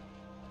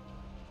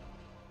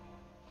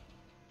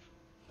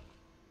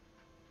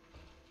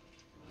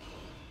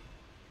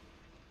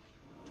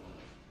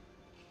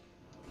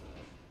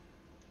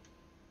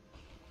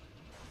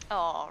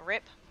 Oh,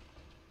 rip.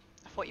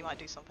 I thought you might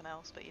do something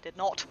else, but you did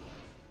not.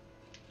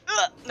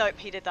 Nope,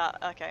 he did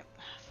that. Okay,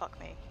 fuck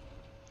me.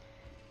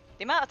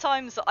 The amount of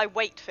times that I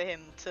wait for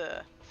him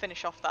to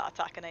finish off that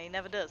attack and he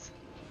never does.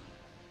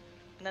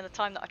 And then the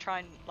time that I try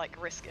and, like,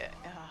 risk it.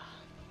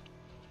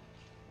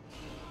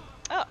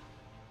 Oh.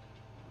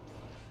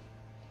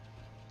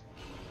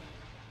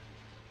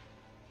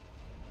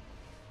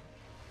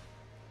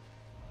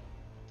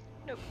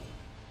 Nope.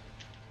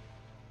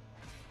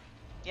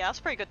 Yeah, that's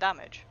pretty good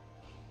damage.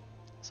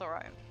 It's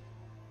alright.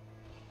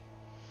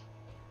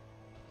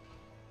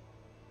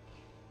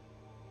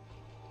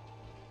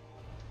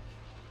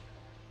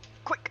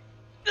 Quick!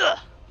 Ugh!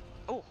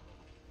 Oh,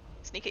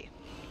 sneaky.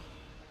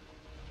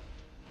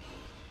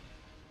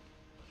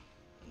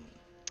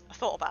 I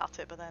thought about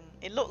it, but then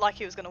it looked like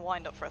he was going to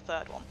wind up for a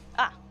third one.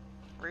 Ah,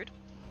 rude.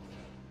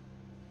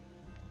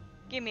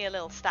 Give me a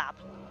little stab.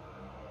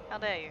 How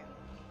dare you?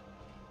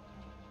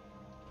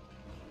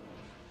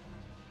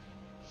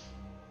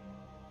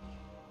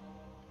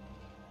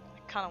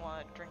 I kind of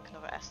want to drink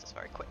another Estus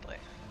very quickly.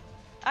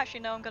 Actually,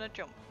 no, I'm going to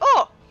jump.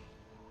 Oh!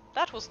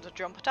 That wasn't a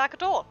jump attack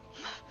at all.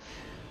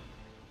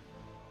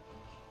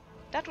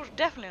 That was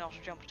definitely not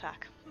a jump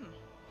attack.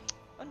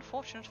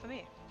 Unfortunate for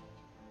me.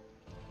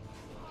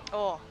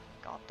 Oh,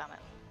 god damn it.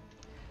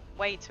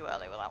 Way too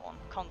early with that one,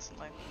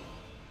 constantly.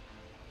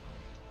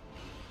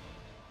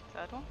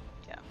 Third one?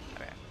 Yeah,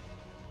 okay.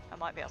 I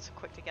might be able to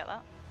quickly get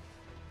that.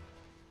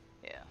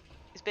 Yeah,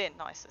 he's being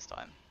nice this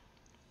time.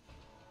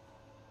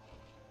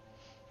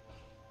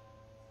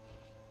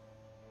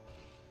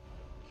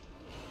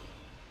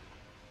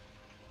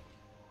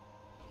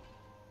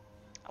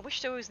 I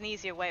wish there was an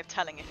easier way of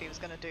telling if he was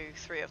going to do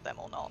 3 of them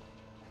or not.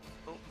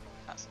 Oh,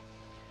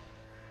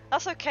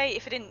 that's okay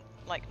if it didn't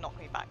like knock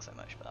me back so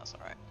much, but that's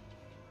alright.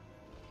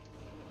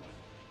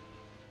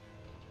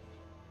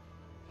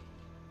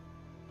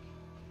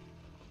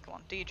 Come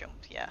on, do you jump?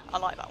 Yeah, I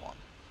like that one.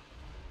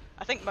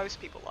 I think most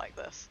people like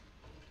this.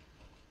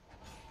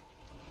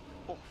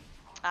 Oh.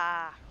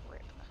 Ah,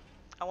 rip.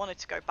 I wanted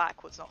to go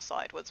backwards, not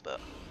sideways,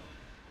 but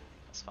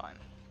that's fine.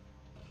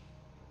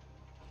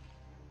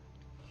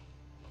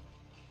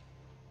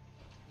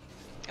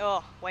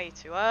 Oh, way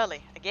too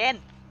early. Again!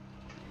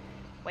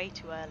 Way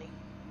too early.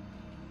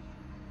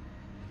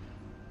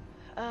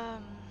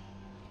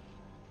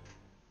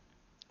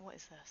 What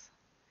is this?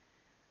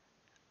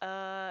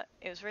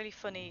 It was really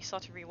funny. You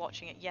started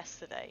rewatching it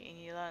yesterday, and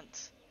you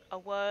learnt a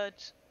word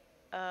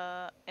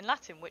in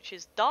Latin, which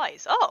is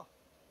dies. Oh,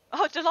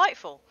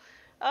 delightful.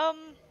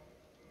 Not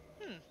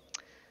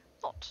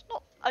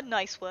a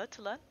nice word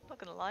to learn. Not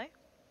gonna lie,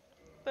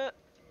 but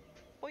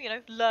well, you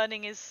know,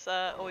 learning is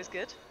always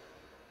good.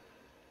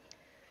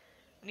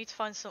 We need to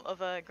find some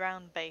other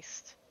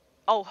ground-based.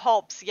 Oh,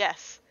 hobs,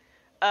 yes.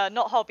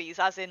 Not hobbies,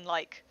 as in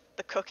like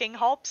the cooking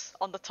hobs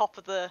on the top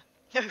of the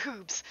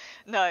hoobs.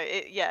 No,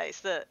 yeah,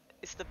 it's the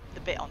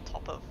bit on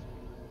top of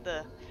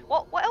the.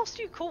 What else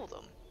do you call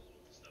them?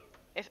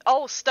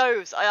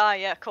 Stoves. Ah,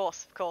 yeah, of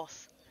course.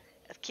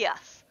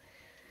 Kias.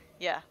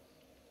 Yeah.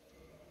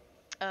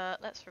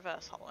 Let's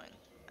reverse hollowing,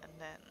 and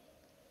then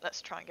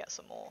let's try and get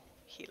some more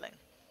healing.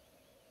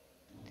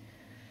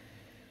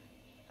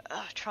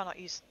 Try not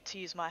to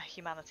use my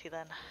humanity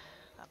then.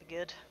 That'd be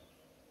good.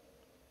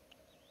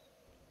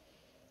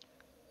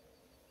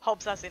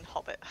 Hobs as in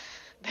Hobbit.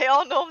 They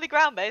are normally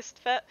ground-based,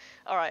 fair.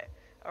 Alright,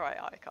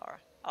 Aikara.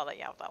 I'll let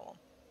you have that one.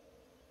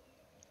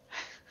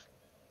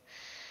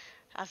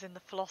 As in the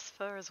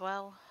philosopher as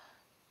well.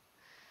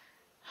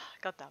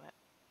 God damn it.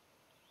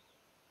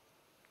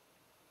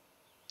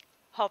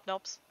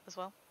 Hobnobs as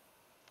well.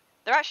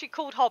 They're actually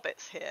called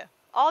hobbits here.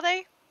 Are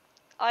they?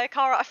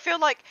 Aikara, I feel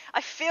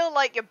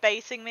like you're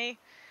baiting me.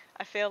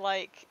 I feel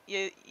like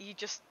you're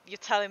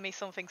telling me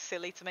something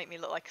silly to make me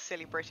look like a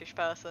silly British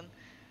person.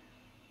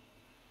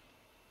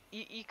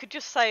 You could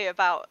just say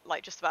about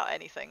just about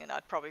anything and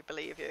I'd probably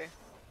believe you.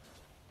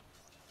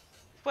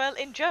 Well,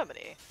 in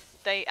Germany,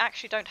 they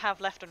actually don't have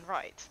left and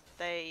right.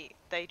 They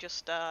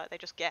just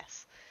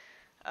guess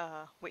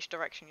which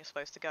direction you're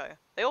supposed to go.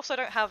 They also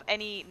don't have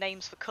any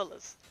names for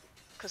colours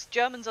because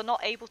Germans are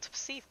not able to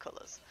perceive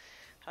colours.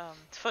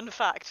 Fun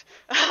fact.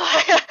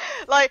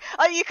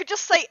 You could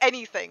just say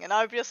anything and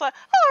I'd be just like,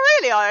 oh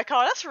really,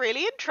 Ayakar, that's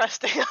really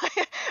interesting.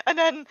 And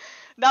then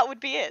that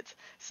would be it.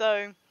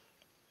 So,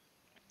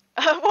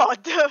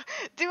 what, do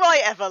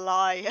I ever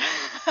lie?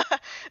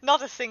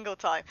 Not a single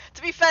time.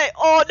 To be fair,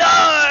 oh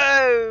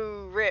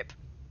no! Rip.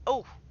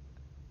 Oh.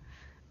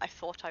 I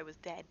thought I was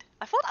dead.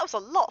 I thought that was a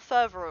lot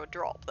further of a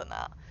drop than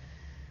that.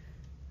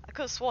 I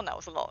could have sworn that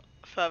was a lot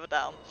further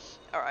down.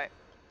 Alright,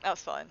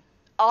 that's fine.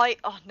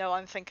 Oh no,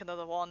 I'm thinking of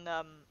the one,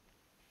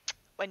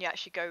 when you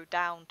actually go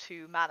down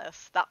to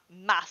Manus. That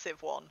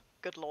massive one.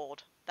 Good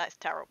lord, that's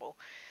terrible.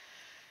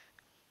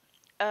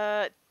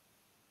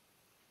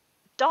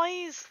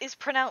 Dies is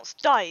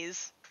pronounced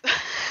dies.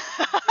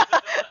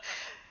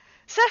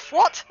 Seath,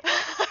 what?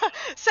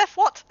 Seath,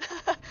 what?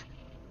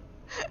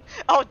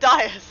 Oh,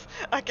 dies.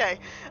 Okay.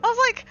 I was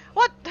like,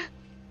 what?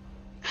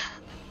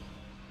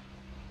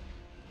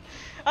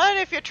 I don't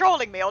know if you're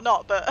trolling me or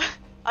not, but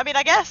I mean,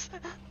 I guess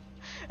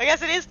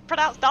it is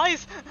pronounced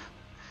dies.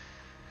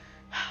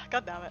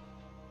 God damn it.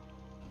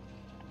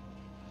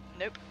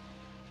 Nope.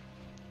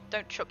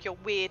 Don't chuck your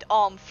weird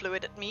arm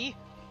fluid at me.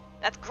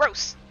 That's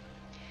gross.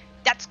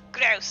 That's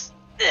gross.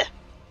 Ugh.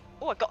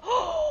 Oh, I got.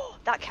 Oh,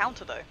 that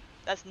counter though.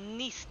 That's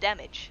nice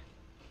damage.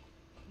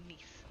 Nice.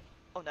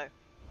 Oh no.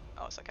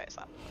 Oh, it's okay. It's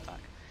that attack.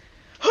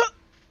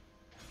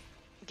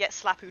 Get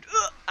slapooed.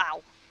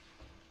 Ow.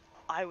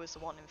 I was the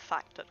one, in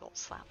fact, that got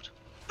slapped.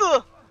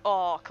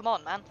 Oh, come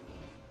on, man.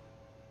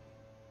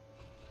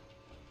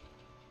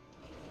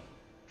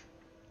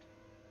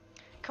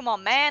 Come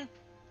on, man.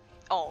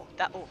 Oh,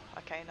 that. Oh,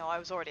 okay. No, I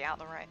was already out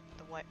the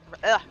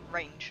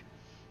range.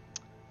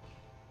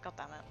 God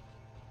damn it.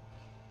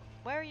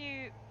 Where are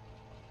you?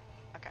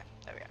 Okay,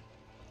 there we go.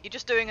 You're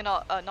just doing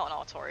not an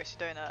Artorias.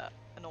 You're doing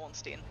an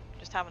Ornstein.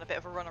 Just having a bit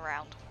of a run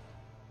around.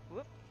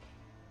 Whoop.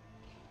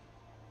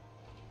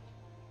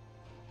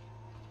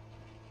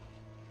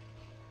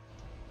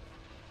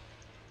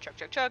 Chug,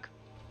 chug, chug.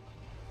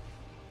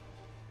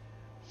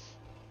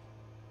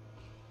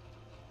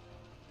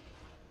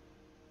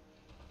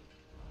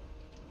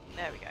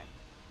 There we go.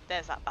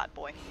 There's that bad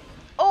boy.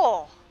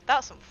 Oh,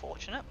 that's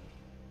unfortunate.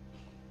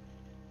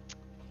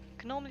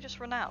 Can normally just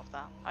run out of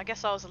that. I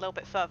guess I was a little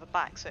bit further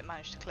back, so it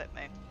managed to clip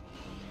me.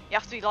 You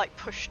have to be like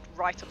pushed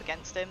right up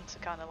against him to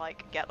kind of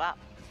like get that.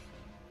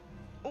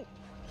 Oh,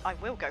 I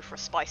will go for a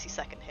spicy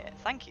second hit.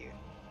 Thank you.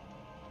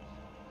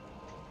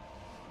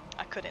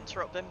 I could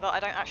interrupt him, but I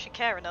don't actually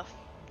care enough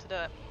to do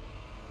it.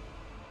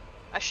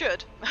 I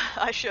should.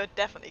 I should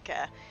definitely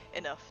care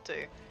enough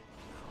to.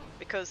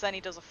 Because then he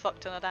does a fuck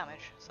ton of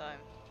damage, so...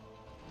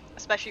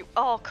 Especially...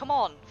 Oh, come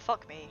on!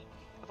 Fuck me.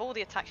 Of all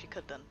the attacks you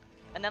could have done.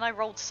 And then I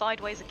rolled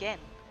sideways again.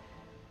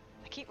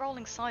 I keep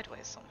rolling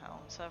sideways somehow,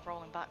 instead of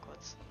rolling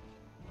backwards.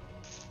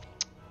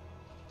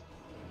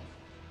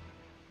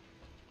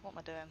 What am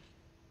I doing?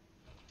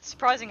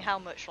 Surprising how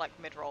much, like,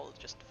 mid-roll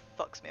just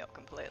fucks me up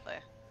completely.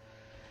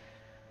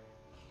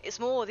 It's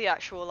more the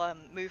actual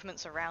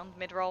movements around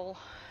mid-roll.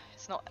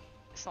 It's not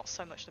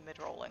so much the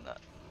mid-rolling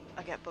that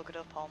I get buggered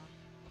up on.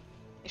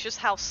 It's just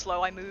how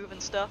slow I move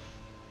and stuff.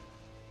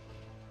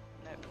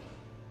 Nope.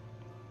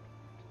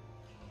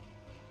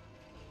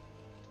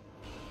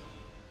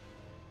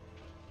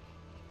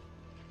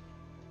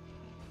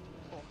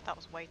 Oh, that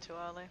was way too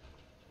early.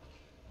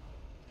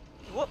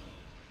 Whoop!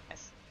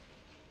 Nice.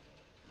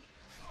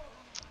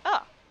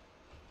 Ah!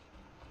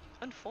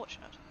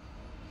 Unfortunate.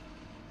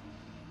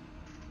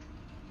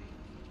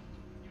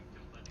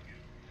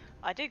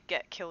 I did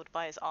get killed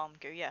by his arm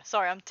goo, yeah.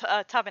 Sorry, I'm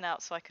tabbing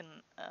out so I can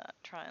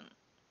try and...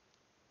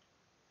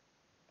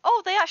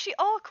 Oh, they actually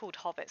are called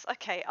hobbits.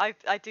 Okay, I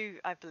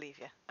believe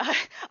you.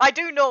 I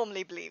do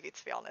normally believe you,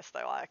 to be honest,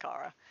 though,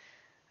 Ayakara.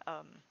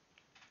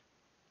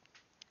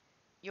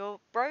 Your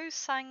bros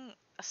sang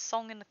a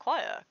song in the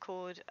choir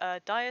called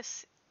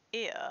Dies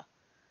Irae,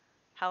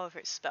 however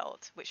it's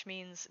spelled, which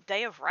means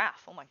Day of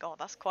Wrath. Oh my god,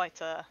 that's quite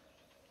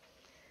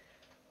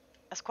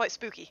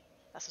spooky.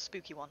 That's a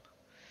spooky one.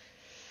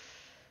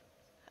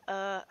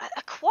 A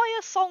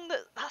choir song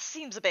that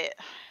seems a bit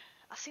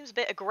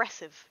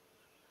aggressive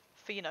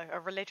for, you know, a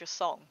religious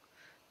song.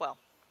 Well,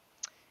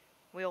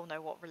 we all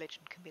know what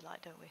religion can be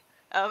like, don't we?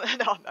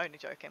 No, I'm only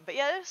joking. But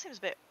yeah, it seems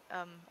a bit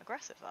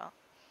aggressive, that.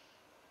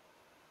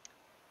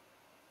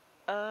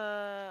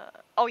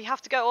 Oh, you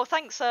have to go. Oh,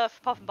 thanks for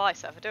popping by,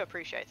 Seth. I do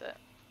appreciate it.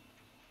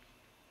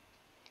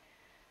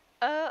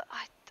 I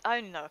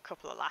only know a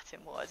couple of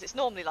Latin words. It's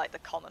normally like the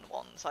common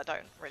ones. I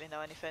don't really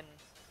know anything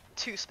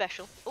too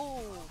special.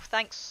 Oh,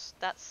 thanks.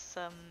 That's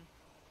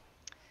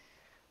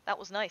that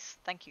was nice.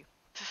 Thank you.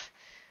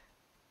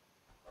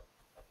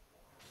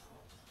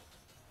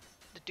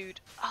 The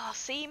dude. Ah,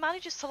 see, he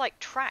manages to like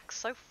track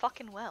so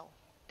fucking well.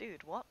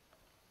 Dude, what?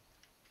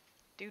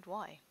 Dude,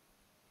 why?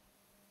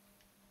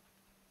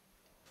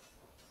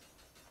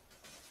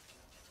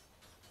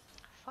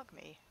 Fuck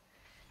me.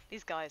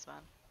 These guys,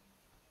 man.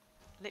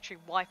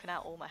 Literally wiping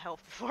out all my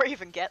health before I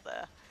even get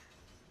there.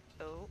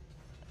 Oh,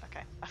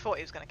 okay. I thought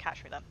he was going to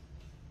catch me then.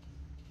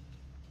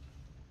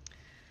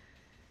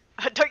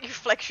 Don't you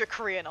flex your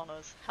Korean on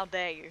us. How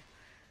dare you.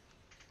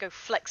 Go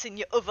flexing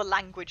your other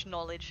language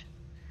knowledge.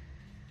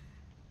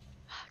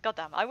 God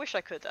damn, I wish I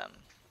could,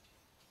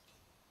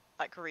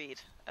 like, read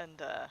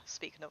and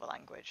speak another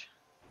language.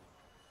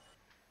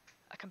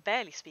 I can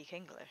barely speak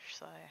English,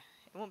 so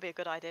it wouldn't be a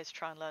good idea to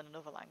try and learn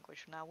another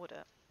language now, would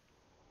it?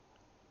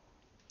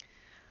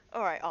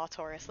 Alright,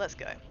 Artorias, let's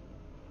go.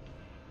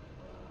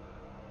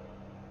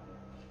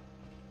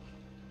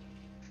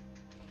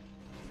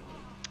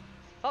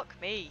 Fuck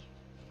me.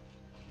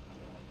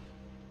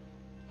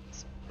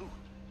 Ooh.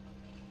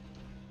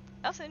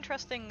 That's an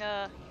interesting,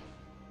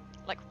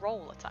 like,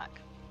 roll attack.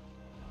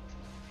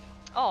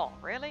 Oh,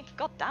 really?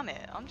 God damn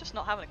it, I'm just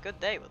not having a good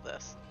day with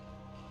this.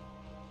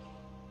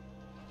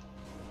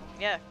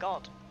 Yeah,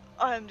 God.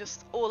 I'm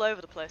just all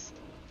over the place.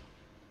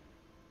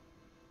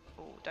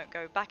 Oh, don't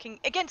go backing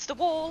against the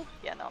wall!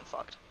 Yeah, no, I'm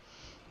fucked.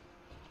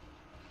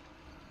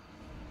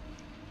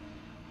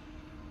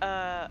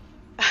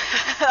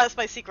 That's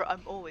my secret,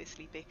 I'm always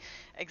sleepy.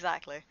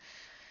 Exactly.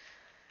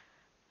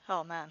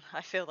 Oh man,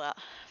 I feel that.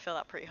 I feel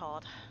that pretty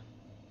hard.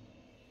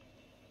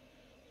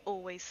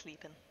 Always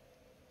sleeping.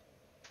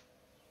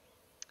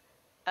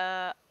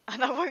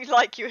 And I won't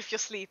like you if you're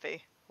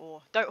sleepy.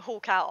 Or don't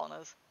hulk out on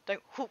us.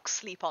 Don't hulk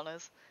sleep on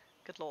us.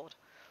 Good lord.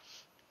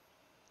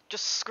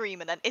 Just scream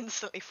and then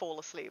instantly fall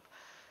asleep.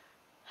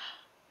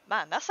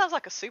 Man, that sounds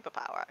like a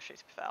superpower, actually,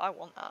 to be fair. I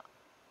want that.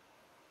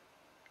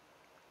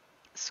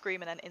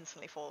 Scream and then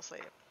instantly fall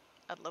asleep.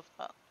 I'd love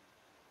that.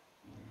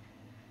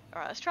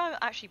 Alright, let's try and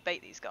actually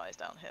bait these guys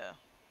down here.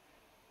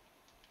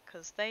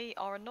 Because they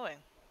are annoying.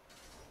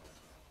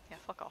 Yeah,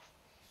 fuck off.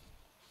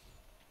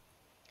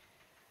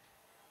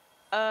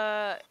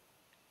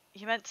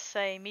 You meant to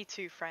say me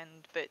too,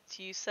 friend, but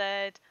you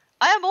said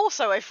I am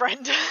also a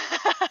friend.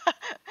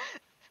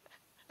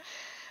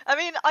 I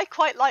mean, I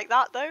quite like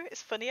that though.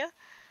 It's funnier.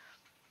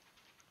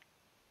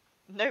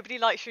 Nobody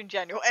likes you in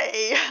general.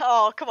 Hey,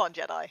 oh come on,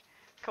 Jedi.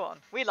 Come on,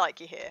 we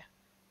like you here.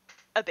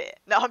 A bit.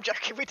 No, I'm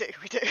joking. We do.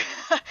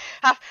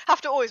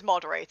 have to always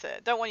moderate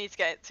it. Don't want you to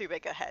get too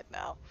big a head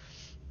now.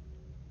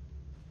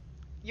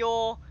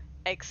 You're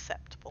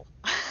acceptable.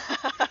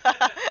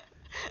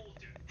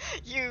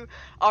 You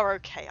are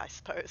okay, I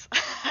suppose.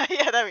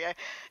 Yeah, there we go.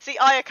 See,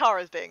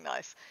 Ayakara's being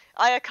nice.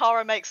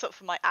 Ayakara makes up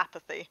for my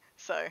apathy,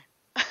 so...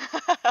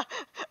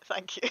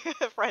 Thank you,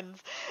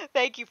 friends.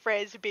 Thank you,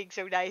 friends, for being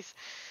so nice.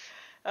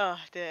 Oh,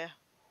 dear.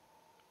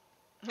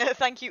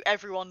 Thank you,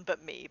 everyone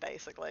but me,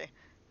 basically.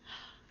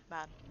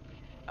 Man,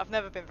 I've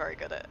never been very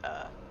good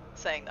at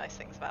saying nice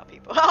things about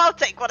people. I'll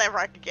take whatever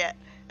I can get.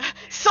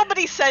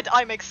 Somebody said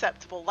I'm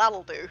acceptable,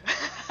 that'll do.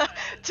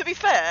 To be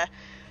fair,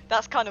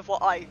 that's kind of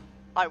what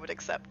I would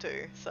accept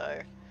too,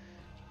 so...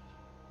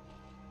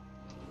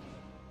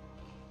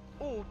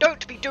 Ooh,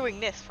 don't be doing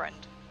this, friend.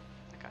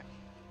 Okay.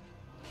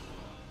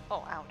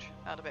 Oh, ouch.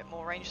 Had a bit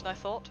more range than I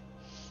thought.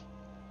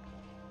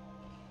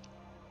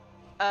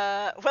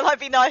 Will I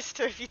be nice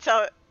to if you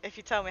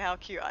tell me how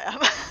cute I am?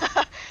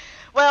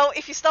 Well,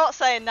 if you start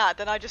saying that,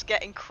 then I just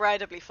get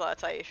incredibly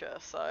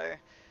flirtatious, so...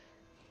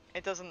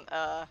 It doesn't,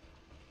 I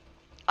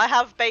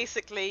have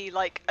basically,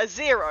 like, a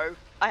 0.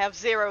 I have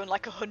 0 and,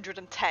 like,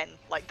 110.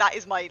 Like, that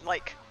is my,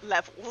 like,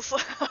 levels.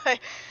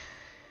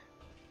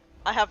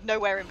 I have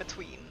nowhere in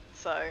between,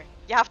 so...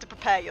 You have to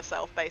prepare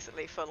yourself,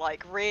 basically, for,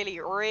 like, really,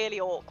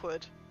 really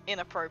awkward,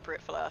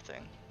 inappropriate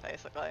flirting,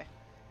 basically.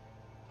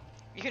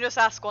 You can just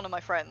ask one of my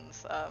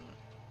friends,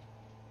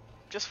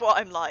 just what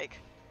I'm like.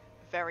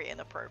 Very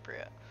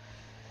inappropriate.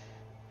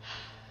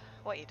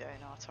 What are you doing,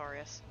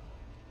 Artorius?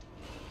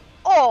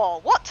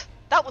 Oh, what?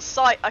 That was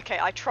okay,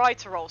 I tried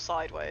to roll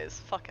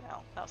sideways. Fucking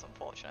hell, that's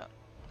unfortunate.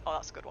 Oh,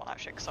 that's a good one,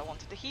 actually, because I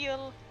wanted to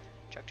heal.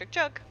 Chug, chug,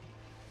 chug.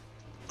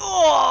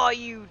 Oh,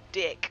 you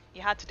dick.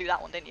 You had to do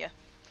that one, didn't you?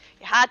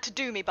 You had to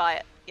do me by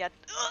it. You had...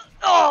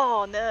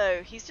 Oh,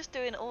 no. He's just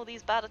doing all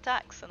these bad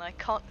attacks, and I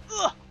can't...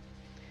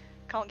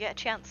 Can't get a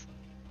chance.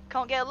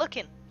 Can't get a look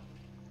in.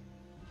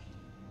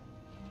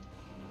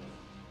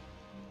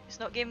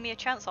 It's not giving me a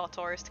chance,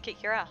 Artorius, to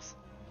kick your ass.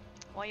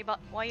 Why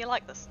are you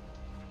like this?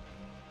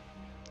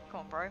 Come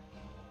on, bro.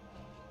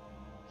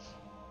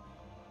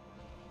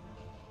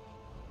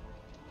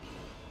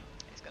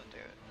 He's gonna do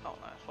it. Oh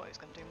no, I thought he was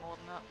gonna do more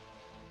than that.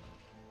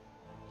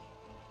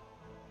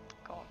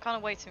 Come on, kind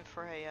of waiting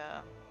for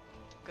a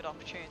good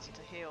opportunity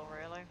to heal,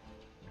 really.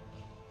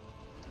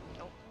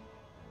 Oh.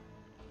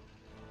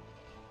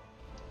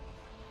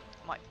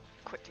 Might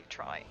quickly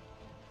try.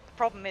 The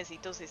problem is he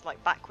does his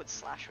like backwards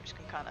slash, which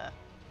can kind of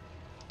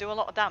do a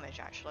lot of damage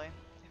actually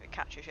if it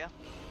catches you.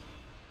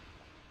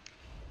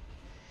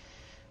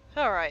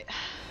 Alright.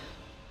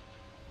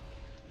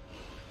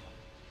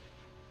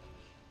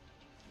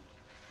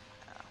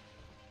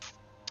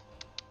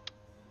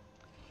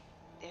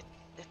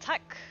 The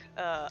attack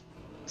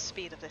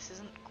speed of this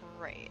isn't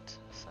great,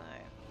 so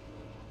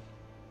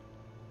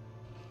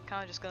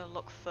kind of just gonna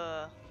look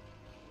for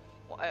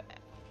what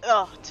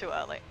too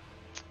early.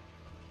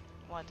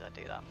 Why did I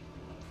do that?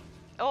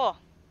 Oh,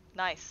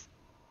 nice.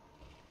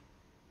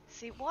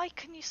 See, why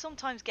can you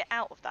sometimes get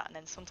out of that and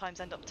then sometimes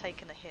end up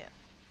taking a hit?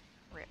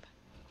 Rip.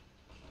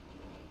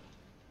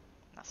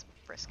 That's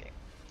risky.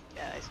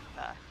 Yeah, it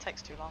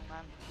takes too long,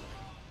 man.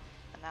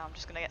 And now I'm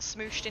just gonna get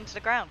smooshed into the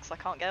ground because I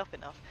can't get up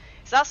enough.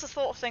 So that's the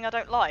sort of thing I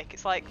don't like.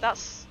 It's like,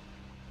 that's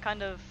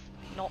kind of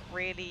not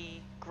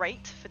really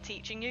great for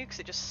teaching you because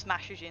it just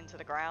smashes you into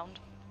the ground.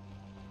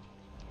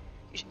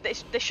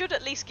 They should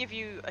at least give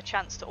you a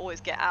chance to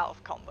always get out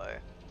of combo,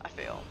 I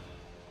feel.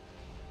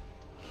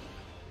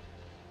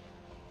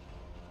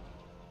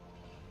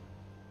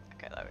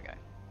 Okay, there we go.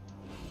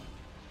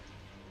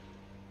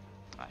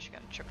 I'm actually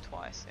going to chuck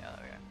twice. Yeah,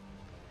 there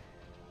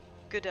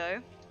we go.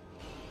 Goodo.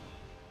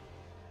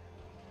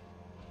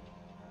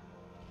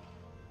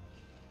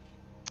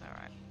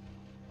 Alright.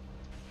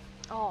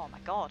 Oh my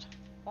god.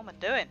 What am I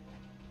doing?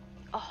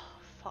 Oh,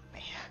 fuck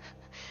me.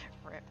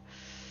 Rip.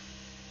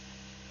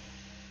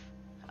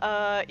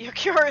 You're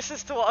curious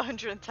as to what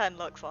 110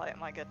 looks like,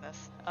 my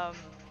goodness.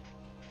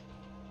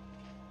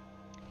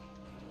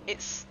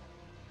 It's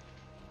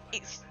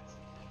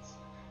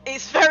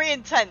very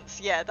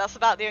intense, yeah, that's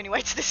about the only way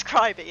to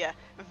describe it, yeah.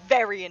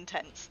 Very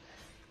intense.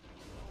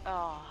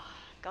 Oh,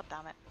 god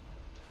damn it.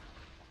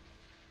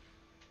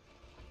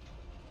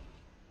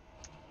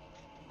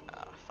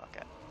 Oh, fuck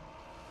it.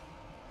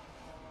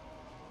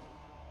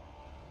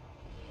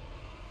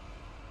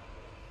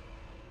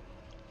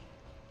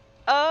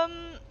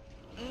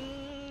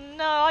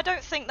 No, I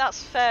don't think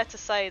that's fair to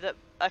say that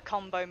a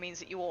combo means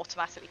that you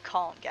automatically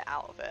can't get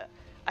out of it.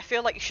 I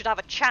feel like you should have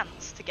a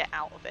chance to get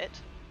out of it.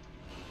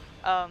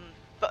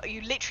 But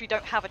you literally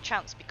don't have a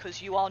chance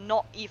because you are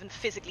not even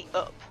physically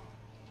up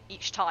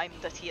each time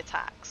that he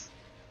attacks.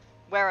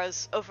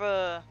 Whereas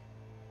other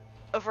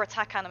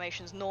attack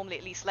animations normally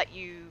at least let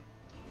you're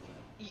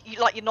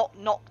not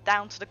knocked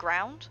down to the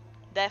ground,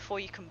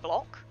 therefore you can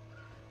block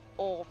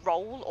or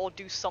roll or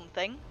do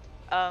something.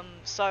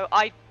 So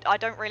I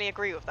don't really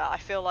agree with that. I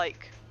feel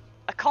like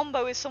a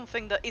combo is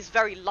something that is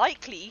very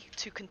likely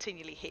to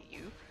continually hit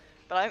you,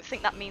 but I don't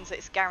think that means that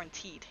it's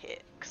guaranteed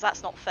hit, because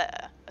that's not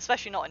fair,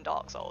 especially not in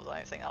Dark Souls. I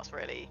don't think that's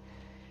really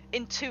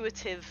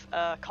intuitive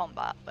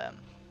combat then.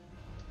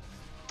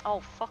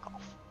 Oh, fuck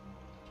off.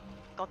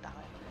 God damn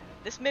it.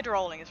 This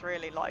mid-rolling is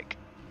really, like,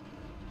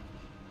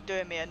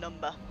 doing me a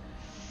number.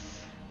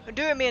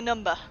 Doing me a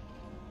number.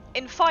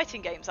 In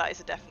fighting games, that is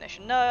a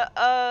definition. No,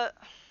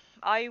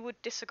 I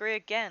would disagree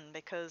again,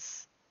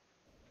 because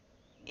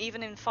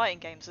even in fighting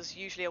games, there's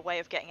usually a way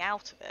of getting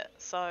out of it.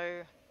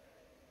 So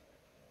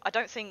I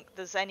don't think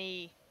there's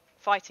any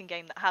fighting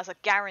game that has a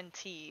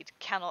guaranteed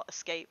cannot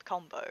escape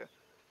combo.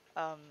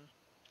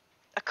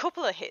 A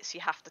couple of hits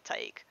you have to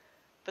take,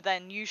 but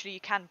then usually you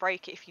can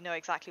break it if you know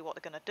exactly what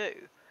they're going to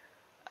do.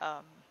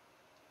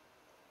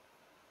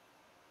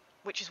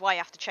 Which is why you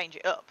have to change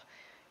it up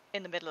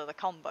in the middle of the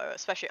combo,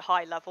 especially at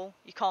high level.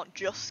 You can't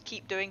just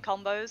keep doing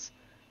combos,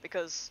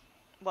 because,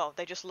 well,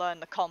 they just learn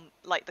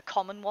the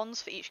common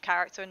ones for each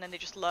character, and then they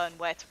just learn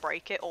where to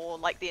break it, or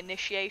like the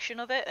initiation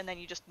of it, and then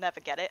you just never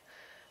get it.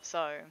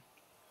 So,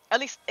 at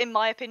least in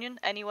my opinion,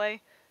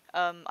 anyway,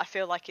 I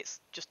feel like it's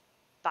just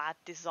bad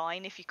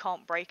design if you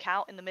can't break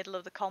out in the middle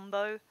of the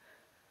combo.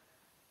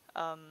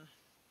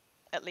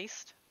 At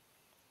least.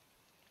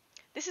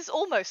 This is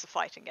almost a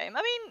fighting game.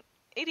 I mean,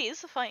 it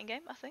is a fighting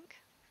game, I think.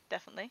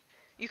 Definitely.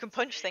 You can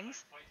punch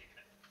things.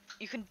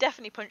 You can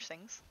definitely punch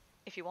things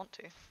if you want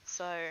to.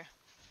 So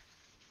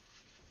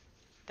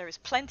there is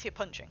plenty of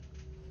punching.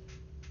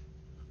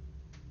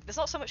 There's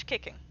not so much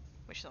kicking,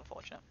 which is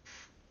unfortunate.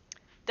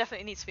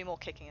 Definitely needs to be more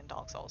kicking in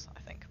Dark Souls,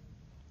 I think. Can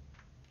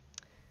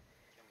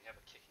we have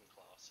a kicking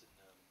class in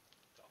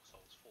Dark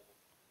Souls 4?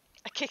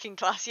 A kicking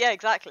class, yeah,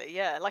 exactly,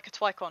 yeah, like a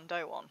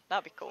Taekwondo one.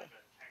 That'd be cool.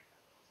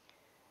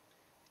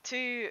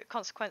 Two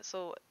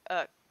consequential,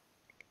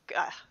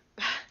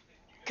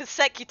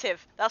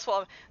 consecutive. That's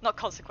what I'm, not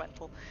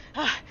consequential.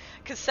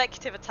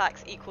 Consecutive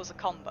attacks equals a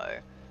combo.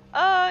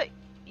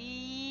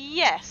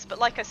 Yes, but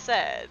like I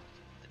said,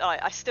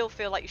 I still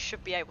feel like you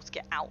should be able to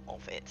get out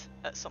of it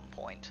at some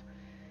point.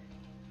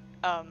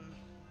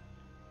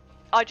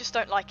 I just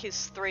don't like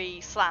his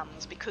 3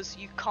 slams because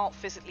you can't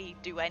physically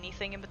do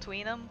anything in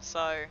between them.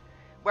 So,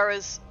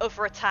 whereas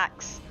other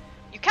attacks,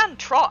 you can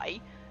try.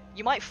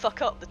 You might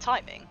fuck up the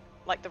timing,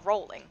 like the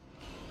rolling.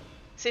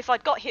 So if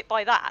I'd got hit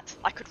by that,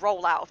 I could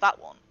roll out of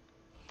that one.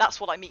 That's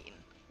what I mean.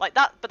 Like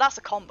that, but that's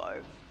a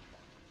combo.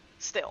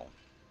 Still.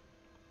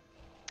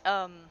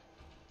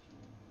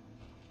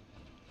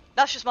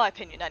 That's just my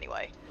opinion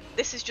anyway.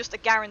 This is just a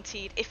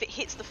guaranteed, if it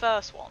hits the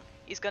first one,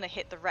 he's gonna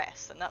hit the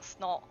rest, and that's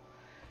not...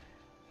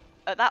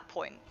 At that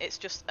point, it's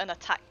just an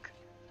attack.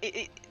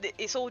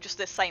 It's all just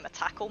the same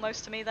attack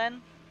almost to me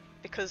then.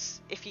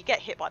 Because if you get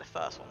hit by the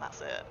first one,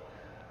 that's it.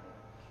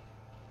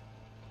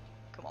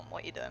 Come on,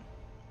 what are you doing?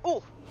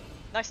 Ooh!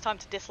 Nice time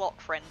to dislock,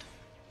 friend.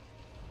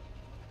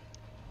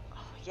 Oh,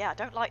 yeah, I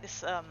don't like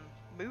this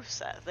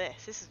moveset of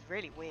this. This is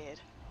really weird.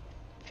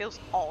 It feels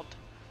odd.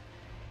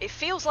 It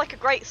feels like a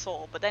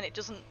greatsword, but then it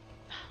doesn't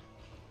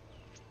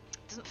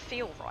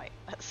feel right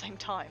at the same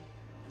time.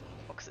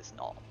 Well, because it's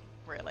not,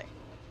 really.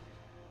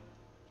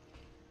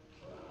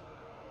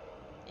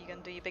 Are you going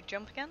to do your big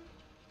jump again?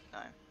 No.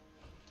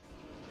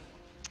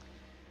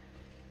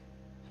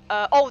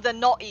 Oh, they're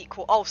not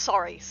equal. Oh,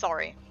 sorry.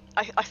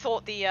 I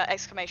thought the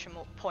exclamation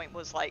point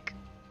was like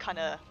kind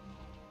of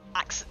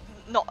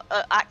not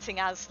acting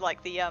as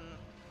like the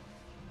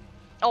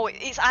Oh,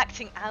 it's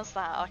acting as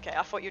that. Okay,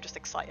 I thought you were just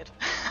excited.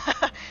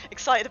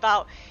 Excited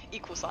about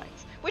equal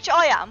signs, which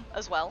I am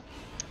as well.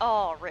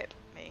 Oh, rip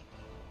me.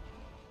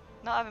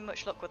 Not having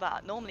much luck with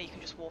that. Normally you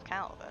can just walk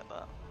out of it,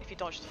 but if you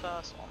dodge the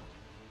first one.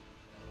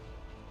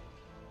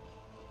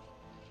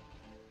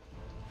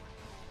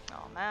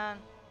 Oh man.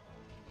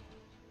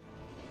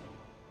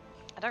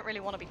 I don't really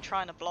want to be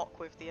trying to block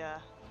with the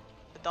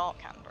dark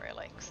hand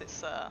really, because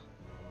it's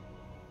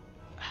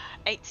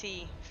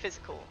 80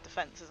 physical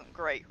defense isn't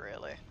great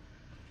really.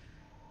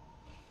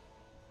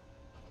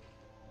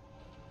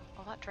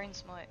 Oh, that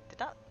drains my... Did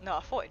that... No,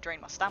 I thought it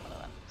drained my stamina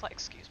then. It's like,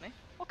 excuse me.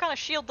 What kind of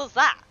shield does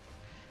that?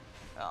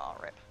 Oh,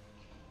 rip.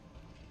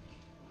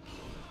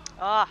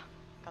 Ah!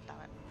 God damn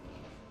it.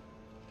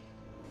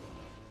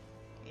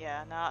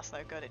 Yeah, no, that's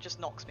no good. It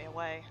just knocks me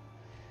away.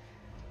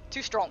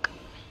 Too strong.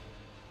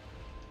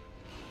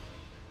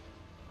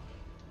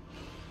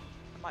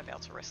 I might be able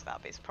to risk that,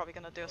 but he's probably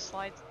going to do a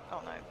slide. Oh,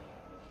 no.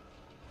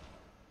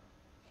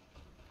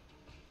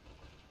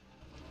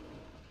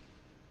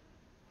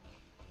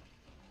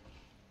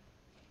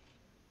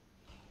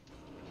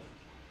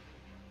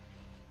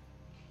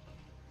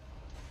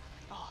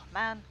 Oh,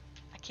 man.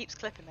 That keeps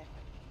clipping me.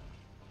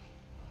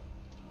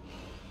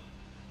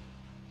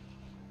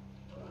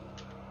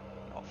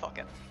 Oh, fuck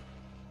it.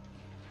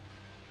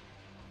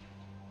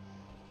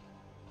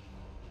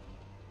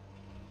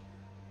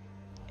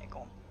 Yeah, go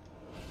on.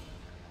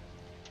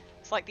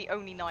 It's like the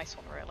only nice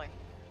one, really.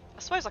 I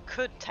suppose I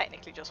could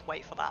technically just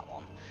wait for that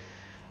one.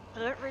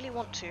 But I don't really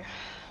want to.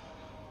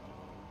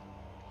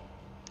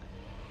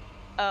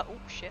 Oh,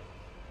 shit.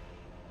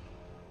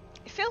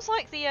 It feels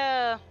like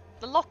the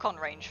lock-on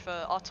range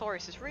for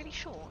Artorias is really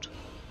short.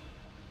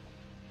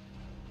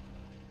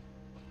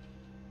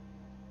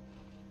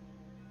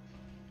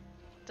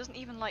 Doesn't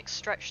even like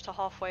stretch to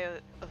halfway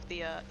of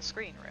the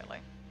screen really.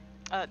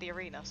 The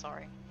arena,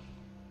 sorry.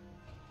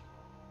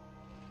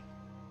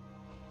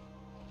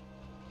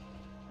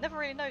 Never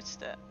really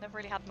noticed it. Never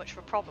really had much of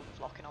a problem with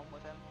locking on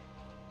with him.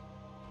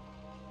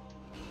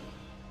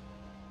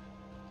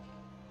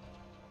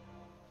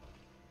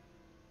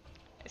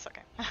 It's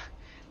okay.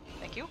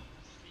 Thank you.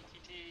 Sneaky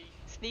tea.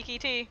 Sneaky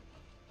tea.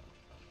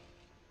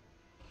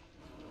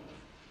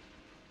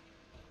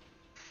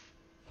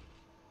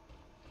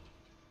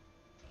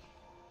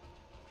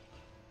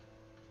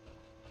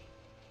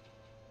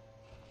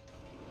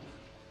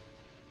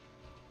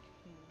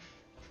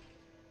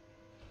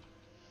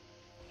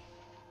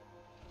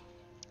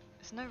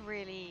 There's no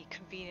really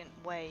convenient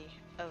way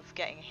of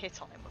getting a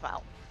hit on him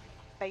without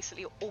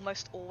basically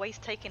almost always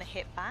taking a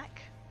hit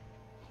back.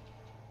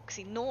 Because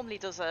he normally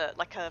does a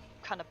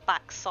kind of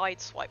back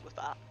side swipe with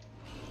that.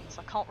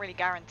 So I can't really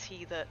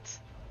guarantee that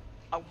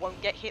I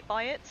won't get hit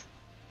by it.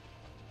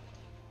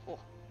 Oh.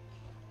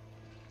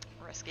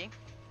 Risky.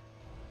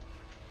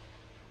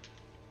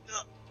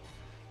 Ugh.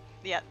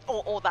 Yeah,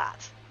 or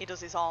that. He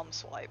does his arm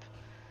swipe.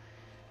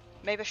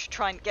 Maybe I should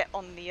try and get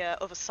on the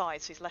other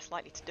side so he's less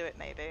likely to do it,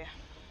 maybe.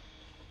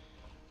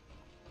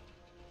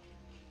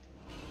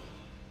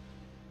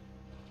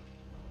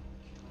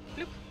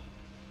 Bloop.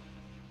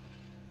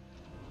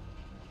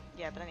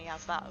 Yeah, but then he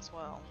has that as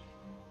well.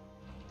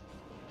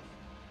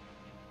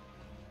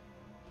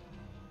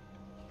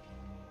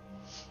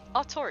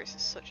 Artorias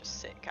is such a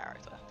sick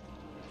character.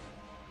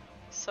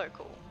 So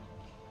cool.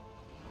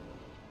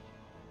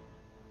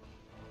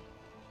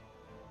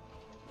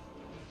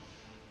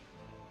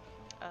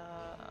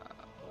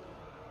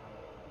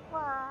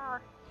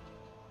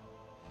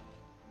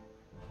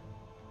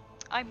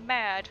 I'm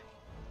mad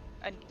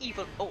and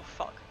evil. Oh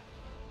fuck.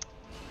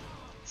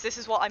 So this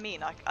is what I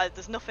mean.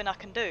 There's nothing I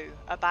can do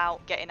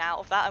about getting out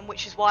of that, and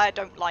which is why I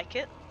don't like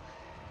it.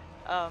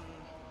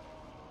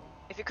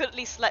 If it could at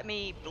least let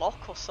me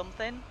block or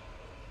something,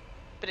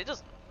 but it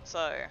doesn't.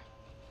 So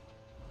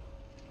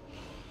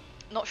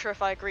not sure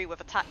if I agree with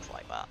attacks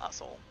like that.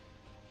 That's all.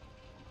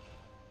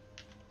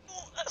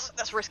 Oh,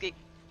 that's risky.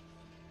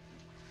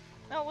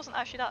 No, it wasn't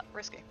actually that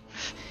risky.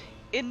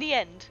 In the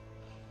end,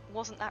 it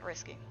wasn't that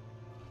risky.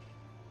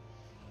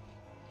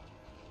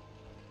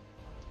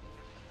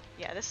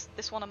 Yeah,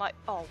 this one I might.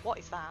 Oh, what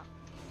is that?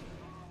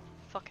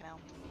 Fucking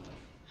hell.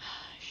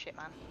 Shit,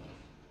 man.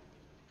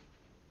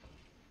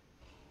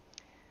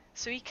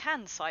 So he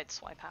can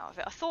sideswipe out of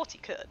it. I thought he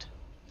could.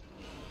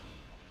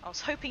 I was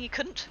hoping he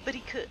couldn't, but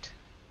he could.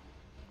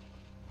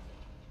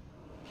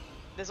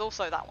 There's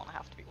also that one I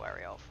have to be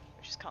wary of,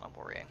 which is kind of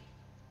worrying.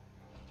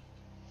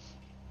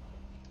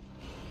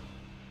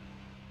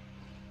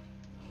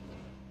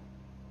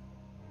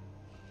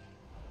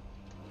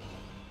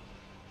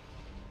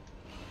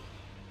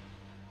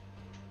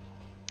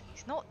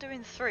 He's not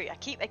doing 3. I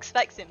keep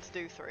expecting him to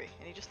do 3,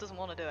 and he just doesn't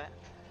want to do it.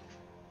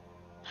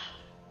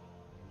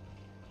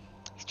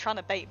 He's trying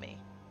to bait me.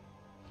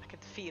 I can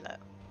feel it.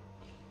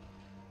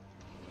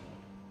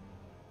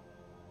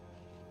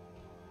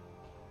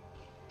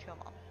 Come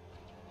on.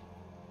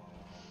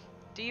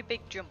 Do your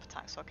big jump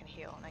attack so I can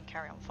heal and then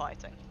carry on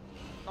fighting.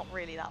 Not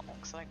really that one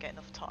because I don't get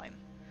enough time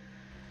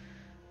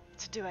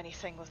to do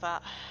anything with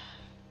that.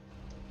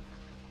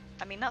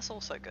 I mean, that's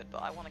also good,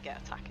 but I want to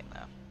get attack in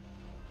there.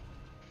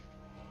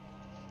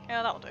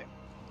 Yeah, that'll do.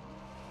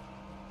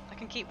 I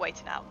can keep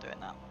waiting out doing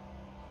that.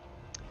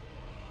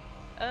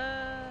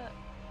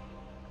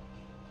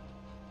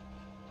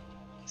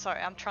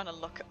 Sorry, I'm trying to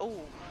look at...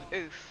 Ooh,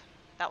 oof.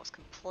 That was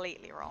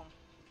completely wrong.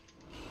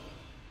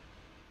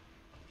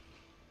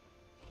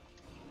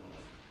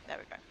 There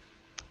we go.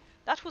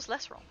 That was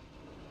less wrong.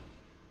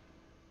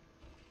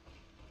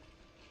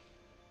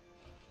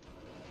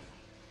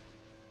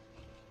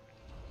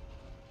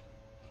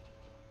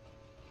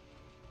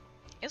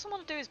 He doesn't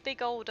want to do his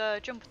big old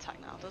jump attack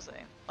now, does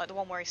he? Like the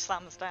one where he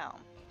slams down.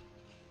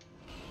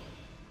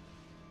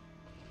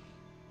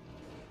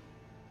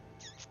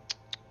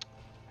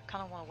 I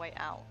kind of want to wait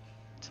out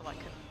until I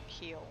can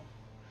heal.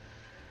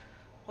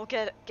 Or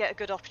get a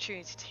good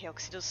opportunity to heal,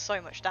 because he does so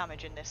much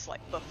damage in this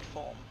like buffed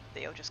form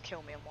that he'll just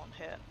kill me in one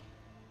hit.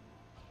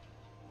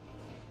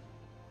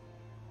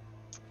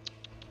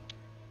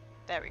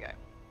 There we go.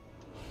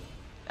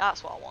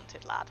 That's what I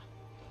wanted, lad.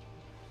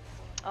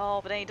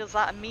 Oh, but then he does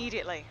that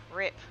immediately.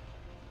 Rip.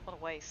 What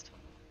a waste.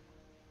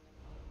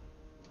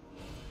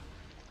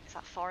 Is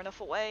that far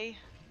enough away?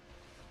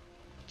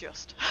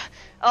 Just.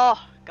 Oh,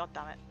 god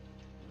damn it.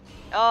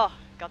 Oh,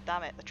 god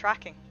damn it. The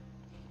tracking.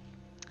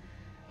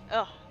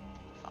 Oh,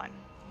 fine.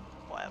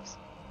 Whatevs.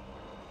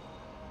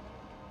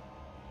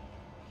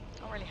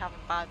 Not really having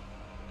bad...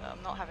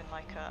 I'm not having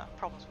like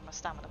problems with my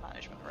stamina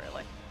management,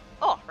 really.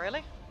 Oh,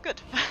 really? Good.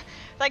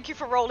 Thank you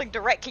for rolling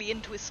directly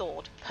into his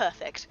sword.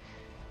 Perfect.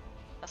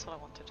 That's what I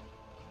wanted.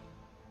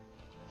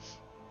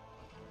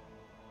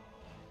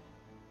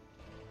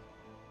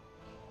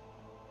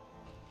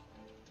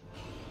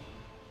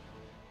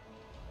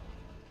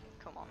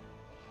 Come on.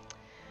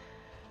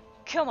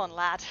 Come on,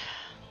 lad.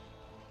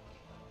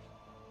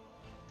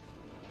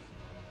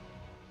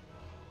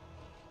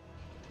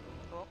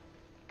 Oh,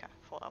 okay.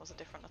 Thought that was a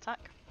different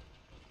attack.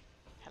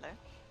 Hello.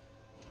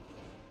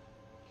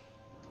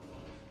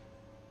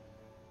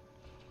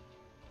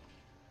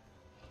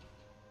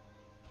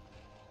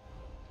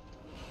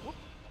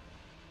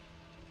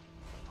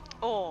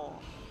 Oh,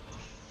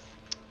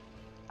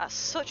 that's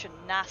such a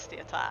nasty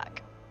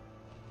attack.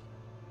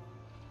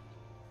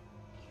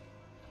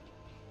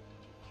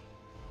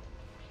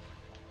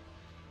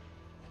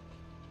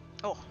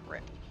 Oh,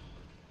 rip.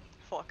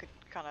 Thought I could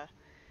kind of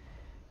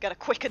get a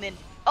quickening.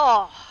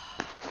 Oh,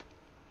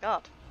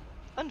 God.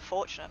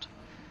 Unfortunate.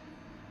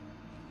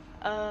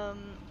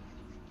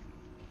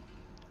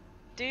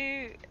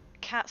 Do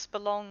cats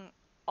belong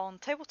on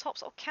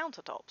tabletops or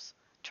countertops?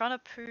 Trying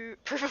to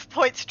prove a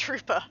point to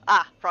Trooper.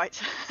 Ah,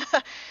 right.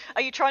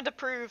 Are you trying to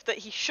prove that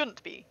he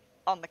shouldn't be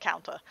on the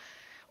counter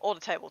or the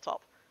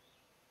tabletop?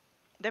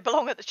 They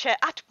belong at the chair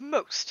at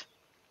most.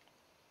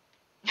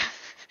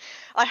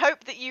 I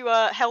hope that you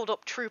held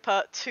up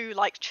Trooper to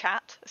like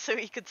chat so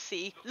he could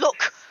see.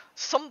 Look,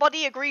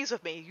 somebody agrees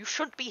with me. You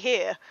shouldn't be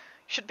here.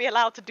 You shouldn't be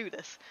allowed to do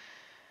this.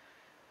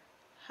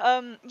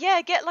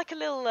 Yeah, get like a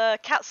little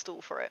cat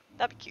stool for it.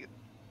 That'd be cute.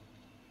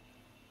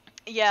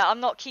 Yeah, I'm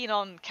not keen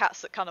on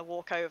cats that kind of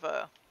walk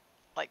over,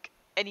 like,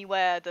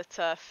 anywhere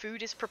that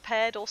food is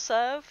prepared or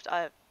served.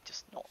 I'm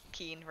just not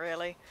keen,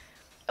 really.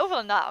 Other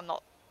than that, I'm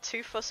not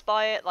too fussed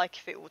by it. Like,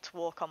 if it were to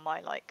walk on my,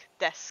 like,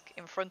 desk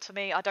in front of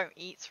me, I don't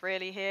eat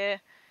really here.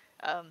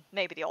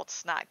 Maybe the odd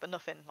snack, but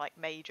nothing, like,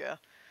 major.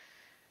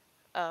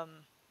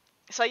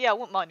 So yeah, I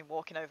wouldn't mind him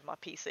walking over my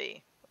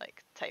PC,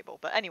 like, table,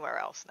 but anywhere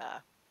else, nah.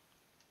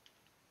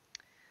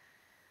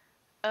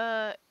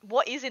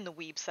 What is in the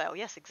Weeb sale?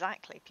 Yes,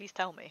 exactly. Please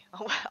tell me.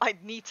 I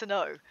need to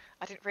know.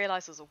 I didn't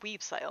realise there was a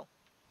Weeb sale.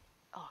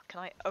 Oh, can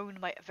I own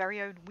my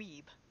very own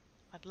Weeb?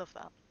 I'd love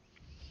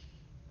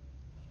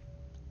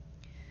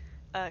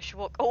that. Should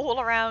walk all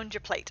around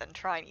your plate and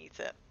try and eat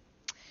it.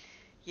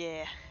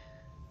 Yeah.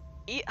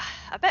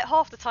 I bet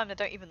half the time they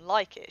don't even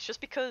like it. It's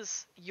just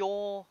because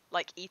you're,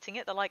 like, eating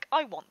it. They're like,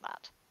 I want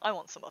that. I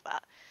want some of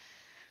that.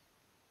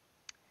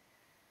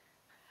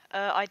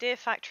 Idea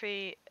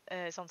Factory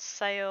is on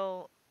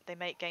sale. They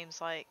make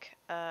games like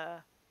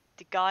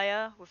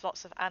Gaia with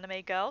lots of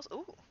anime girls.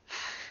 Ooh.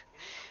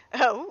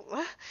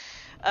 Oh.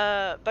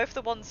 Both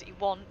the ones that you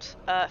want,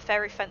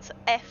 Fairy Fencer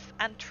F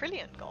and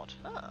Trillion God.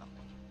 Oh.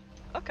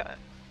 Okay.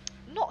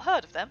 Not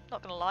heard of them,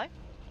 not gonna lie.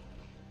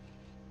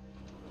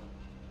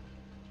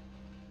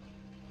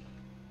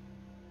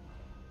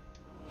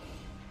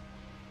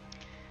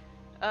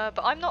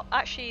 But I'm not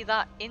actually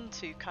that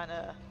into kind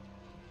of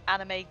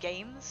anime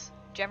games,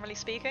 generally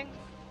speaking.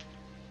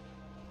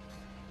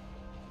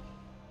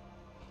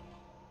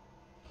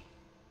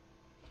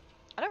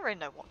 I don't really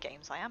know what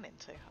games I am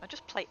into. I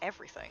just play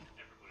everything.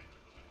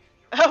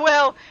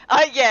 Well,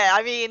 yeah,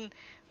 I mean,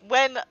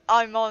 when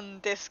I'm on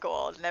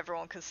Discord and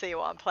everyone can see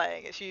what I'm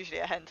playing, it's usually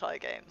a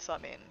hentai game, so I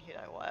mean, you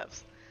know,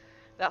 whatevs.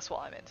 That's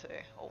what I'm into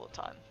all the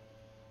time.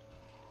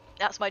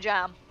 That's my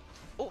jam.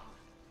 Oh,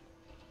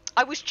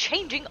 I was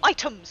changing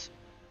items!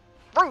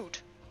 Rude!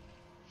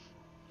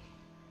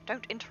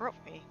 Don't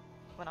interrupt me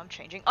when I'm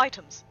changing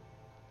items.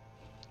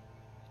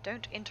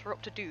 Don't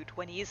interrupt a dude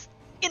when he is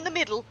in the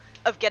middle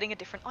of getting a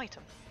different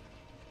item.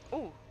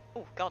 Ooh,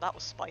 oh god, that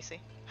was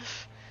spicy.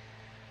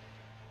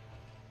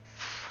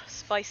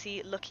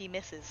 Spicy lucky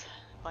misses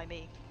by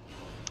me.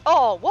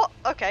 Oh, what?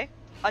 Okay.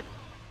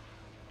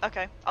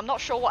 Okay, I'm not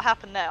sure what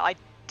happened there. I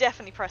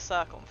definitely pressed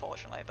circle,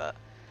 unfortunately, but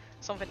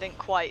something didn't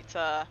quite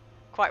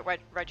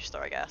register,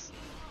 I guess.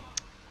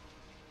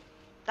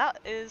 That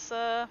is,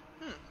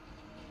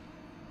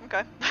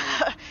 okay.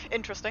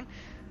 Interesting.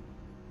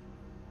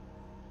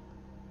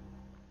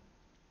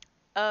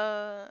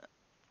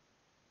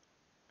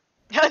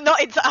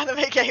 Not into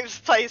anime games,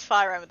 plays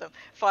Fire Emblem.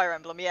 Fire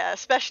Emblem, yeah,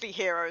 especially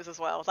Heroes as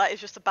well. That is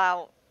just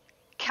about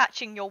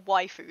catching your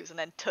waifus and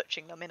then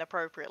touching them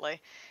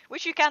inappropriately,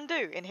 which you can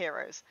do in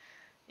Heroes.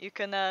 You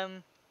can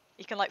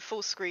like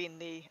full screen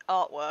the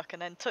artwork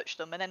and then touch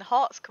them, and then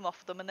hearts come off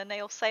of them, and then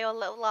they'll say a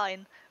little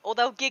line, or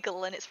they'll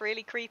giggle, and it's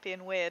really creepy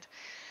and weird.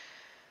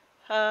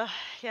 Yeah,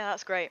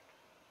 that's great.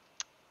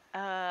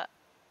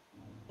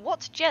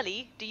 What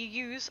jelly do you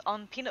use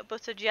on peanut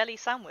butter jelly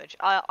sandwich?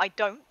 I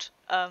don't,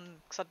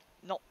 because I'm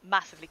not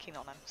massively keen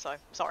on them, so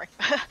sorry.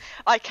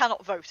 I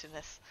cannot vote in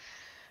this.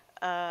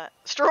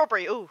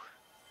 Strawberry, ooh.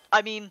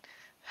 I mean,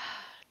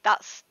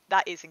 that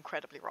is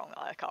incredibly wrong,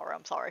 Ayakara,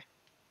 I'm sorry.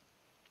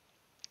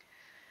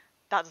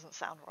 That doesn't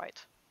sound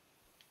right.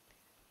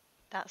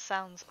 That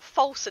sounds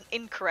false and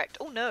incorrect.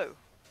 Oh no,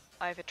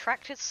 I've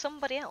attracted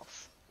somebody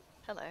else.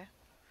 Hello.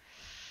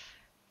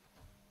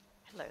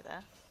 Hello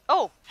there.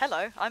 Oh,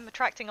 hello, I'm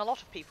attracting a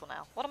lot of people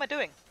now. What am I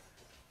doing?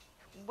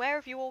 Where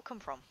have you all come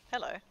from?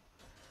 Hello.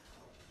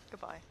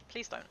 Goodbye.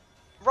 Please don't.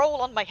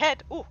 Roll on my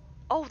head! Ooh!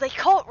 Oh, they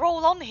can't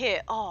roll on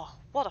here! Oh,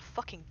 what a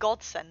fucking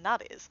godsend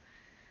that is.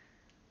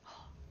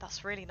 Oh,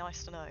 that's really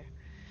nice to know.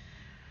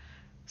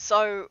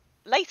 So,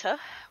 later,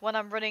 when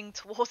I'm running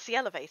towards the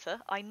elevator,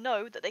 I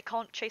know that they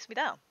can't chase me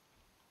down.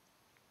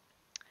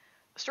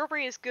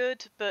 Strawberry is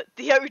good, but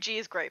the OG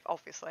is great,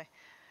 obviously.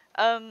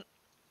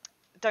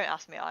 Don't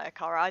ask me,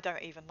 Ayakara, I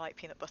don't even like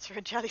peanut butter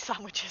and jelly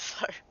sandwiches,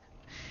 so...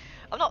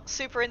 I'm not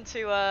super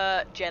into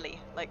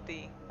jelly, like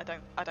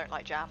I don't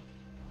like jam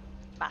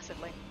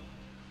massively.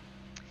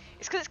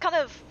 It's because it's kind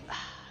of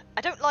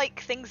I don't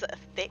like things that are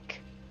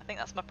thick. I think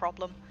that's my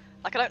problem.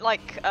 Like, I don't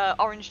like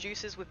orange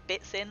juices with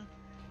bits in.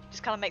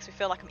 Just kind of makes me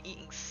feel like I'm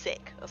eating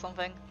sick or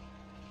something.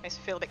 Makes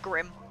me feel a bit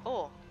grim.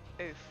 Oh,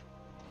 oof.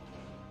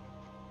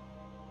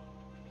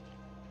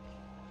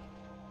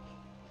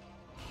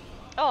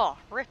 Oh,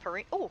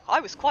 rippery. Oh, I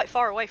was quite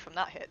far away from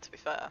that hit, to be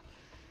fair.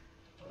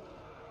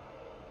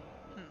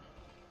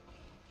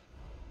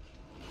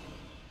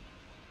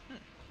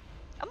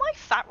 Am I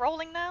fat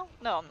rolling now?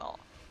 No, I'm not.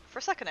 For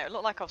a second there, it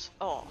looked like I was...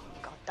 Oh,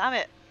 god damn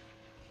it.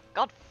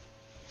 God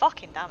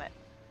fucking damn it.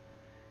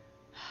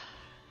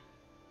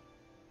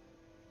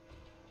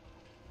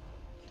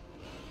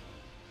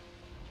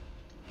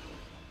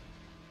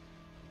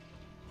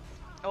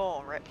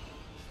 Oh, rip.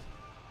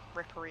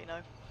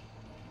 Ripperino.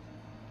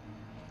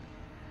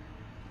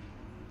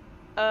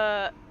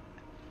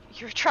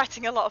 You're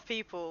attracting a lot of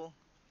people,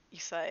 you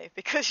say,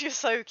 because you're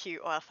so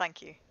cute. Well,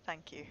 thank you.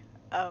 Thank you.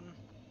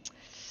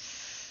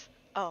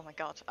 Oh my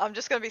god. I'm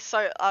just gonna be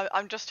so...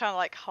 I'm just trying to,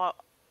 like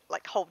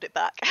hold it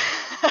back.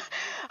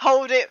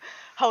 hold it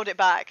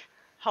back.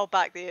 Hold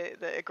back the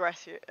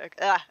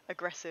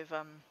aggressive,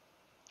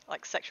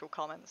 like, sexual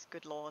comments.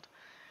 Good lord.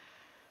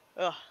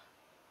 Ugh.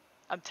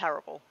 I'm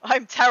terrible.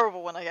 I'm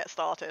terrible when I get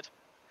started.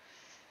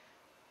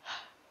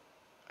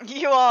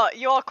 You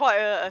are quite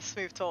a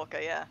smooth talker,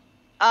 yeah.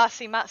 Ah,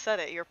 see, Matt said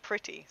it. You're a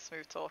pretty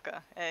smooth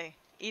talker. Hey,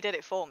 he did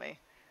it for me.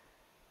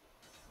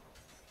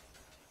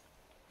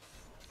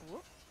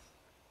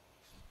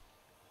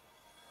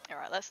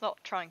 Alright, let's not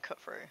try and cut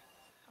through.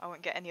 I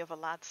won't get any other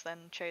lads then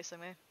chasing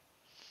me.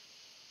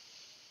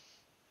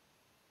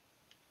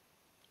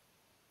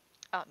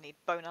 I don't need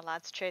boner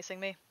lads chasing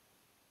me.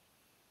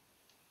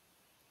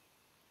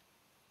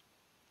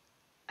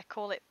 I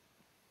call it...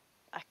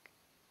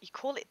 You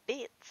call it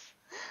bits?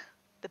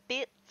 The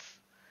bits?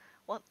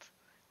 What?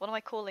 What am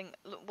I calling...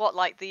 What,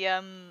 like the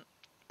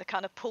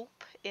kind of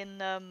pulp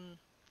in,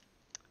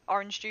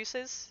 orange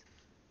juices?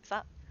 Is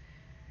that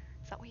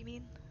what you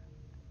mean?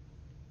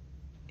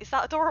 Is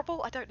that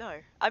adorable? I don't know.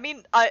 I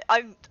mean, I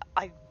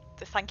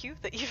thank you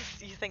that you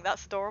think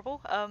that's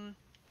adorable.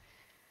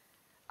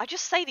 I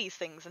just say these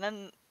things and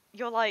then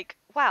you're like,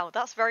 wow,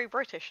 that's very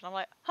British. And I'm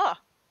like, huh,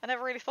 I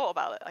never really thought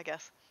about it, I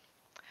guess.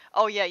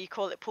 Oh yeah, you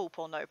call it pulp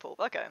or no pulp.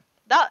 Okay.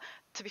 That,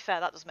 to be fair,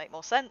 that does make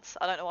more sense.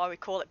 I don't know why we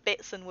call it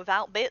bits and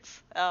without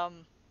bits. But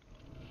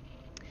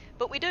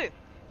we do.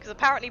 Because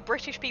apparently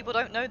British people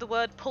don't know the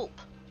word pulp.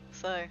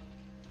 So,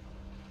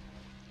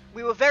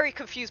 we were very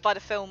confused by the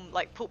film,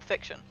 like, Pulp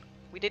Fiction.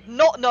 We did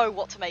not know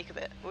what to make of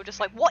it. We were just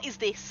like, what is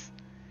this?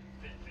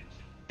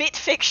 Bit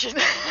Fiction.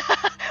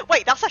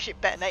 Wait, that's actually a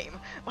better name.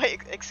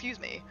 Wait, excuse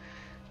me.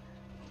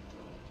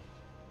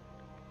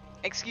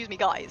 Excuse me,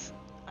 guys.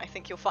 I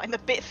think you'll find the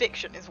Bit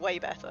Fiction is way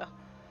better.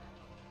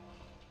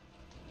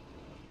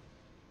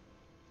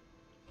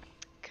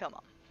 Come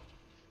on.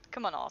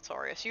 Come on,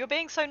 Artorius. You were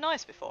being so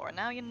nice before, and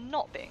now you're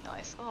not being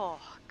nice. Oh,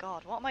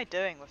 God, what am I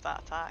doing with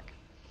that attack?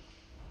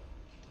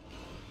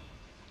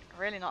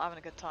 Really not having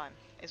a good time,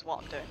 is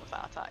what I'm doing with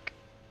that attack.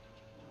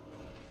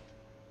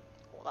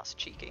 Oh, that's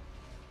cheeky.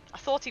 I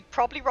thought he'd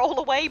probably roll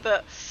away,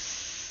 but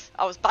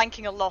I was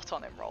banking a lot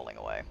on him rolling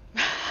away.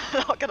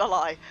 Not gonna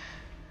lie.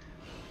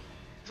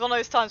 It's one of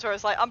those times where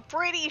it's like, I'm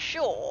pretty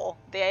sure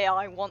the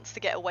AI wants to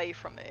get away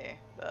from me,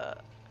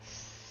 but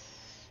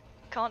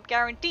can't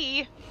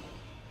guarantee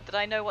that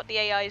I know what the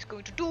AI is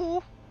going to do.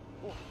 Ooh.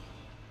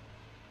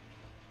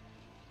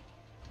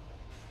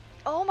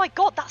 Oh my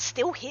god, that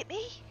still hit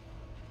me?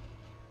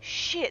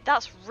 Shit,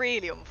 that's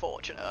really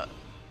unfortunate.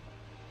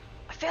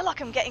 I feel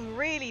like I'm getting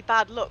really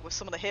bad luck with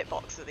some of the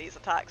hitboxes of these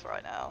attacks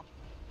right now.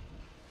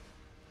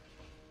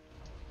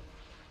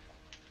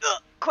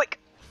 Ugh, quick!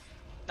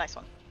 Nice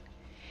one.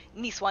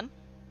 Nice one.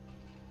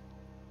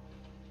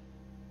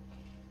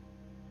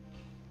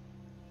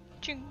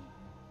 Chung.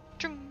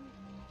 Chung.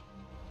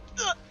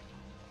 Ugh.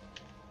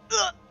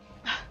 Ugh.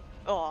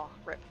 Oh,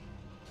 rip.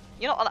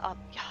 You're not allowed.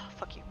 Yeah,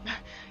 fuck you.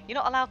 You're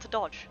not allowed to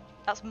dodge.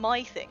 That's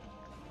my thing.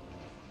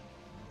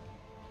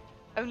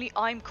 Only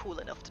I'm cool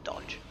enough to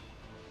dodge.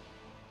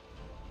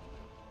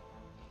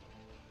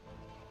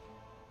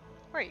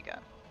 Where are you going?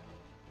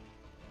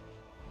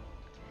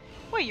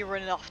 Where are you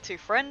running off to,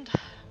 friend?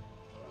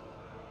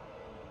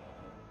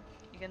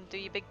 You gonna do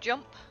your big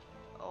jump?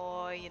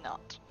 Or you're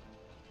not?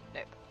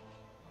 Nope.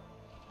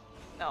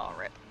 Oh,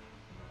 rip.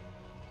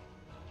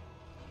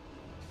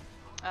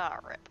 Ah,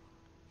 rip.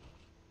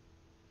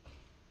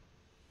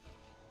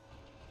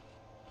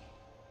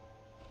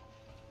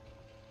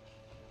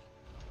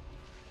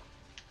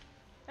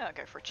 I'll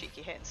go for a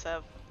cheeky hit instead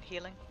of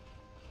healing.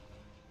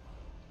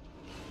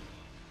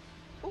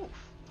 Oof.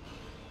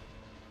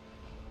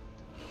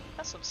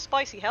 That's some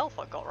spicy health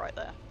I got right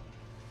there.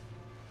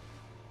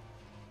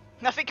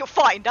 I think you'll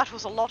find that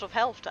was a lot of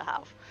health to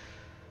have.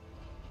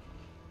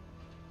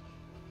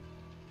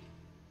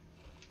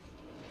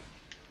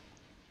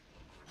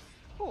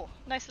 Ooh,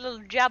 nice little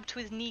jab to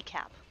his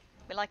kneecap.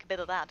 We like a bit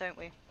of that, don't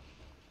we?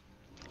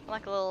 We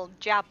like a little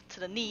jab to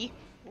the knee.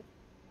 Ooh.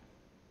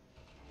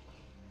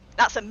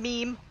 That's a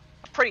meme.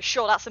 I Pretty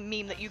sure that's a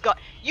meme that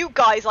you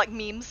guys like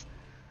memes.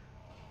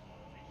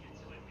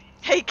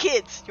 Hey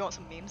kids, you want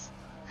some memes?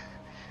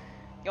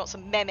 You want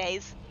some memes?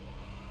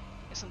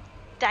 You want some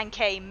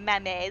danke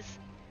memes?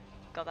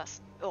 God,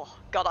 that's... Oh,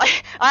 God,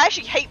 I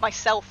actually hate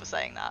myself for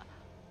saying that.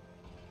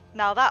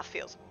 Now that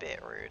feels a bit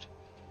rude.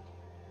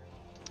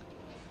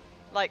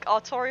 Like,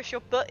 Artorias, your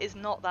butt is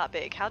not that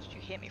big. How did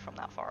you hear me from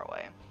that far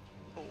away?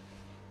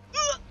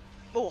 Oh.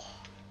 Oh,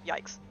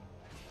 yikes.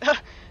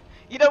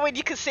 You know when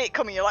you can see it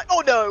coming, you're like,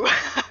 oh no!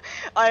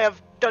 I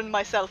have done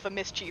myself a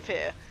mischief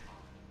here.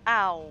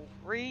 Ow,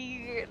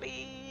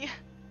 really?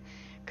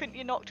 Couldn't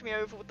you knocked me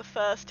over with the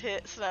first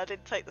hit so I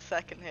didn't take the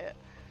second hit?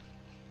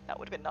 That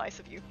would have been nice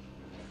of you.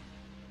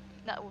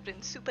 That would have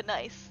been super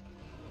nice.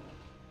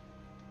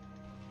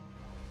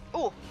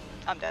 Oh,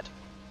 I'm dead.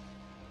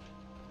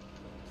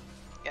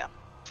 Yeah.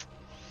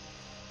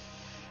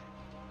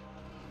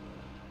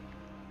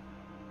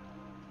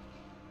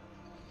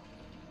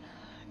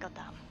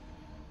 Goddamn.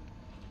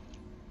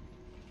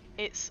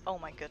 It's... oh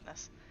my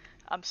goodness.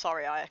 I'm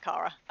sorry,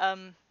 Ayakara.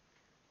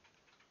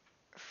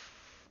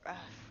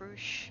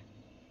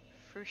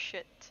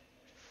 Frushit...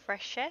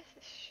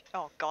 Freshish?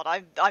 Oh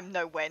god, I'm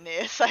nowhere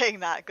near saying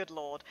that, good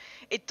lord.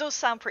 It does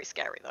sound pretty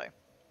scary though.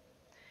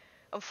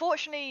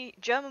 Unfortunately,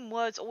 German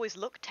words always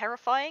look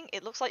terrifying.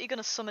 It looks like you're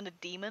gonna summon a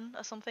demon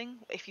or something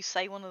if you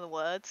say one of the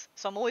words.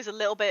 So I'm always a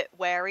little bit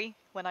wary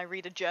when I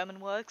read a German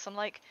word, because I'm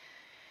like,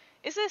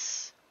 is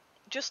this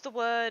just the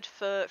word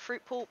for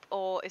fruit pulp,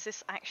 or is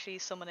this actually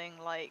summoning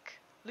like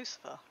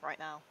Lucifer right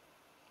now?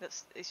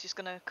 It's just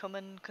gonna come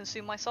and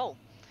consume my soul.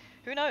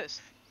 Who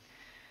knows?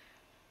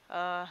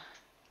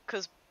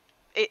 Because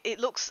it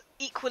looks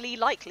equally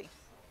likely.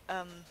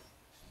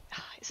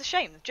 It's a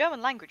shame. The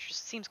German language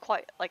just seems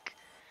quite like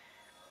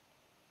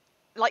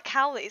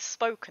how it's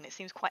spoken, it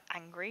seems quite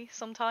angry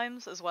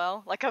sometimes as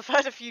well. Like, I've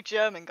heard a few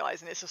German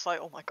guys and it's just like,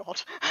 oh my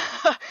god.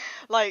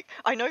 Like,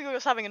 I know you're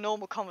just having a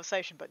normal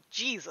conversation, but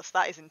Jesus,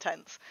 that is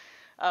intense.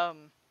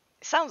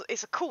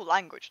 It's a cool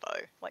language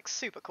though, like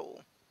super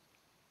cool.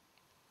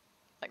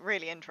 Like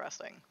really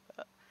interesting.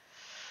 But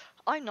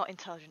I'm not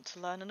intelligent to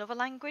learn another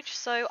language,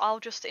 so I'll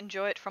just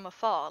enjoy it from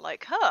afar,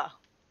 like, huh,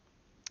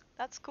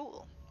 that's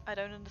cool. I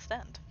don't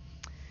understand.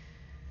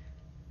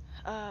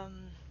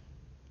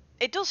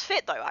 It does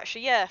fit though,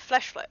 actually. Yeah,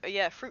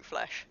 yeah, fruit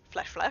flesh.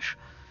 Flesh.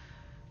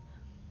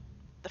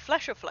 The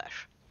flesh of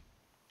flesh.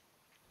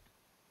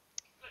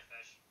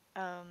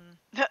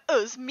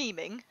 Us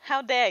memeing?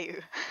 How dare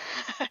you?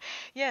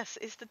 Yes,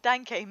 it's the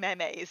danke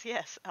memes.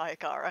 Yes,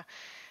 Ayakara.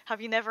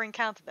 Have you never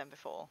encountered them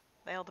before?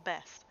 They are the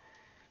best.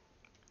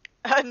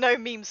 No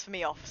memes for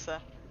me, officer.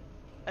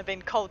 I've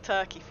been cold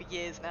turkey for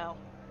years now.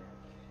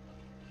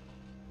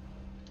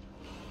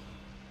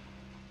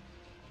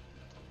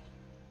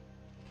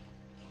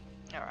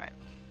 Alright.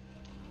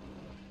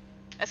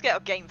 Let's get our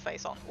game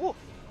face on. Ooh!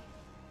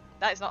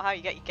 That is not how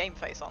you get your game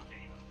face on.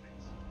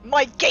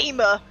 My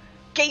gamer!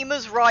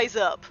 Gamers rise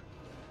up!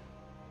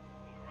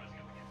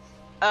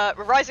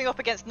 We're rising up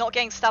against not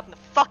getting stabbed in the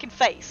fucking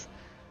face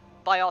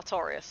by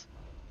Artorias.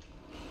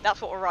 That's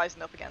what we're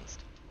rising up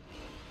against.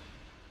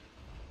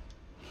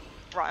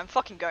 Right, I'm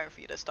fucking going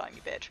for you this time,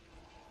 you bitch.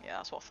 Yeah,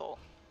 that's what I thought.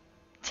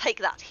 Take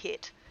that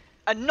hit.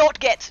 And not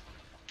get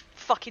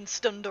fucking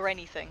stunned or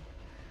anything.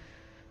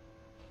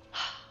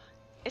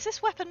 Is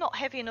this weapon not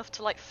heavy enough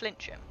to, like,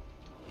 flinch him?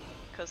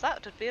 Because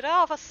that would be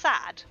rather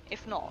sad,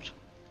 if not.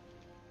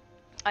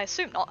 I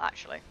assume not,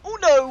 actually. Oh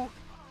no!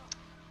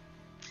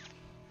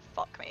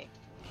 Fuck me.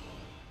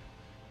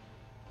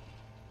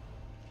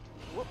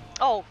 Whoop.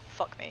 Oh,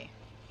 fuck me.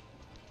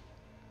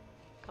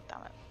 God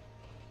damn it.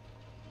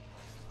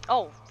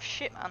 Oh,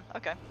 shit, man.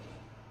 Okay.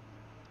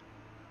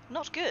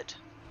 Not good.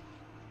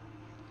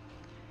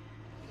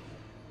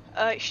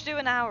 You should do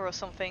an hour or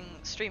something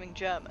streaming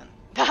German.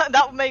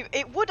 That would make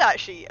it would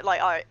actually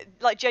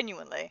like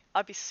genuinely.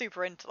 I'd be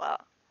super into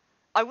that.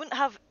 I wouldn't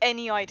have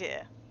any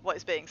idea what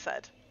is being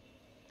said.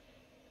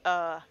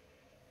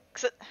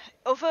 Because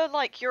other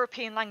like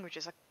European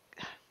languages,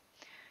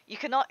 you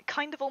can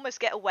kind of almost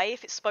get away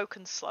if it's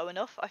spoken slow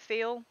enough. I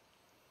feel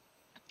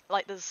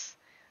like there's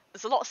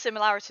a lot of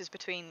similarities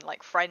between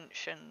like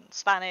French and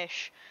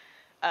Spanish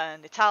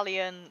and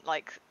Italian.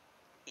 Like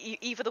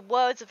either the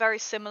words are very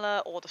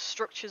similar or the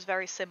structure's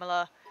very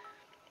similar.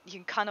 You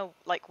can kind of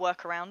like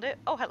work around it.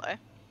 Oh, hello.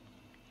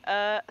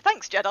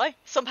 Thanks, Jedi.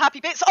 Some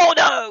happy bits. Oh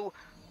no!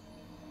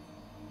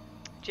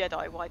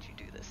 Jedi, why'd you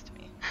do this to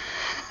me?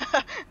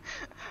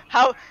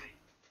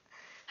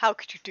 How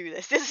could you do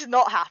this? This is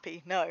not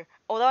happy, no.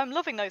 Although I'm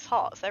loving those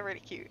hearts, they're really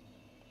cute.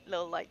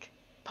 Little, like,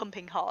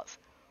 pumping hearts.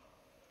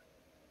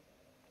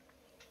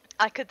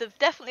 I could have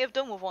definitely have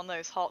done with one of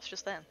those hearts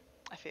just then,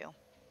 I feel.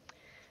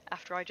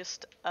 After I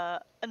just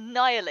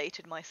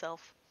annihilated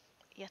myself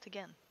yet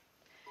again.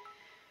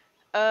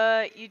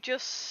 You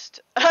just...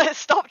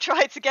 Stop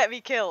trying to get me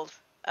killed.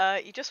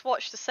 You just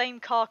watched the same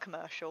car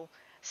commercial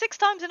 6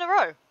 times in a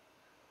row.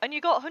 And you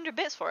got 100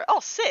 bits for it. Oh,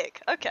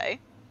 sick. Okay.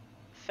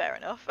 Fair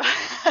enough.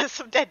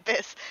 Some dead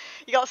bits.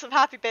 You got some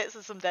happy bits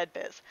and some dead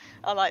bits.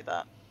 I like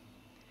that.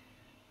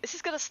 This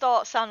is gonna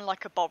start sounding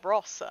like a Bob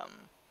Ross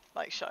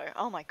like show.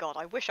 Oh my god,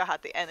 I wish I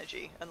had the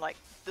energy and like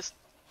this,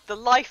 the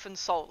life and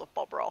soul of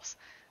Bob Ross.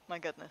 My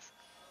goodness.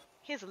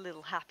 Here's a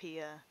little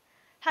happy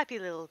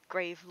little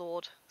Grave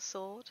Lord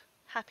sword.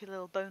 Happy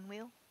little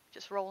Bonewheel,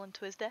 just rolling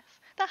to his death.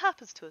 That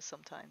happens to us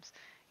sometimes.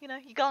 You know,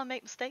 you gotta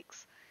make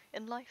mistakes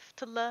in life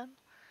to learn.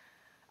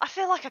 I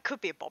feel like I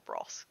could be a Bob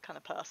Ross kind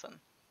of person.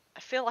 I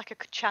feel like I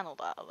could channel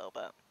that a little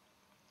bit.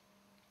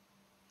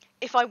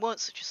 If I weren't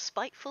such a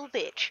spiteful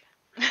bitch.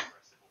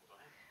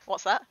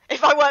 What's that?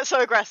 If I weren't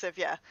so aggressive,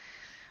 yeah.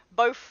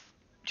 Both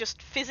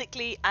just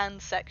physically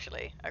and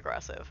sexually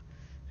aggressive.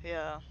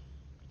 Yeah.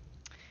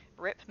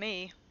 Rip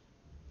me.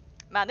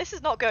 Man, this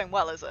is not going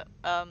well, is it?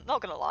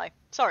 Not gonna lie.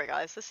 Sorry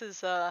guys, this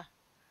is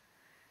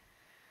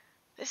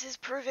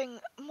proving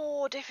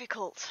more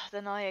difficult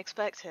than I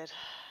expected.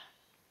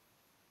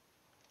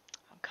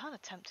 I'm kind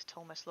of tempted to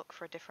almost look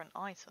for a different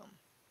item.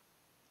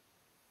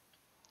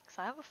 Because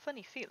I have a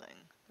funny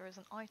feeling there is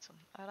an item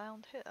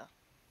around here.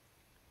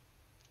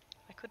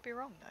 I could be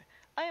wrong though.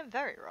 I am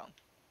very wrong.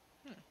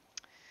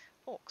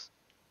 Orcs.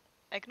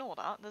 Ignore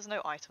that, there's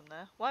no item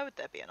there. Why would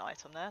there be an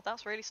item there?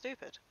 That's really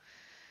stupid.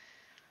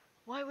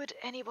 Why would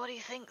anybody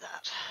think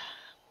that?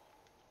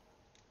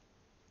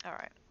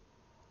 Alright.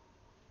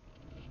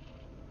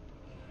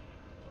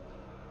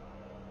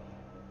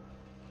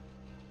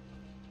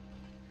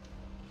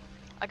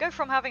 I go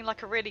from having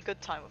like a really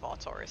good time with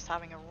Artorias to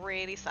having a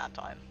really sad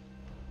time.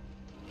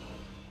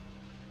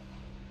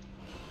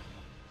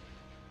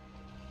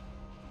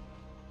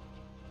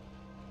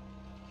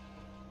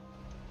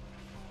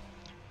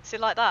 See,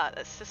 like that,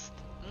 it's just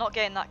not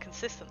getting that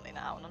consistently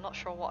now, and I'm not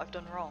sure what I've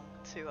done wrong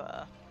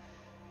to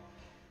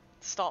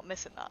start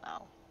missing that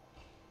now.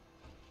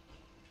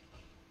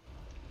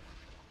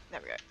 There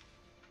we go.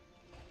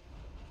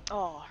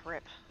 Oh,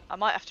 rip. I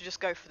might have to just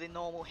go for the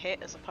normal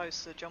hit as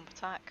opposed to the jump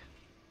attack.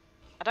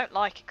 I don't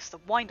like it because the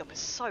wind-up is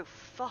so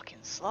fucking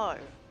slow.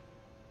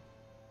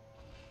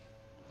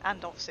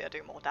 And obviously I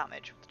do more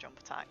damage with the jump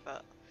attack,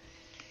 but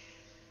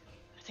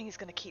I think he's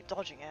going to keep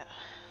dodging it.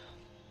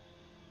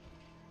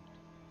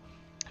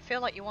 I feel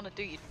like you want to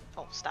do your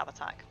stab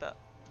attack, but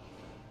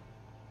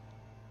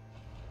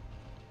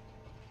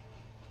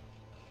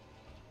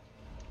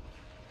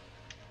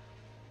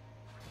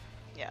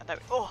yeah, there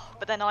we go. Oh,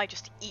 but then I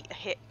just eat a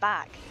hit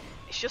back.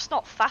 It's just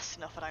not fast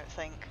enough, I don't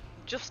think.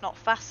 Just not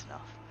fast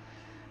enough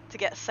to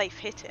get a safe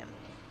hit in.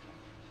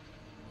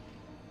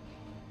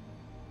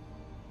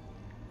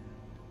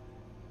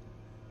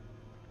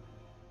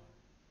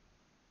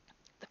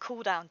 The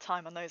cooldown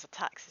time on those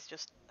attacks is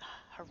just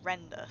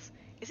horrendous.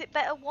 Is it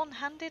better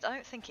one-handed? I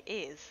don't think it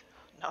is.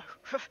 No,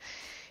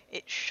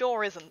 it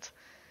sure isn't.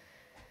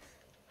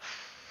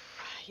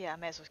 Yeah, I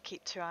may as well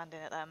keep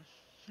two-handing it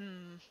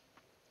then.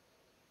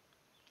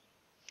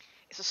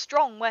 It's a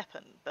strong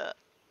weapon, but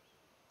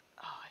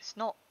it's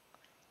not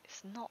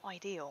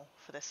ideal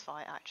for this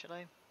fight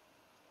actually.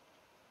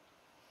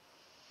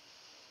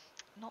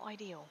 Not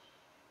ideal.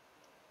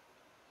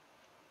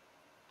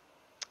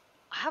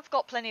 I have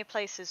got plenty of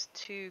places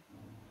to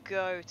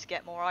go to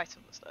get more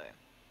items though.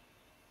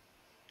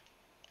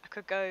 I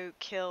could go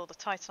kill the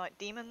Titanite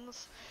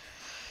demons,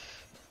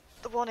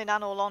 the one in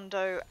Anor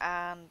Londo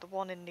and the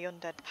one in the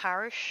Undead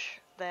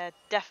Parish. They're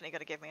definitely going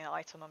to give me an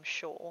item, I'm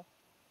sure.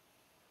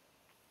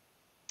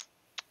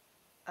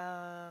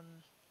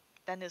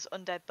 Then there's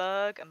Undead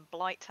Burg and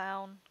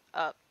Blighttown.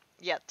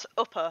 Yeah,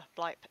 Upper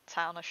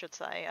Blighttown, I should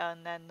say,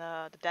 and then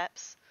the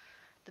Depths.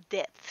 The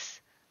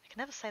Depths. I can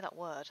never say that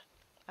word.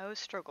 I always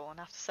struggle and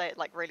have to say it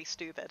like really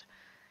stupid.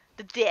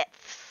 The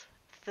Depths.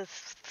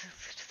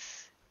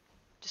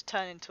 Just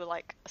turn into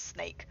like a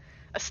snake.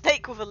 A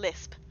snake with a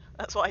lisp.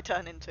 That's what I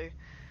turn into.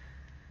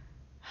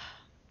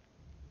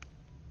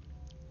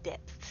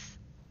 Depths.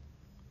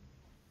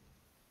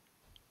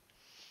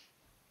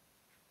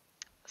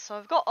 So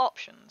I've got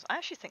options. I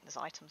actually think there's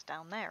items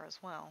down there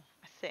as well.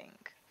 I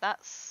think.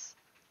 That's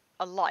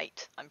a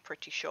light, I'm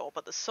pretty sure,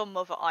 but there's some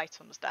other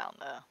items down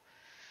there.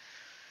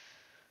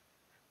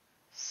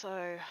 So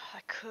I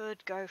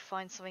could go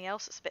find something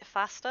else that's a bit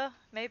faster,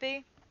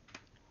 maybe?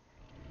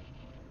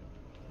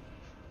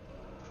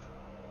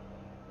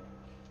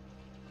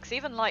 Because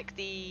even like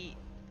the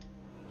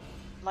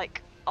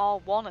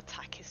R1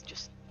 attack is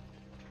just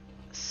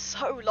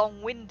so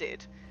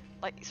long-winded.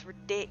 Like, it's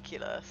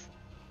ridiculous.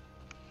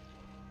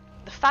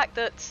 The fact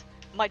that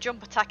my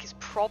jump attack is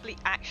probably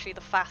actually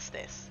the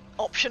fastest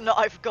option that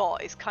I've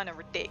got is kind of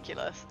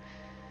ridiculous.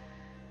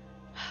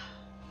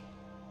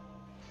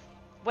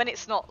 When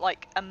it's not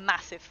like a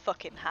massive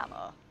fucking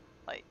hammer.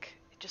 Like,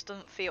 it just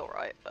doesn't feel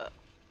right, but...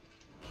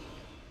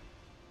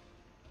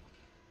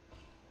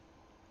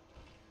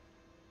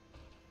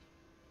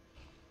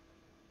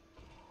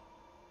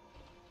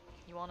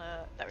 You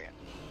wanna... There we go.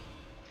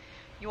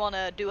 You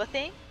wanna do a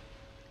thing?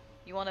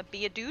 You wanna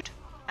be a dude?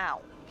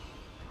 Ow.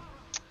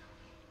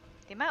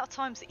 The amount of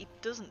times that he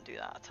doesn't do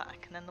that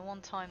attack, and then the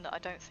one time that I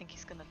don't think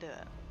he's gonna do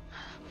it.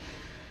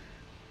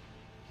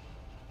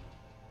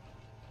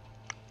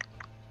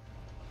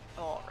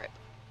 Oh, rip.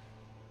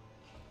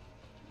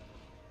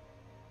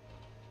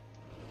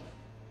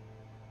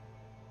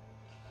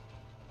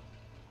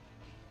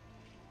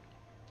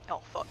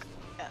 Oh, fuck.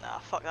 Yeah, nah,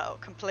 fuck that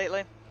up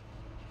completely.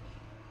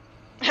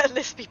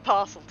 Lispy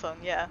parcel tongue,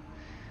 yeah.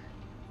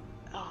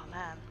 Oh,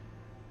 man.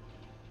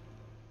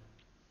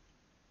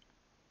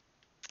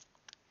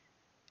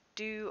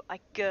 Do I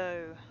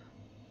go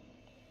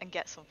and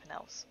get something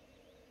else?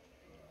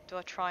 Do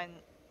I try and...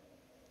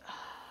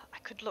 I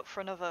could look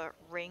for another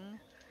ring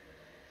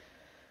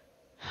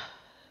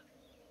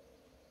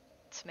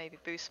to maybe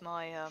boost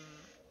my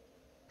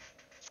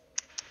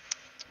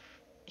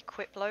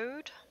equip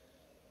load.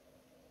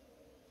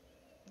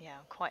 Yeah,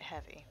 I'm quite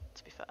heavy,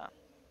 to be fair.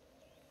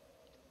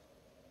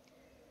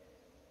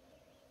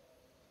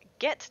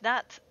 Get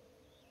that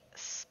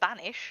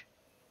Spanish?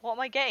 What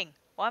am I getting?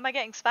 Why am I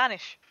getting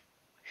Spanish?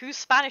 Who's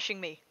Spanishing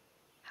me?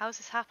 How has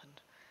this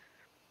happened?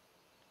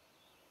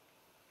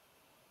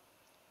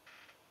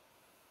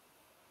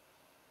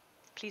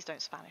 Please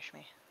don't Spanish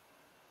me.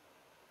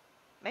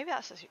 Maybe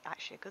that's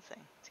actually a good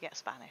thing, to get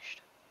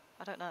Spanished.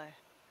 I don't know.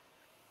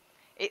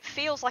 It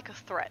feels like a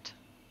threat,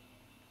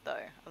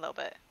 though, a little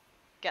bit.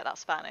 Get that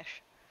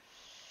Spanish.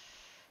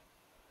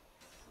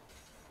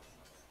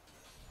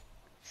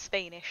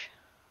 Spanish.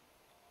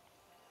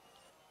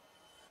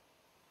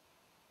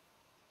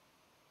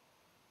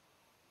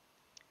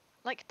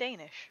 Like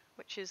Danish,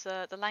 which is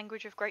the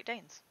language of Great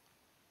Danes.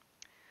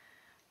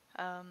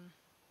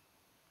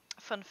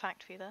 Fun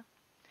fact for you there.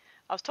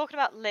 I was talking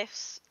about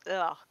lisps,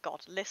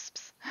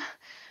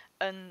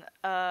 and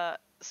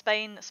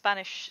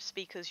Spanish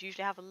speakers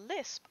usually have a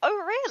lisp.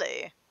 Oh,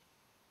 really?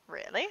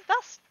 Really?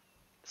 That's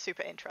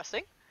super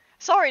interesting.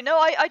 Sorry, no,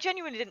 I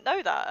genuinely didn't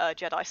know that,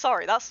 Jedi.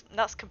 Sorry,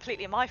 that's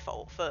completely my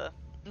fault for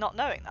not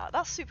knowing that.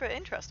 That's super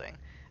interesting.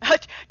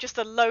 Just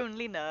a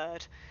lonely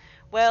nerd.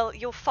 Well,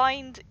 you'll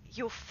find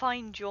your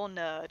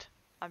nerd,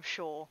 I'm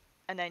sure,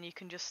 and then you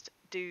can just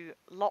do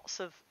lots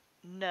of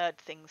nerd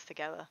things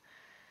together.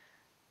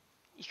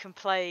 You can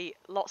play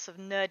lots of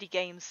nerdy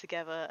games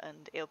together,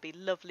 and it'll be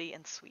lovely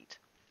and sweet.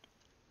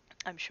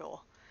 I'm sure.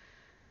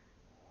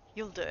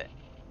 You'll do it.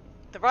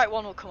 The right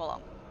one will come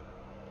along.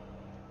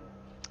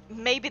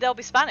 Maybe they'll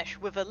be Spanish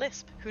with a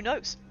lisp. Who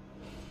knows?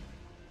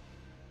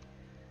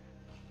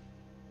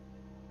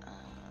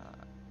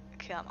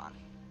 Come on.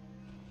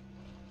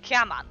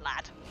 Come on,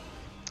 lad.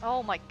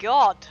 Oh my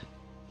god.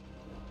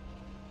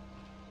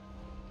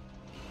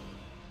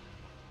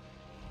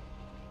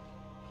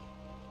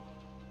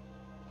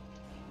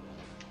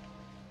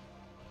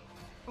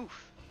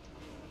 Oof.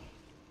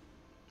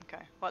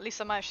 Okay, well at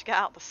least I managed to get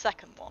out the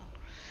second one.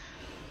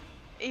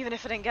 Even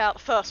if I didn't get out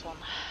the first one.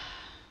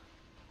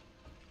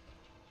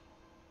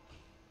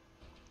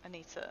 I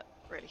need to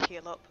really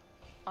heal up.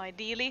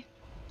 Ideally.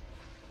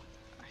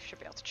 I should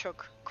be able to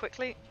chug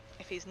quickly.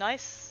 If he's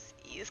nice.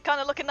 He's kind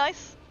of looking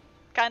nice.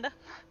 Kinda.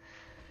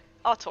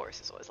 Our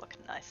Taurus is always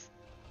looking nice.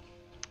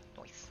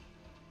 Nice.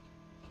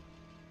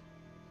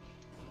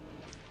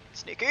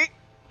 Sneaky.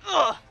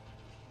 Ugh.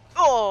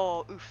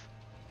 Oh, oof.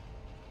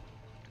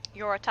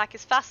 Your attack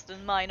is faster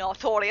than mine,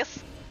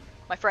 Artorius,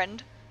 my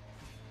friend.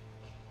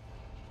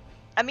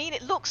 I mean,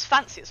 it looks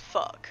fancy as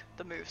fuck,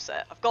 the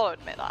moveset. I've got to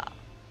admit that.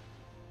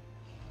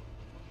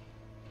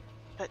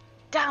 But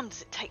damn,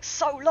 does it take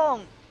so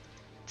long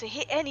to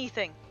hit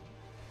anything?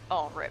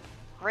 Oh, rip.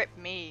 Rip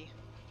me.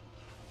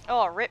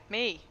 Oh, rip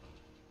me.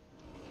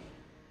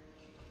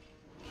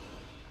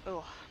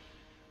 Ugh.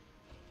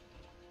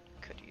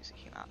 Could use a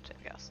humanity,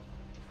 I guess.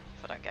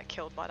 If I don't get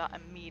killed by that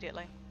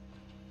immediately.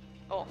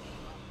 Oh.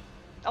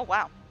 Oh,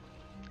 wow.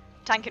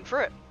 Tanking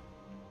through it.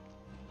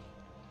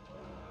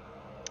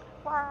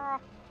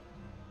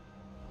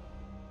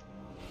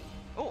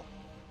 Oh.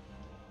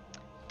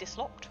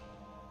 Dislocked.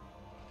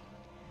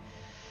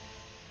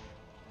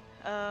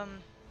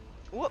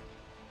 Whoop.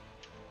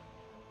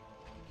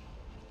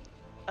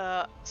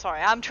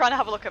 Sorry, I'm trying to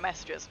have a look at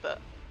messages, but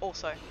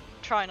also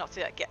try not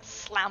to get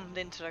slammed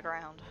into the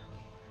ground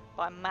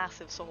by a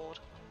massive sword.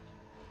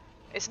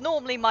 It's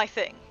normally my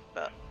thing,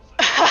 but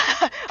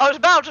I was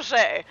about to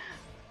say.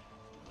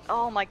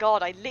 Oh my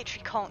god, I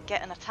literally can't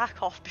get an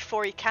attack off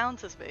before he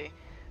counters me.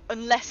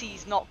 Unless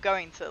he's not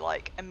going to,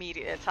 like,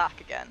 immediately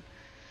attack again.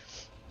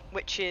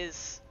 Which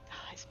is...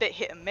 it's a bit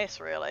hit and miss,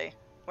 really,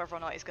 whether or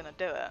not he's going to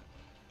do it.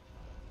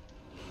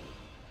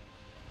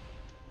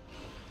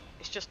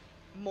 It's just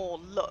more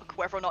luck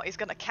whether or not he's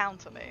going to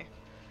counter me.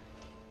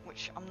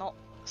 Which I'm not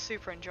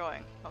super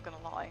enjoying, not going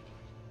to lie.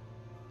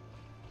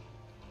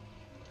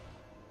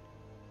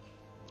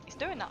 He's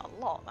doing that a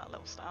lot, that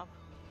little stab.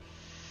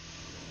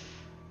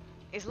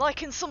 He's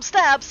liking some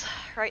stabs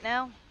right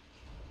now.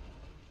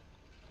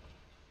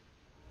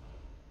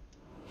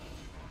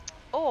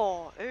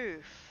 Oh,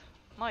 oof.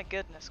 My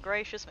goodness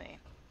gracious me.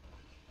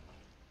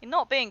 You're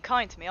not being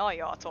kind to me, are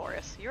you,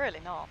 Artorius? You're really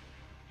not.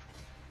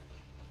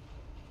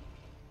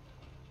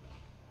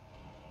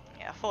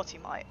 Yeah, I thought he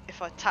might,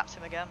 if I tapped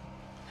him again.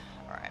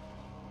 Alright.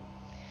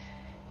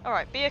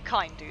 Alright, be a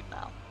kind dude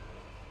now.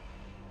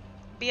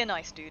 Be a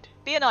nice dude.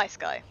 Be a nice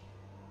guy.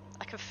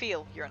 I can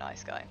feel you're a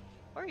nice guy.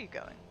 Where are you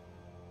going?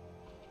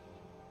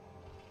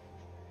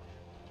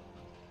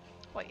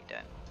 What are you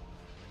doing?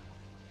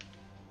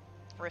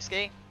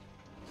 Risky.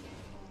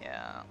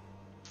 Yeah.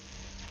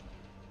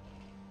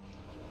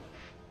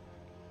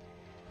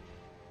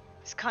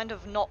 It's kind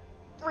of not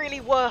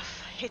really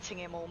worth hitting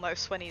him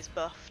almost when he's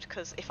buffed,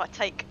 because if I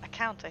take a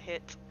counter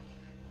hit,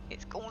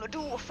 it's gonna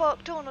do a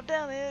fuck ton of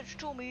damage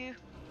to me.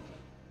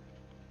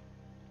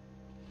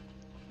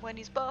 When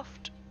he's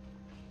buffed,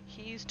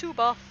 he's too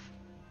buff.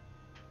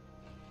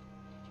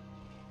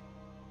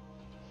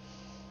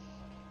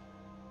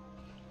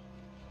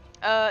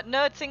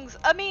 Nerd things,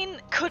 I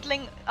mean,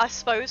 cuddling, I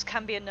suppose,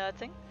 can be a nerd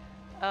thing.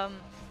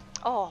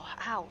 Oh,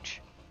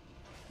 ouch.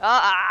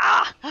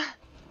 Ah!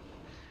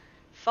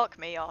 Fuck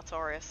me,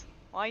 Artorias.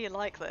 Why are you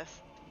like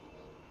this?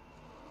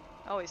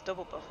 Oh, he's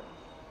double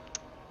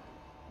buffing.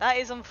 That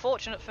is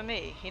unfortunate for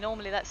me. He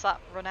normally lets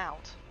that run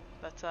out.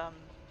 But,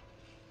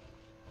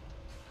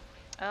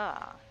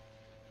 Ah.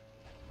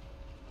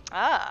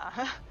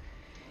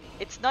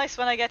 It's nice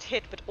when I get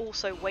hit, but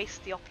also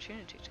waste the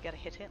opportunity to get a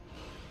hit in.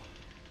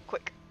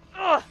 Quick.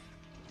 Ugh!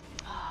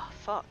 Ah,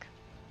 fuck.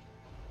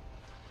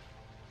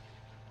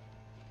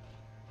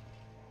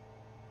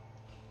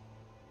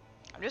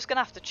 I'm just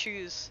gonna have to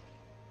choose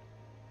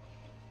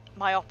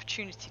my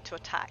opportunity to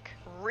attack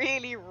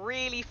really,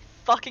 really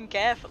fucking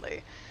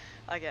carefully,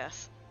 I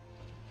guess.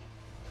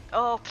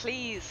 Oh,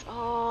 please.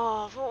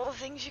 Oh, of all the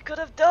things you could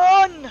have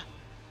done!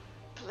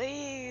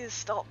 Please,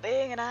 stop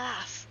being an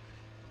ass.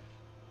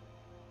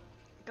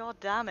 God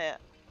damn it.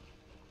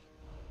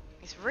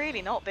 He's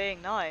really not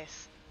being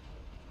nice.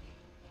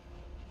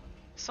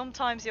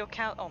 Sometimes you'll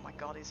count. Oh my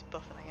god, he's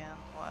buffing again.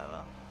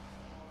 Whatever.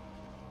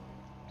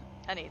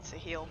 I need to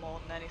heal more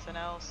than anything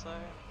else, so.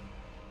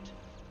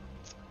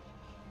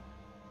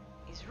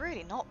 He's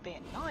really not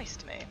being nice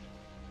to me.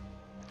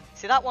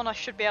 See, that one I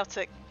should be able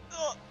to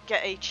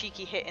get a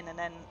cheeky hit in and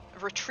then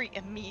retreat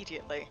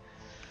immediately.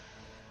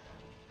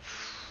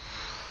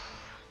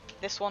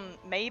 This one,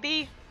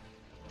 maybe?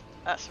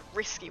 That's a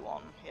risky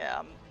one. Yeah,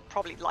 I'm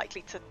probably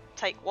likely to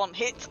take one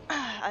hit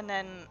and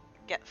then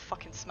get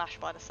fucking smashed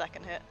by the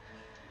second hit.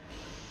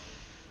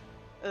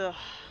 Ugh.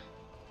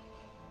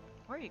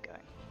 Where are you going?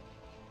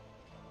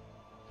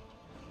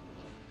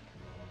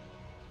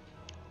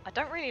 I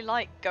don't really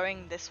like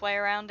going this way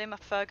around him. I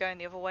prefer going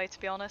the other way, to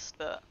be honest,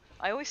 but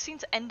I always seem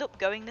to end up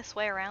going this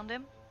way around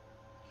him.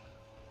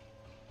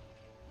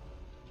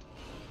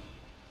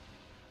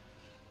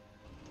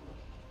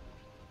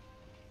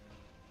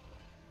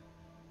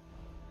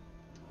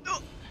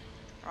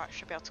 Right,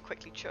 should be able to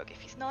quickly chug if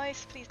he's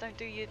nice. Please don't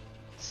do your...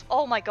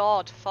 Oh my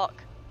god,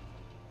 fuck.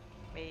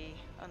 Me.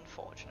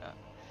 Unfortunate.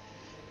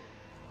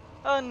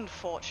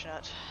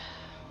 Unfortunate.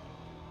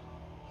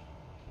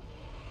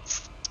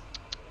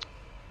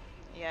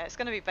 Yeah, it's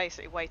going to be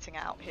basically waiting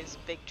out his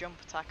big jump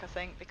attack, I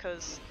think,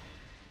 because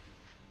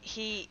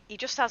he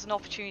just has an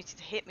opportunity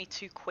to hit me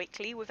too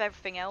quickly with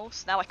everything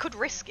else. Now, I could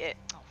risk it.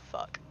 Oh,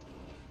 fuck.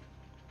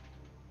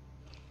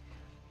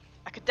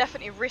 I could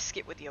definitely risk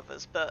it with the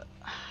others, but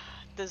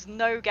there's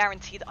no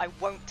guarantee that I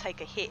won't take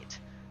a hit.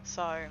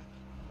 So,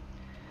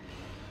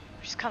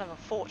 which is kind of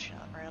unfortunate,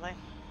 really.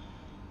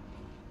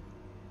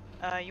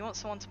 You want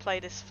someone to play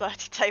this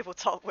flirty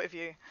tabletop with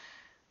you?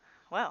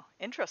 Well,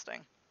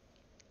 interesting.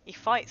 He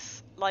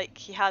fights like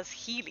he has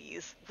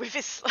Heelys with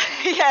his...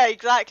 Yeah,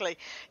 exactly.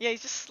 Yeah,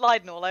 he's just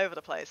sliding all over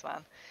the place,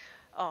 man.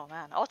 Oh,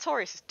 man.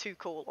 Artorias is too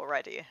cool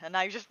already, and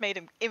now you just made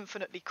him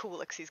infinitely cooler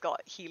because he's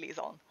got Heelys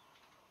on.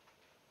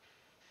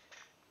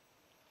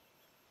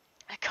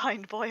 A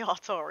kind boy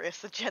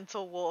Artorias, the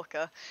gentle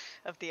walker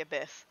of the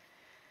abyss.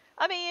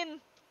 I mean,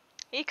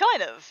 he's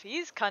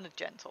kind of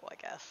gentle, I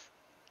guess.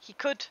 He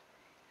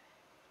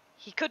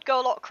could go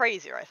a lot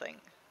crazier, I think.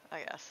 I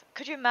guess.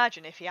 Could you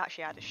imagine if he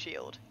actually had a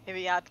shield? If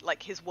he had,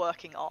 like, his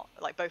working arm,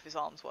 like, both his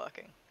arms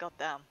working? God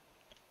damn.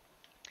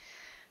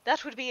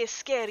 That would be a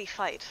scary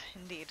fight,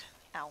 indeed.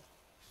 Ow.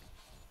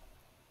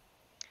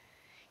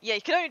 Yeah,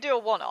 you can only do a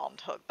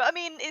one-armed hook, but I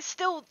mean, it's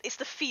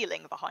the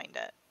feeling behind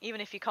it,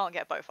 even if you can't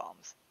get both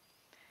arms.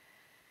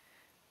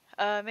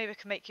 Maybe I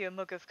can make you a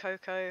mug of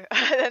cocoa,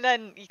 and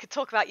then you could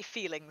talk about your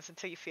feelings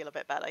until you feel a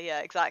bit better.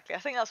 Yeah, exactly. I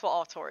think that's what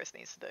Artorias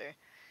needs to do.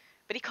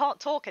 But he can't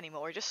talk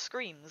anymore, he just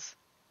screams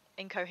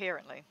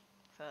incoherently.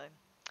 So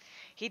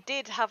he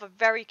did have a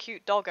very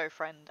cute doggo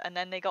friend, and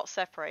then they got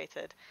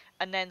separated,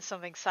 and then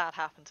something sad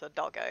happened to the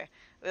doggo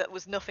that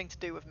was nothing to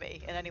do with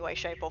me in any way,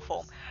 shape or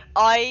form.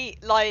 I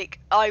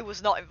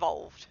was not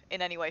involved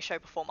in any way,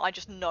 shape or form. I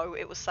just know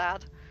it was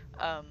sad.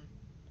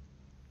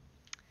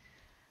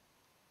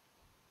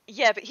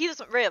 Yeah, but he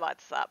doesn't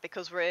realise that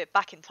because we're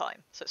back in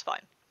time, so it's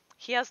fine.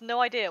 He has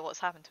no idea what's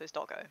happened to his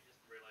doggo.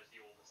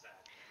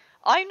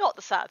 I'm not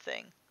the sad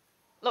thing.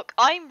 Look,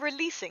 I'm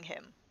releasing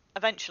him,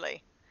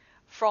 eventually,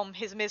 from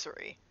his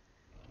misery.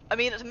 I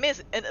mean, at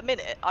a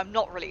minute, I'm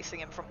not releasing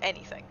him from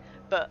anything.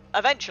 But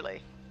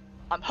eventually,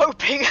 I'm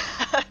hoping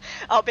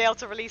I'll be able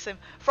to release him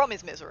from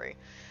his misery.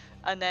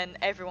 And then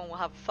everyone will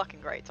have a fucking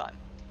great time.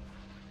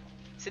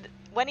 See,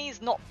 when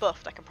he's not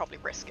buffed, I can probably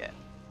risk it.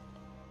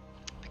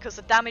 Because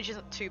the damage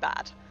isn't too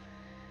bad.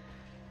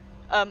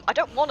 I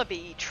don't want to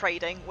be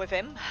trading with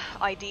him,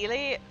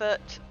 ideally,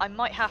 but I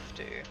might have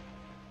to.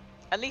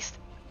 At least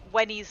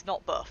when he's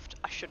not buffed,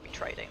 I should be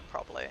trading,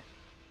 probably.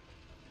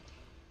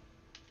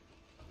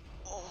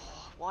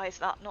 Oh, why is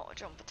that not a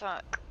jump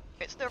attack?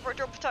 It's never a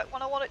jump attack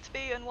when I want it to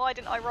be, and why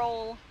didn't I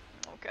roll?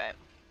 Okay.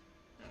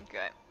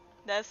 Okay.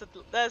 There's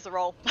the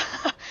roll.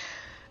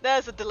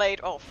 There's a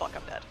delayed... Oh, fuck,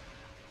 I'm dead.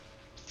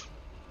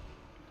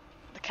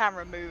 The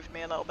camera moved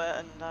me a little bit,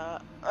 and I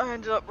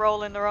ended up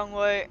rolling the wrong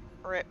way.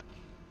 Rip.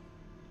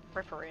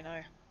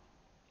 Ripperino.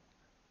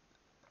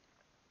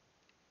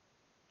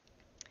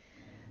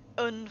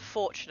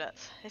 Unfortunate.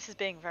 This is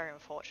being very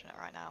unfortunate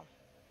right now.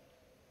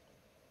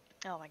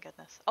 Oh my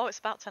goodness. Oh, it's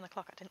about 10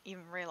 o'clock. I didn't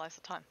even realise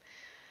the time.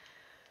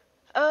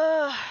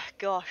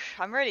 Gosh.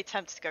 I'm really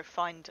tempted to go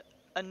find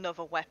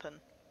another weapon.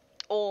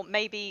 Or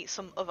maybe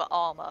some other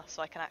armour,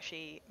 so I can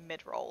actually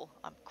mid-roll.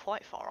 I'm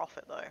quite far off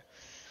it, though.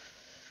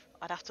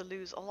 I'd have to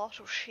lose a lot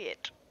of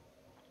shit.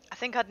 I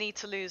think I'd need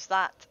to lose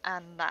that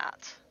and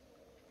that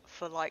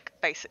for, like,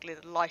 basically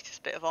the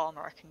lightest bit of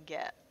armour I can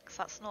get. Because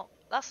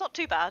that's not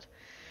too bad.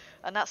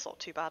 And that's not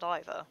too bad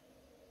either.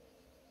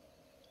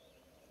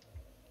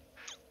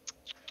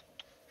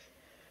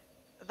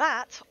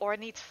 That, or I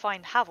need to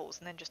find Havels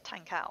and then just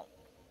tank out.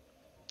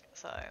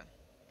 So,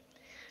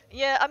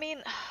 yeah, I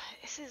mean,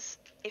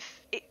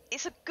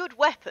 it's a good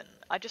weapon.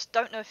 I just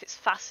don't know if it's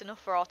fast enough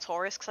for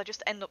Artorias, because I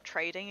just end up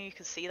trading, and you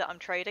can see that I'm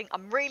trading.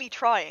 I'm really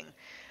trying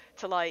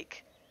to,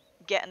 like,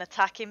 get an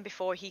attack in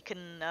before he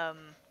can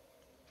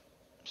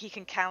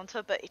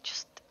counter, but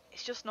it's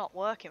just not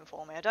working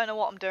for me. I don't know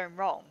what I'm doing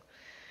wrong.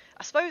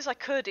 I suppose I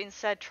could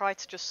instead try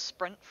to just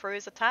sprint through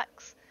his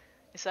attacks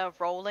instead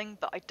of rolling,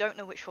 but I don't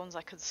know which ones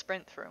I could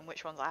sprint through and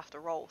which ones I have to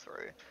roll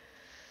through.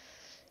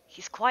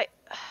 He's quite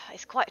a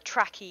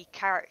tracky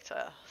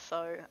character,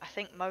 so I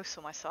think most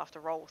of my stuff I have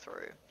to roll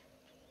through.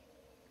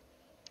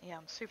 Yeah,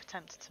 I'm super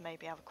tempted to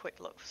maybe have a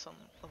quick look for some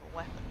other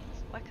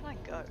weapons. Where can I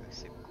go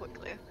super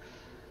quickly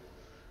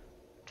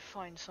to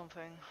find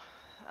something?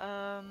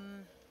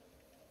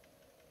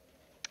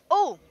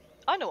 Oh,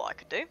 I know what I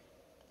could do.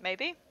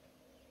 Maybe.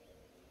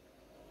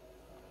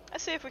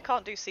 Let's see if we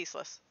can't do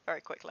Ceaseless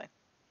very quickly.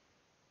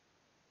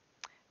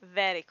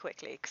 Very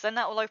quickly, because then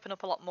that will open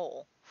up a lot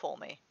more for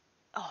me.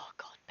 Oh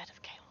god, Bed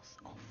of Chaos.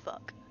 Oh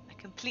fuck. I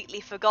completely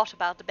forgot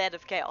about the Bed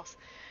of Chaos.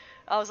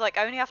 I was like,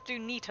 I only have to do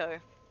Nito.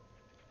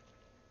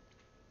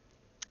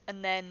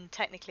 And then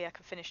technically I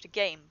can finish the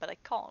game, but I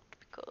can't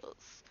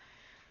because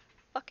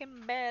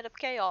fucking Bed of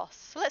Chaos.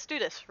 So let's do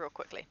this real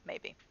quickly,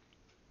 maybe.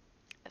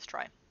 Let's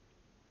try.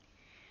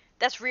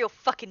 That's real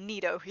fucking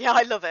Nito. Yeah,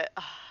 I love it.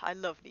 I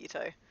love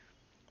Nito.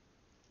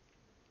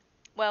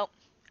 Well,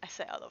 I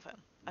say I love him.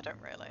 I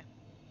don't really.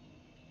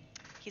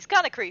 He's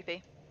kind of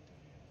creepy.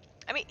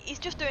 I mean, he's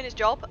just doing his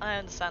job, and I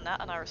understand that,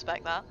 and I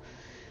respect that.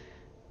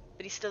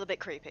 But he's still a bit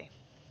creepy.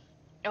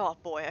 Oh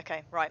boy,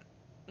 okay, right.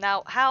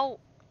 Now, how...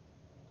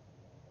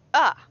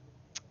 Ah!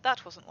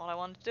 That wasn't what I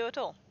wanted to do at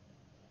all.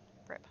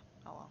 Rip.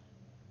 Oh well.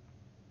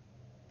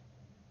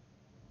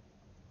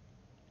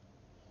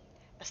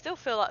 I still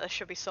feel like there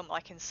should be some,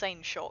 like,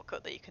 insane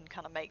shortcut that you can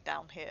kind of make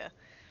down here.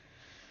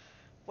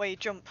 Where you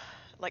jump,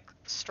 like,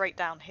 straight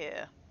down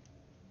here.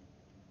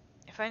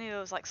 If only there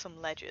was, like, some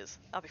ledges.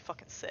 That'd be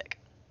fucking sick.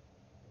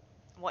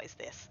 What is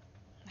this?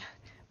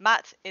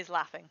 Matt is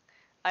laughing.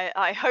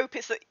 I hope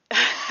it's...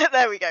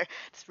 There we go.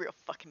 It's real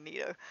fucking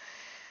neato.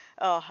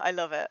 Oh, I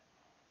love it.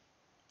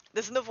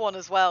 There's another one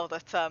as well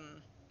that,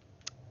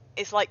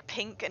 it's, like,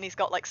 pink and he's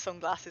got, like,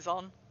 sunglasses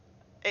on.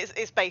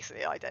 It's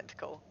basically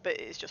identical, but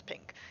it's just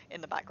pink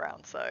in the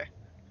background, so...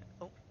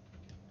 Oh.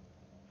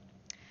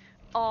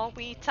 Are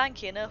we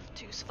tanky enough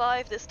to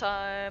survive this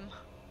time?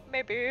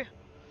 Maybe.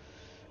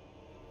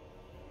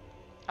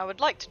 I would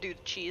like to do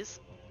the cheese,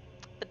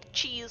 but the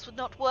cheese was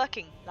not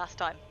working last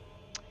time.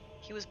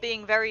 He was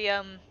being very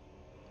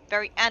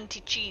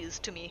anti-cheese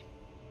to me.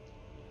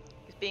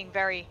 He was being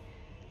very,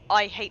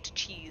 I hate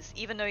cheese,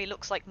 even though he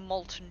looks like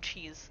molten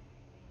cheese.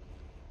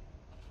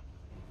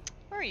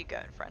 Where are you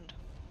going, friend?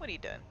 What are you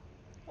doing?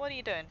 What are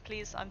you doing?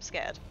 Please, I'm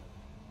scared.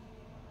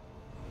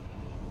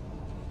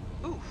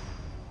 Oof.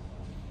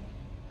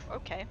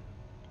 Okay.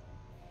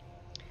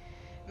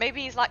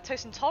 Maybe he's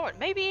lactose intolerant.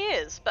 Maybe he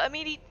is. But I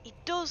mean, he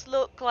does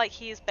look like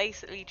he is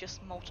basically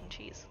just molten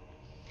cheese.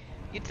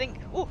 You'd think...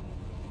 Ooh!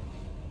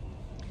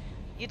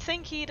 You'd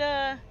think he'd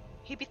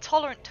be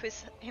tolerant to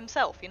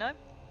himself, you know?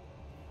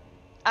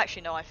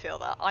 Actually, no, I feel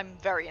that. I'm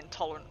very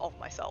intolerant of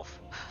myself.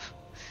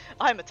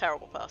 I'm a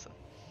terrible person.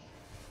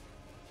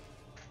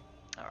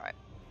 Alright.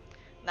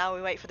 Now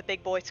we wait for the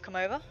big boy to come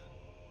over.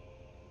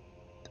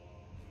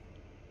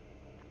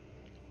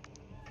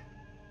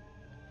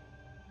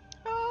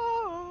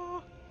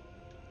 Oh!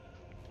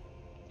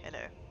 Hello.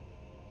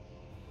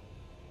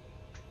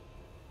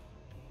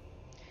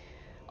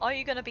 Are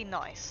you gonna be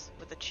nice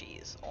with the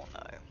cheese or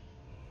no?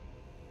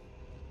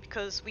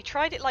 Because we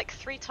tried it like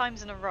 3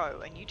 times in a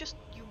row and you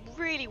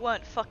really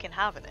weren't fucking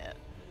having it.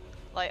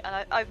 Like,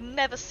 and I've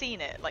never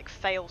seen it like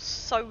fail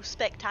so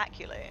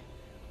spectacularly.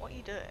 What are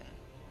you doing?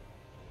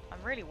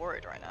 I'm really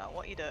worried right now.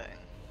 What are you doing?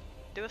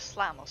 Do a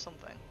slam or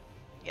something.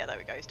 Yeah, there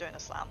we go. He's doing a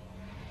slam.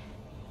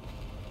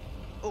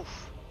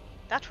 Oof.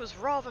 That was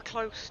rather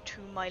close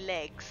to my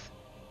legs.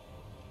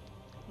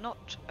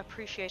 Not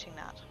appreciating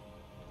that.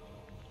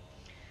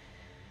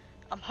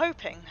 I'm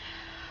hoping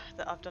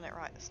that I've done it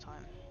right this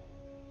time.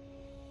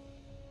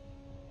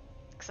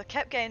 Because I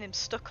kept getting him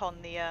stuck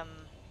on the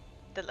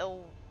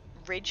little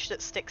ridge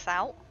that sticks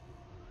out.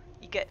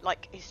 You get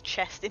like his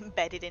chest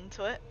embedded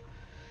into it.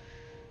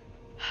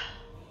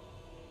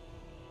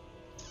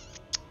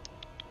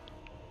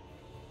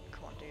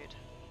 Come on, dude.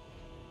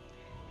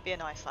 Be a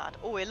nice lad.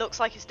 Oh, it looks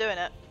like he's doing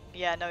it.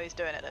 Yeah, no, he's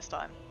doing it this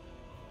time.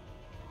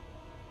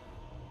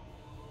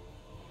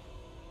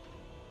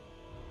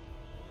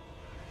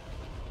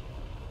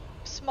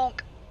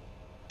 Smonk.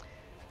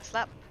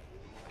 Slap.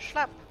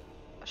 Slap.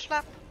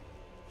 Slap.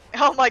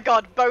 Oh my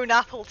god, bone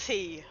apple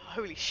tea.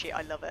 Holy shit,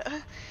 I love it.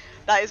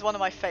 That is one of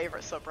my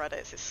favourite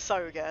subreddits. It's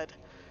so good.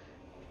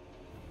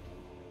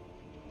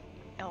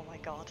 Oh my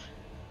god.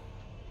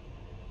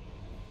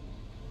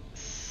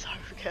 So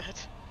good.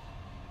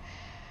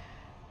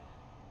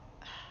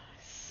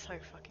 So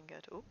fucking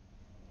good. Ooh.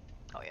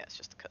 Oh yeah, it's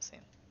just a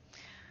cutscene.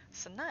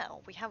 So now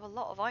we have a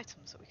lot of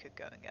items that we could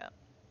go and get.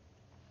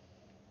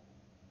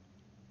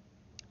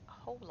 A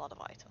whole lot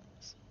of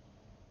items.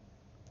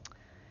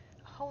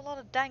 A whole lot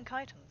of dank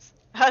items.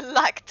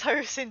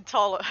 Lactose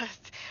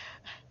intolerant.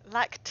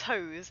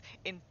 Lactose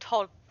in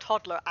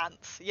toddler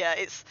ants. Yeah,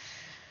 it's...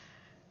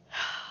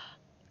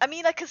 I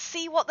mean, I can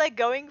see what they're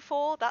going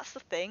for. That's the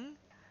thing.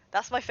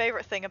 That's my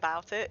favourite thing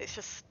about it. It's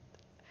just...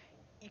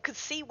 You can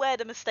see where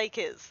the mistake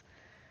is.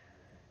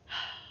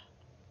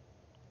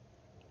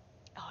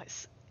 Oh,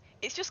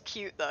 it's just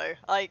cute though.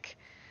 Like,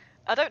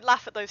 I don't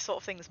laugh at those sort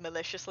of things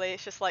maliciously.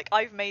 It's just like,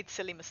 I've made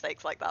silly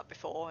mistakes like that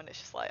before, and it's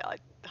just like,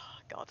 oh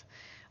god,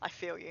 I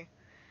feel you.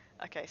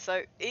 Okay,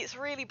 so it's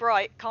really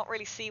bright. Can't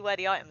really see where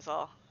the items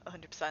are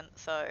 100%.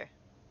 So,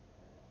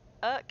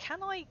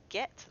 can I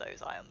get to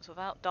those items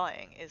without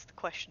dying is the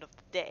question of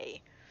the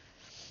day.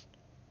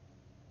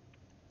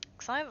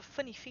 Because I have a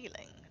funny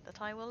feeling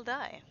that I will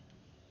die.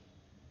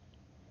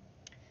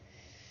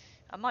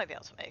 I might be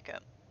able to make it.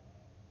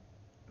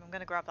 I'm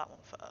gonna grab that one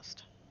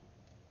first.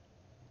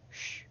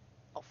 Shh.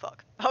 Oh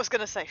fuck. I was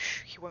gonna say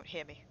shh, you won't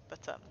hear me, but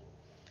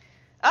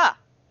ah!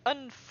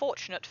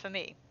 Unfortunate for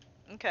me.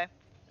 Okay.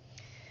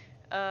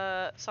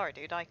 Sorry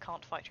dude, I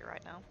can't fight you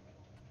right now.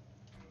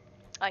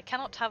 I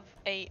cannot have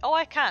a... Oh,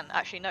 I can!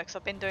 Actually, no, because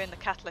I've been doing the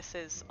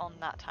catalysts on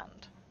that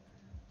hand.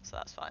 So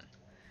that's fine.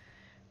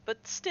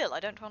 But still, I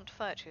don't want to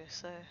fight you,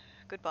 so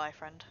goodbye,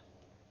 friend.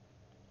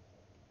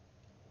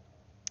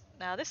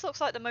 Now, this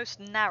looks like the most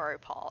narrow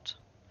part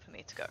for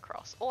me to go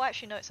across. Oh,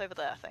 actually, no, it's over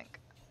there, I think.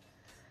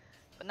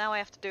 But now I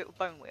have to do it with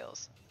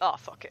Bonewheels. Oh,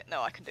 fuck it.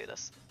 No, I can do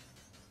this.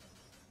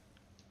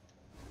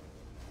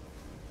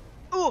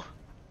 Ooh!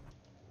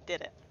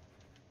 Did it.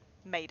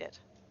 Made it.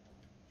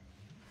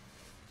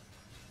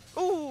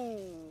 Ooh!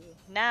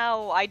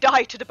 Now I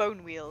die to the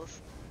Bonewheels.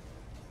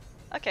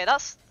 Okay,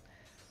 that's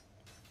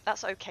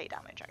okay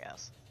damage, I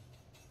guess.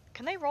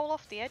 Can they roll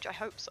off the edge? I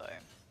hope so.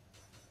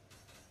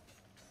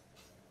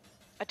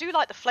 I do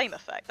like the flame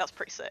effect. That's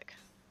pretty sick.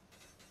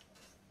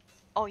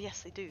 Oh,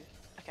 yes, they do.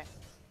 Okay.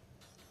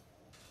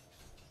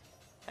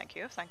 Thank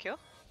you, thank you.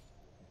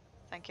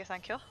 Thank you,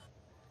 thank you.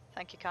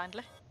 Thank you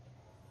kindly.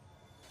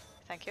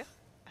 Thank you.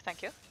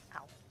 Thank you.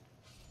 Ow.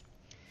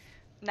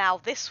 Now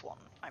this one,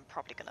 I'm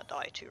probably gonna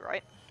die to,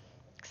 right?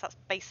 Because that's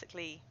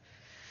basically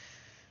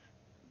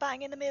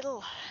bang in the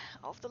middle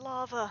of the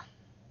lava.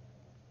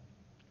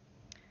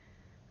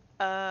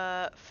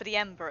 For the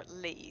ember at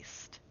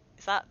least.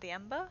 Is that the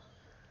ember?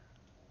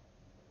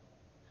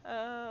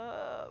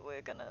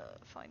 We're gonna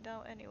find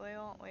out anyway,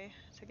 aren't we?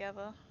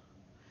 Together.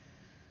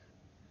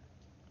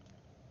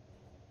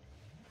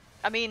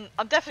 I mean,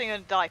 I'm definitely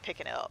gonna die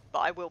picking it up, but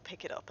I will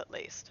pick it up at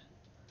least.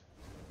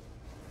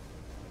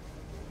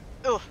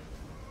 Ugh.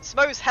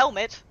 Smo's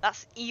helmet,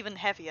 that's even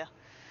heavier.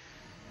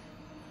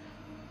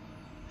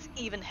 It's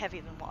even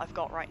heavier than what I've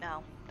got right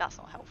now. That's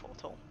not helpful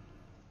at all.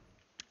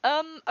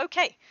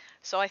 Okay.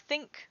 So I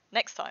think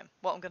next time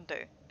what I'm gonna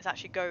do is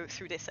actually go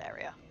through this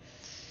area.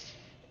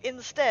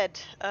 Instead,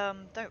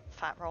 don't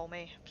fat roll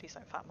me. Please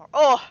don't fat roll.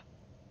 Oh!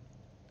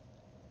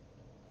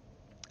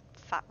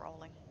 Fat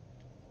rolling.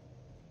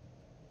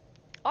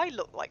 I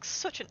look like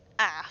such an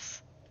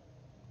ass.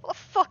 What the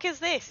fuck is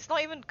this? It's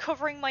not even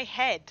covering my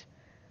head.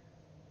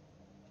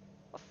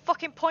 What the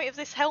fucking point of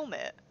this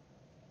helmet?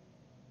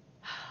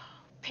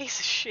 Piece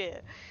of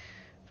shit.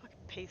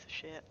 Fucking piece of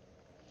shit.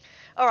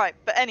 Alright,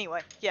 but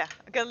anyway, yeah,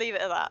 I'm gonna leave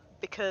it at that,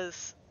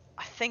 because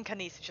I think I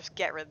need to just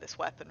get rid of this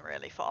weapon,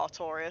 really, for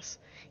Artorias.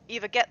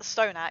 Either get the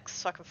stone axe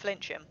so I can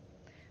flinch him,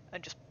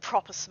 and just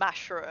proper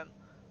smash through him,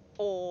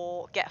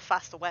 or get a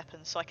faster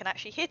weapon so I can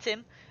actually hit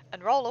him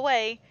and roll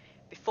away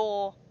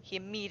before he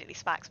immediately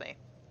smacks me,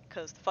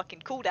 because the fucking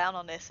cooldown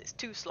on this is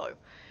too slow.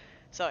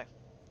 So,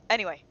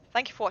 anyway,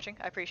 thank you for watching,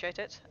 I appreciate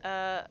it.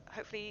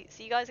 Hopefully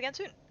see you guys again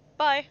soon.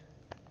 Bye!